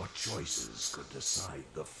 your choices could decide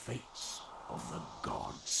the fates of the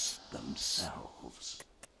gods themselves.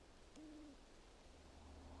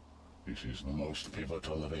 This is the most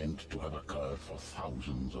pivotal event to have occurred for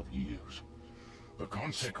thousands of years. The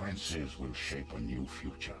consequences will shape a new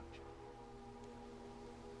future.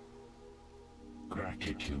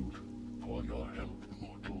 Gratitude for your help,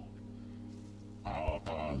 mortal. Our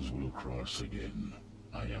paths will cross again,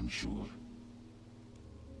 I am sure.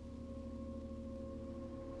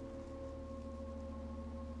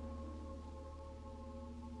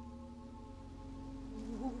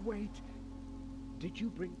 Wait. Did you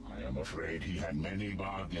bring... I am afraid he had many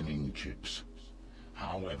bargaining chips.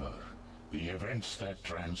 However, the events that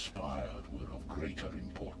transpired were of greater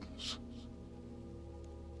importance.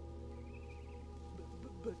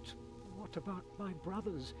 But what about my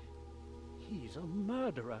brothers? He's a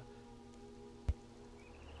murderer.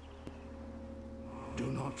 Do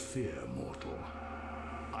not fear, mortal.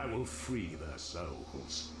 I will free their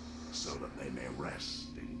souls, so that they may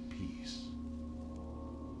rest in peace.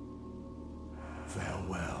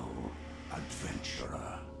 Farewell,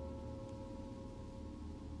 adventurer.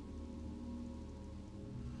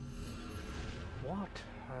 What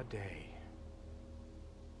a day.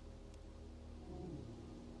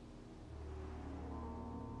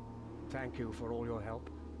 Thank you for all your help.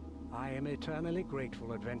 I am eternally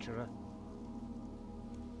grateful, adventurer.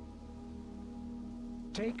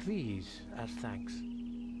 Take these as thanks.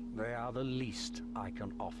 They are the least I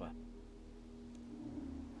can offer.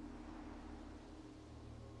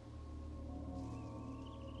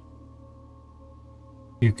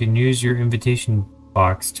 You can use your invitation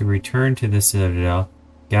box to return to the Citadel,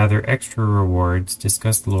 gather extra rewards,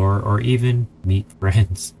 discuss lore, or even meet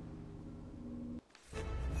friends.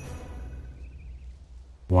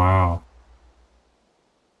 Wow.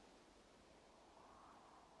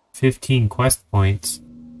 15 quest points.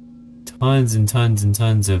 Tons and tons and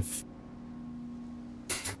tons of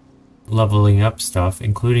leveling up stuff,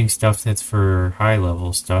 including stuff that's for high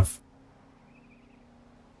level stuff.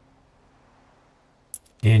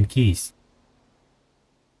 And keys.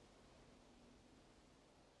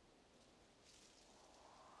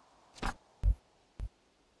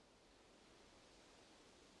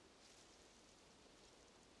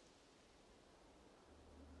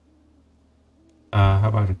 How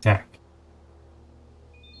about attack?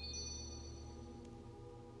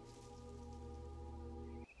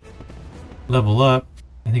 Level up.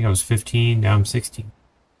 I think I was 15, now I'm 16.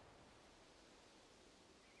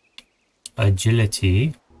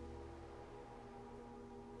 Agility.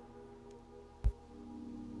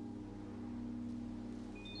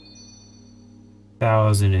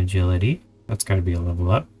 Thousand agility. That's gotta be a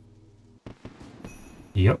level up.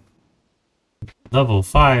 Yep. Level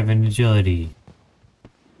 5 in agility.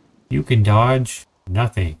 You can dodge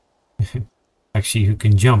nothing. Actually, you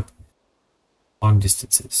can jump long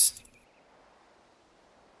distances.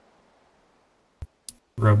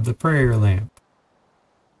 Rub the prayer lamp.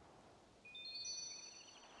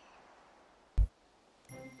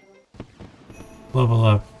 Level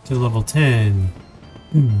up to level 10.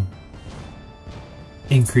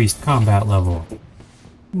 Increased combat level.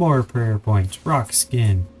 More prayer points. Rock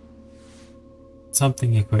skin.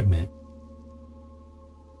 Something equipment.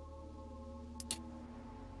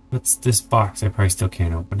 What's this box? I probably still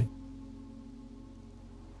can't open it.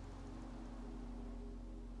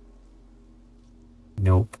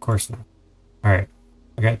 Nope, of course not. Alright.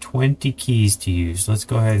 I got 20 keys to use. Let's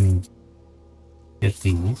go ahead and get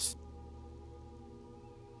these.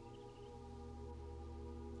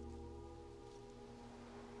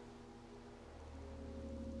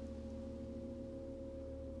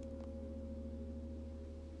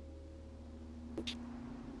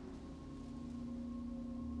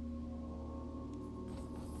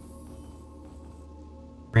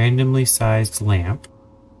 Randomly sized lamp.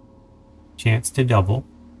 Chance to double.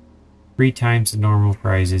 3 times the normal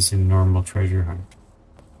prizes in normal treasure hunt.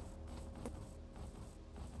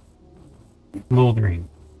 Moldering.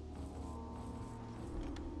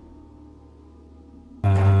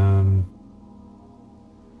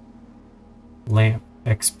 Lamp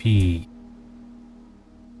XP.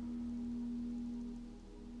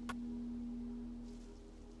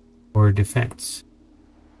 Or defense.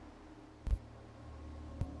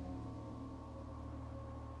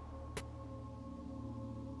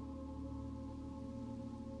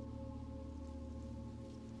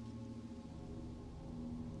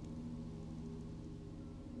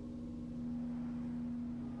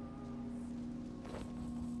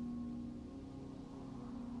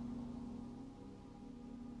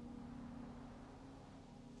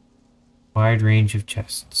 Wide range of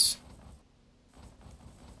chests.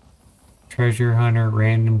 Treasure hunter,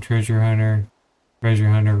 random treasure hunter,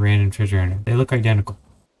 random treasure hunter. They look identical.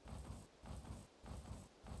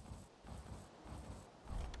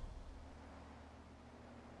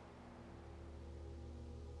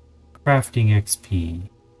 Crafting XP.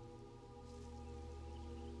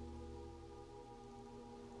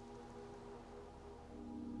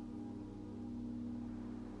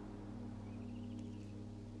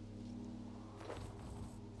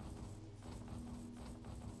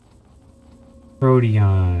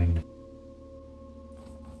 Proteon.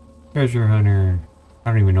 Treasure hunter. I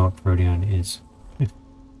don't even know what Proteon is.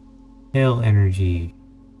 Hail energy.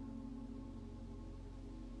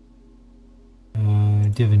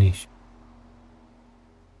 Divination.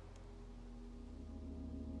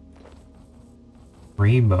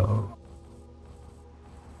 Rainbow.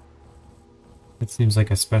 That seems like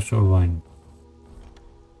a special one.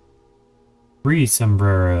 3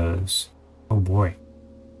 sombreros. Oh boy.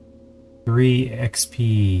 3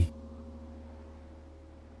 XP.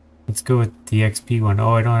 Let's go with the XP one.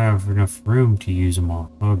 Oh, I don't have enough room to use them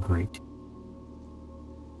all. Oh, great.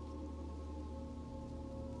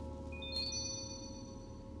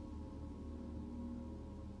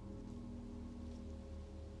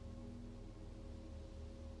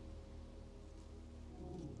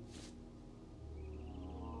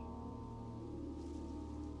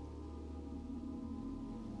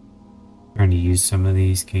 Trying to use some of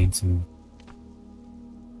these, gain some.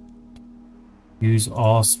 Use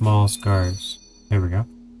all small scars. There we go.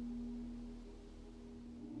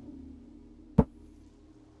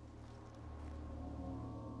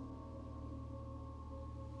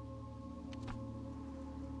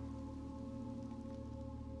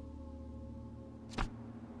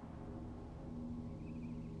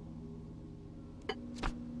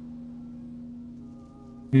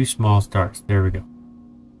 Two small stars. There we go.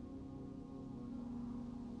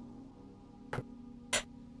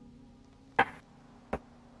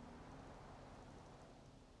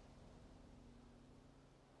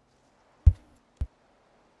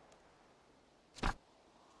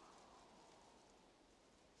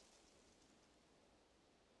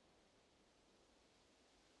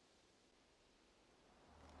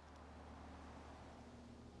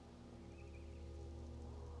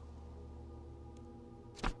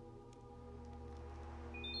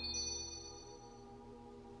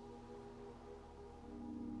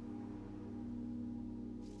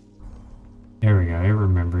 There we go, it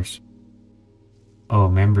remembers. Oh,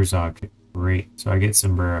 members object. Great. So I get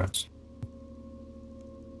sombreros.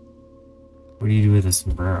 What do you do with a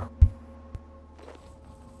sombrero?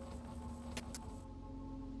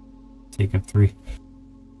 Take up 3.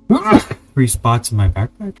 3 spots in my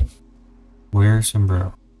backpack? Wear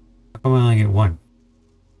sombrero. How come I only get 1?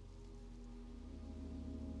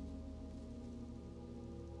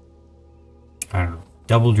 I don't know.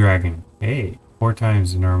 Double dragon. Hey, 4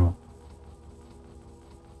 times the normal.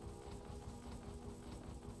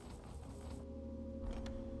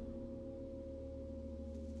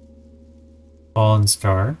 Fallen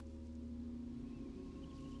star.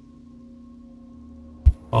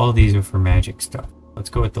 All these are for magic stuff. Let's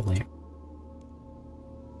go with the lamp.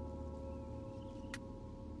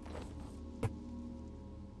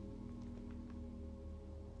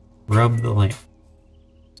 Rub the lamp.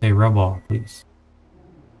 Say rub all, please.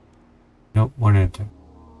 Nope, one at a time.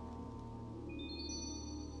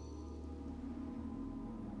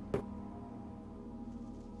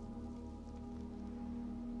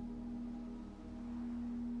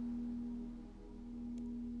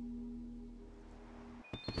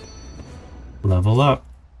 Level up.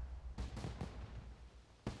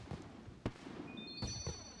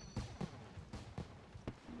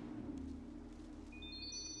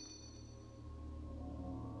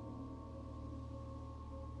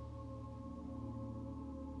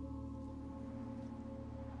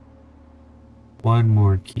 One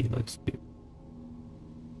more key, let's do.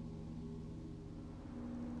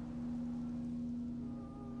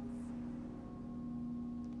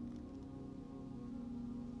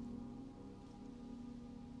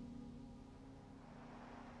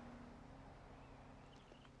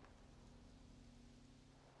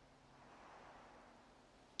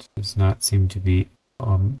 Does not seem to be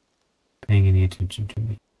paying any attention to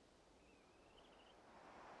me.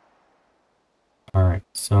 Alright,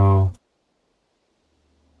 so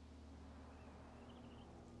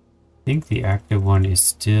I think the active one is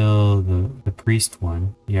still the priest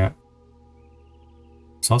one. Yeah.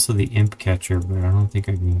 It's also the imp catcher, but I don't think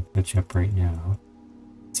I can catch up right now.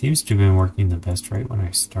 It seems to have been working the best right when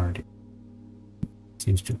I started. It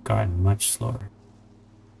seems to have gotten much slower.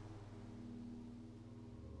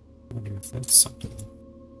 I wonder if that's something.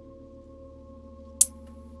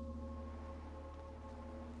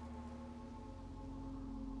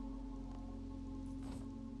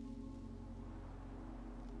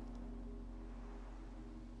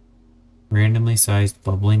 Randomly sized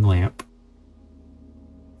bubbling lamp.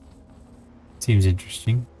 Seems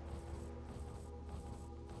interesting.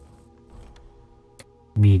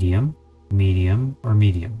 Medium, medium, or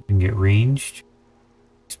medium. You can get ranged,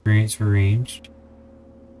 experience for ranged,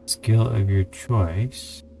 skill of your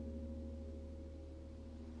choice.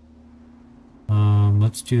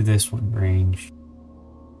 Let's do this one, ranged.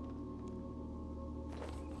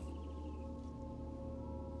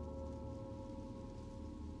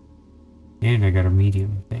 And I got a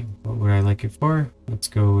medium thing. What would I like it for? Let's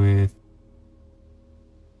go with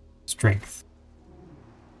strength.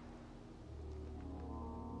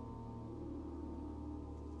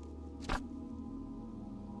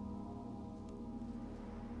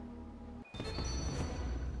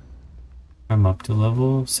 I'm up to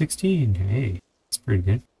level 16. Hey, that's pretty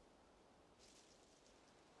good.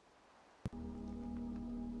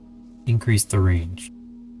 Increase the range.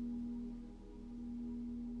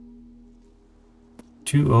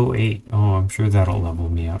 208. Oh, I'm sure that'll level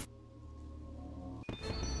me up.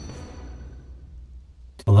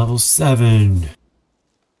 To level 7.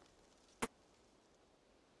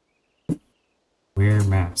 Wear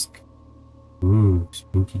mask. Ooh,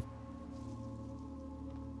 spooky.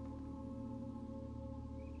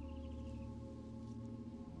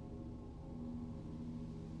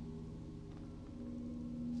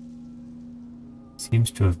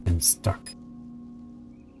 Seems to have been stuck.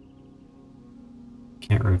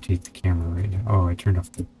 Can't rotate the camera right now. Oh, I turned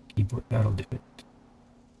off the keyboard. That'll do it.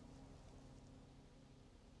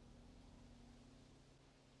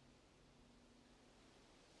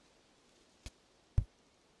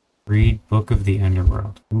 Read Book of the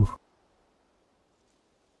Underworld. Ooh.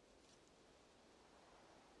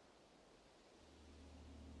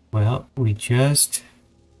 Well, we just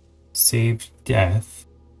saved death.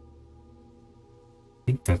 I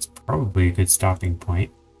think that's probably a good stopping point.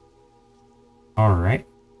 Alright.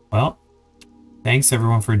 Well, thanks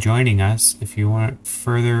everyone for joining us. If you want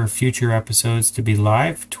further future episodes to be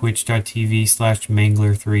live,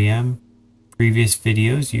 twitch.tv/Mangler3M. Previous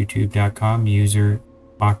videos, youtube.com, user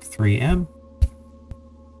Mach3M.